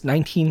Christmas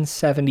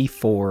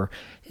 1974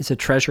 is a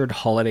treasured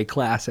holiday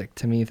classic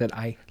to me that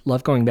I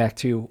love going back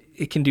to.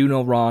 It can do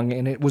no wrong,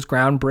 and it was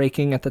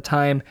groundbreaking at the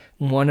time.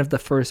 One of the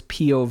first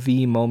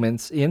POV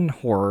moments in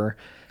horror,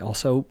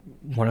 also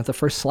one of the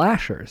first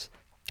slashers.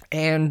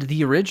 And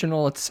the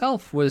original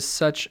itself was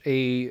such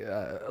a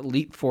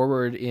leap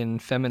forward in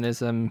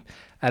feminism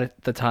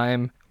at the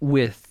time,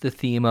 with the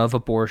theme of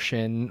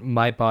abortion,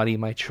 my body,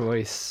 my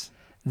choice.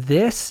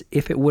 This,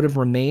 if it would have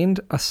remained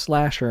a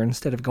slasher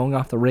instead of going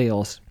off the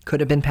rails, could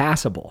have been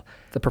passable.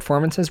 The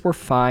performances were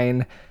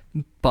fine,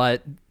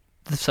 but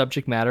the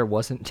subject matter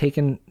wasn't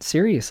taken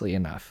seriously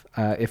enough.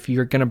 If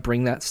you're going to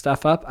bring that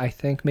stuff up, I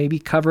think maybe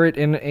cover it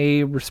in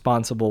a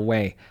responsible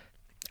way.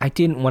 I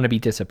didn't want to be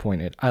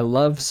disappointed. I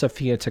love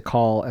Sophia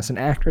Takal as an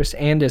actress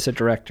and as a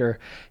director,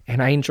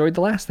 and I enjoyed the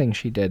last thing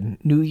she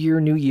did. New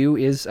Year, New You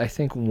is, I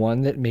think,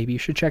 one that maybe you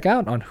should check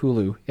out on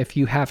Hulu. If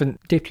you haven't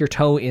dipped your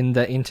toe in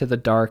the Into the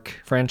Dark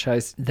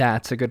franchise,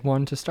 that's a good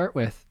one to start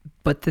with.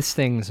 But this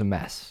thing's a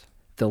mess.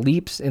 The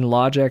leaps in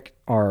logic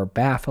are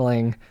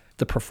baffling.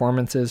 The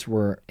performances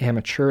were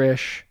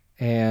amateurish,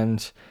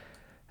 and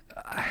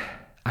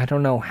I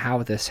don't know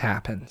how this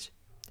happened.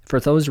 For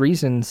those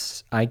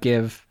reasons, I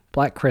give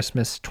Black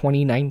Christmas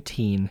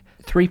 2019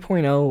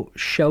 3.0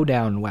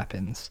 showdown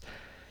weapons.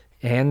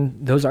 And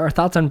those are our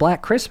thoughts on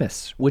Black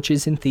Christmas, which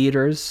is in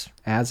theaters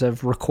as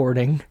of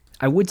recording.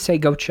 I would say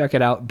go check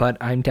it out, but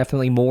I'm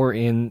definitely more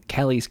in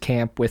Kelly's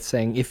camp with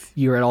saying if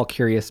you're at all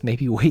curious,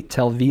 maybe wait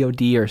till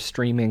VOD or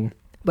streaming.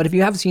 But if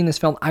you have seen this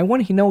film, I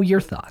want to know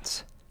your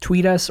thoughts.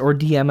 Tweet us or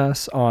DM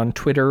us on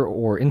Twitter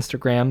or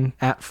Instagram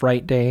at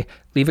Fright Day.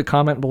 Leave a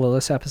comment below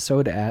this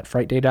episode at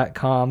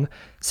frightday.com.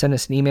 Send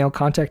us an email,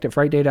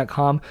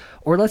 contact@frightday.com.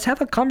 Or let's have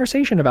a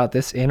conversation about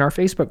this in our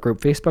Facebook group,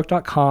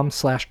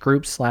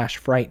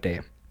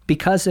 facebook.com/group/frightday.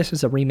 Because this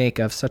is a remake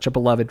of such a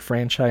beloved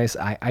franchise,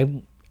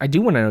 I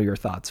do want to know your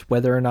thoughts,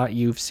 whether or not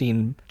you've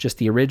seen just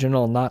the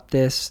original, not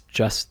this,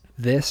 just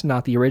this,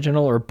 not the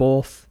original, or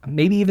both.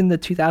 Maybe even the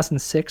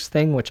 2006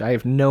 thing, which I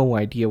have no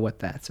idea what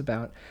that's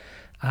about.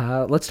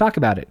 Let's talk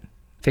about it.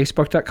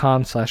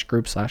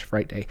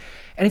 Facebook.com/group/frightday.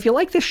 And if you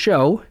like this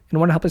show and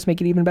want to help us make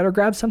it even better,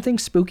 grab something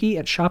spooky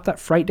at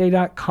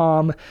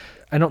shop.frightday.com.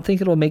 I don't think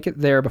it'll make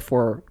it there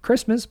before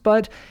Christmas,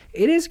 but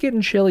it is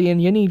getting chilly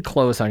and you need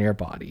clothes on your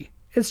body.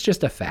 It's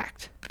just a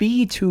fact.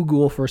 Be too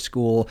ghoul for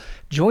school.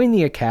 Join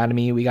the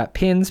academy. We got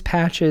pins,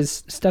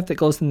 patches, stuff that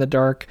glows in the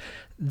dark.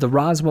 The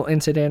Roswell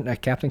incident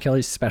at Captain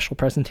Kelly's special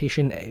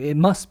presentation, it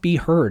must be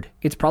heard.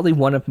 It's probably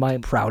one of my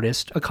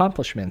proudest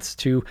accomplishments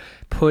to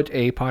put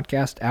a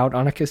podcast out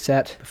on a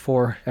cassette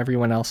before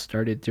everyone else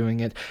started doing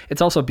it.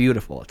 It's also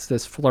beautiful. It's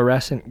this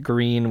fluorescent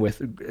green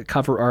with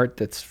cover art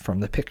that's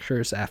from the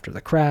pictures after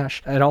the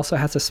crash. It also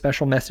has a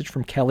special message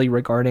from Kelly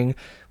regarding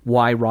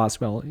why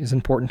Roswell is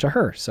important to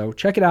her. So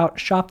check it out,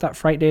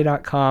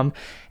 shop.frightday.com.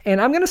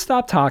 And I'm going to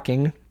stop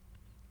talking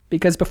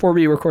because before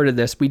we recorded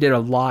this, we did a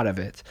lot of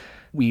it.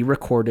 We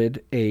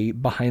recorded a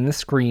Behind the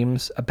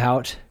Screams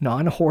about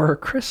non-horror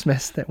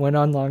Christmas that went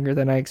on longer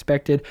than I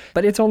expected,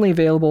 but it's only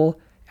available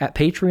at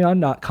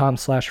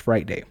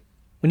patreon.com/frightday.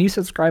 When you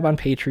subscribe on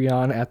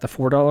Patreon at the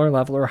 $4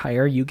 level or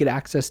higher, you get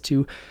access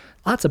to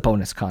lots of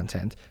bonus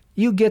content.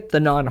 You get the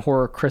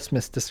non-horror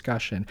Christmas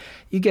discussion.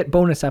 You get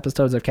bonus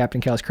episodes of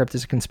Captain Kelly's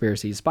Cryptids and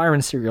Conspiracies,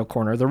 Byron's Serial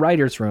Corner, The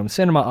Writer's Room,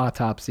 Cinema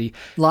Autopsy,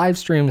 live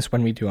streams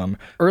when we do them,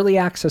 early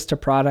access to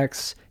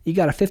products. You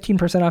got a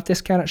 15% off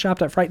discount at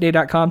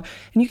shop.frightday.com,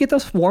 and you get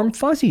those warm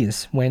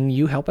fuzzies when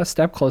you help us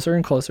step closer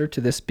and closer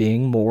to this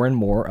being more and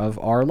more of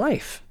our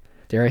life.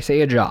 Dare I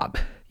say a job.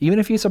 Even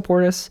if you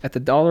support us at the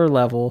dollar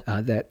level,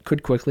 that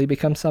could quickly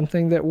become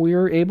something that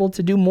we're able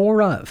to do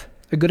more of.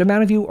 A good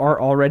amount of you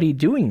are already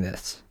doing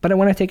this. But I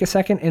want to take a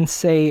second and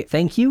say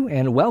thank you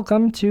and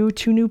welcome to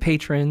 2 new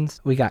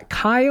patrons. We got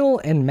Kyle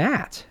and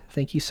Matt.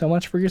 Thank you so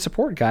much for your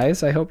support,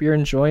 guys. I hope you're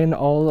enjoying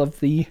all of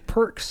the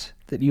perks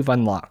that you've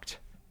unlocked.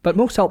 But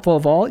most helpful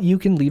of all, you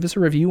can leave us a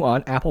review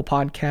on Apple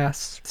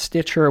Podcasts,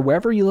 Stitcher,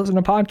 wherever you listen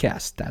to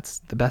podcasts. That's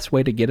the best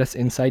way to get us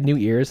inside new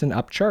ears and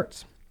up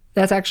charts.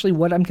 That's actually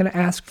what I'm going to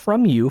ask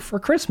from you for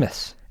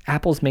Christmas.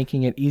 Apple's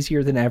making it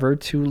easier than ever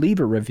to leave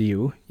a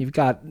review. You've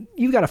got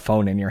a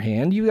phone in your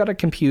hand. You've got a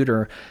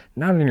computer,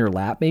 not in your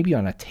lap, maybe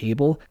on a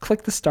table.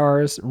 Click the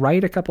stars,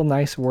 write a couple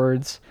nice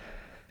words.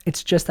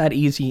 It's just that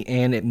easy,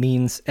 and it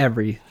means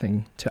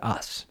everything to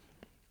us.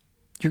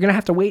 You're going to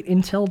have to wait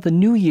until the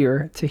new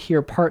year to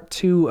hear part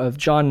 2 of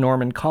John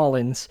Norman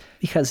Collins,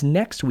 because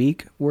next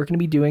week we're going to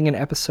be doing an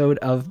episode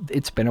of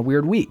It's Been a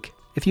Weird Week.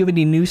 If you have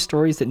any news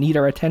stories that need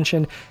our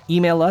attention,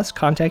 email us,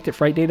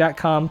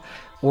 contact@frightday.com,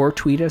 or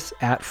tweet us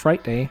at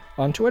FrightDay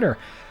on Twitter.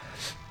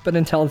 But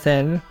until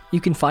then, you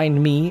can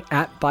find me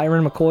at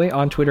Byron McCoy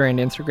on Twitter and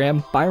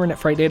Instagram,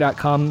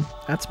 byron@frightday.com.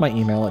 That's my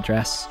email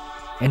address.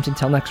 And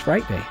until next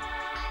Friday,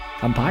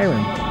 I'm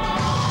Byron.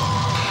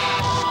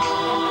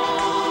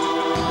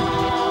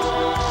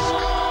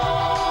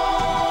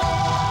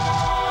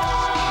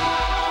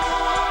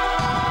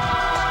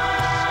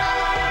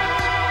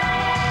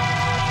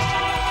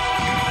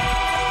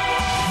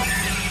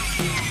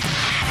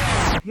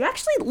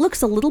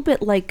 looks a little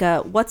bit like,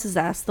 what's his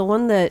ass? The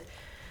one that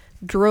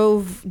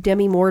drove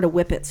Demi Moore to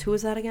Whippets. Who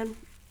was that again?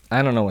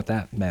 I don't know what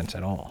that meant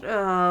at all.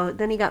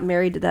 Then he got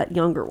married to that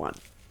younger one.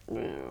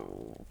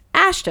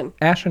 Ashton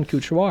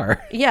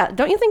Kutcher. Yeah,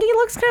 don't you think he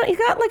looks he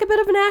got like a bit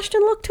of an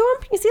Ashton look to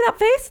him? You see that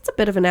face? It's a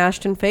bit of an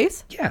Ashton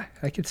face. Yeah,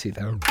 I could see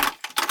that.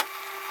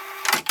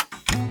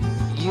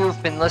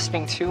 You've been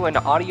listening to an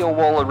Audio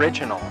Wool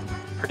original,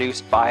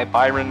 produced by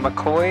Byron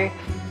McCoy,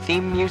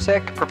 theme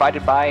music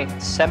provided by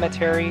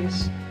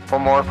Cemeteries. For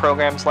more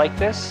programs like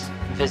this,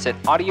 visit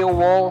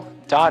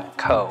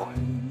audiowool.co.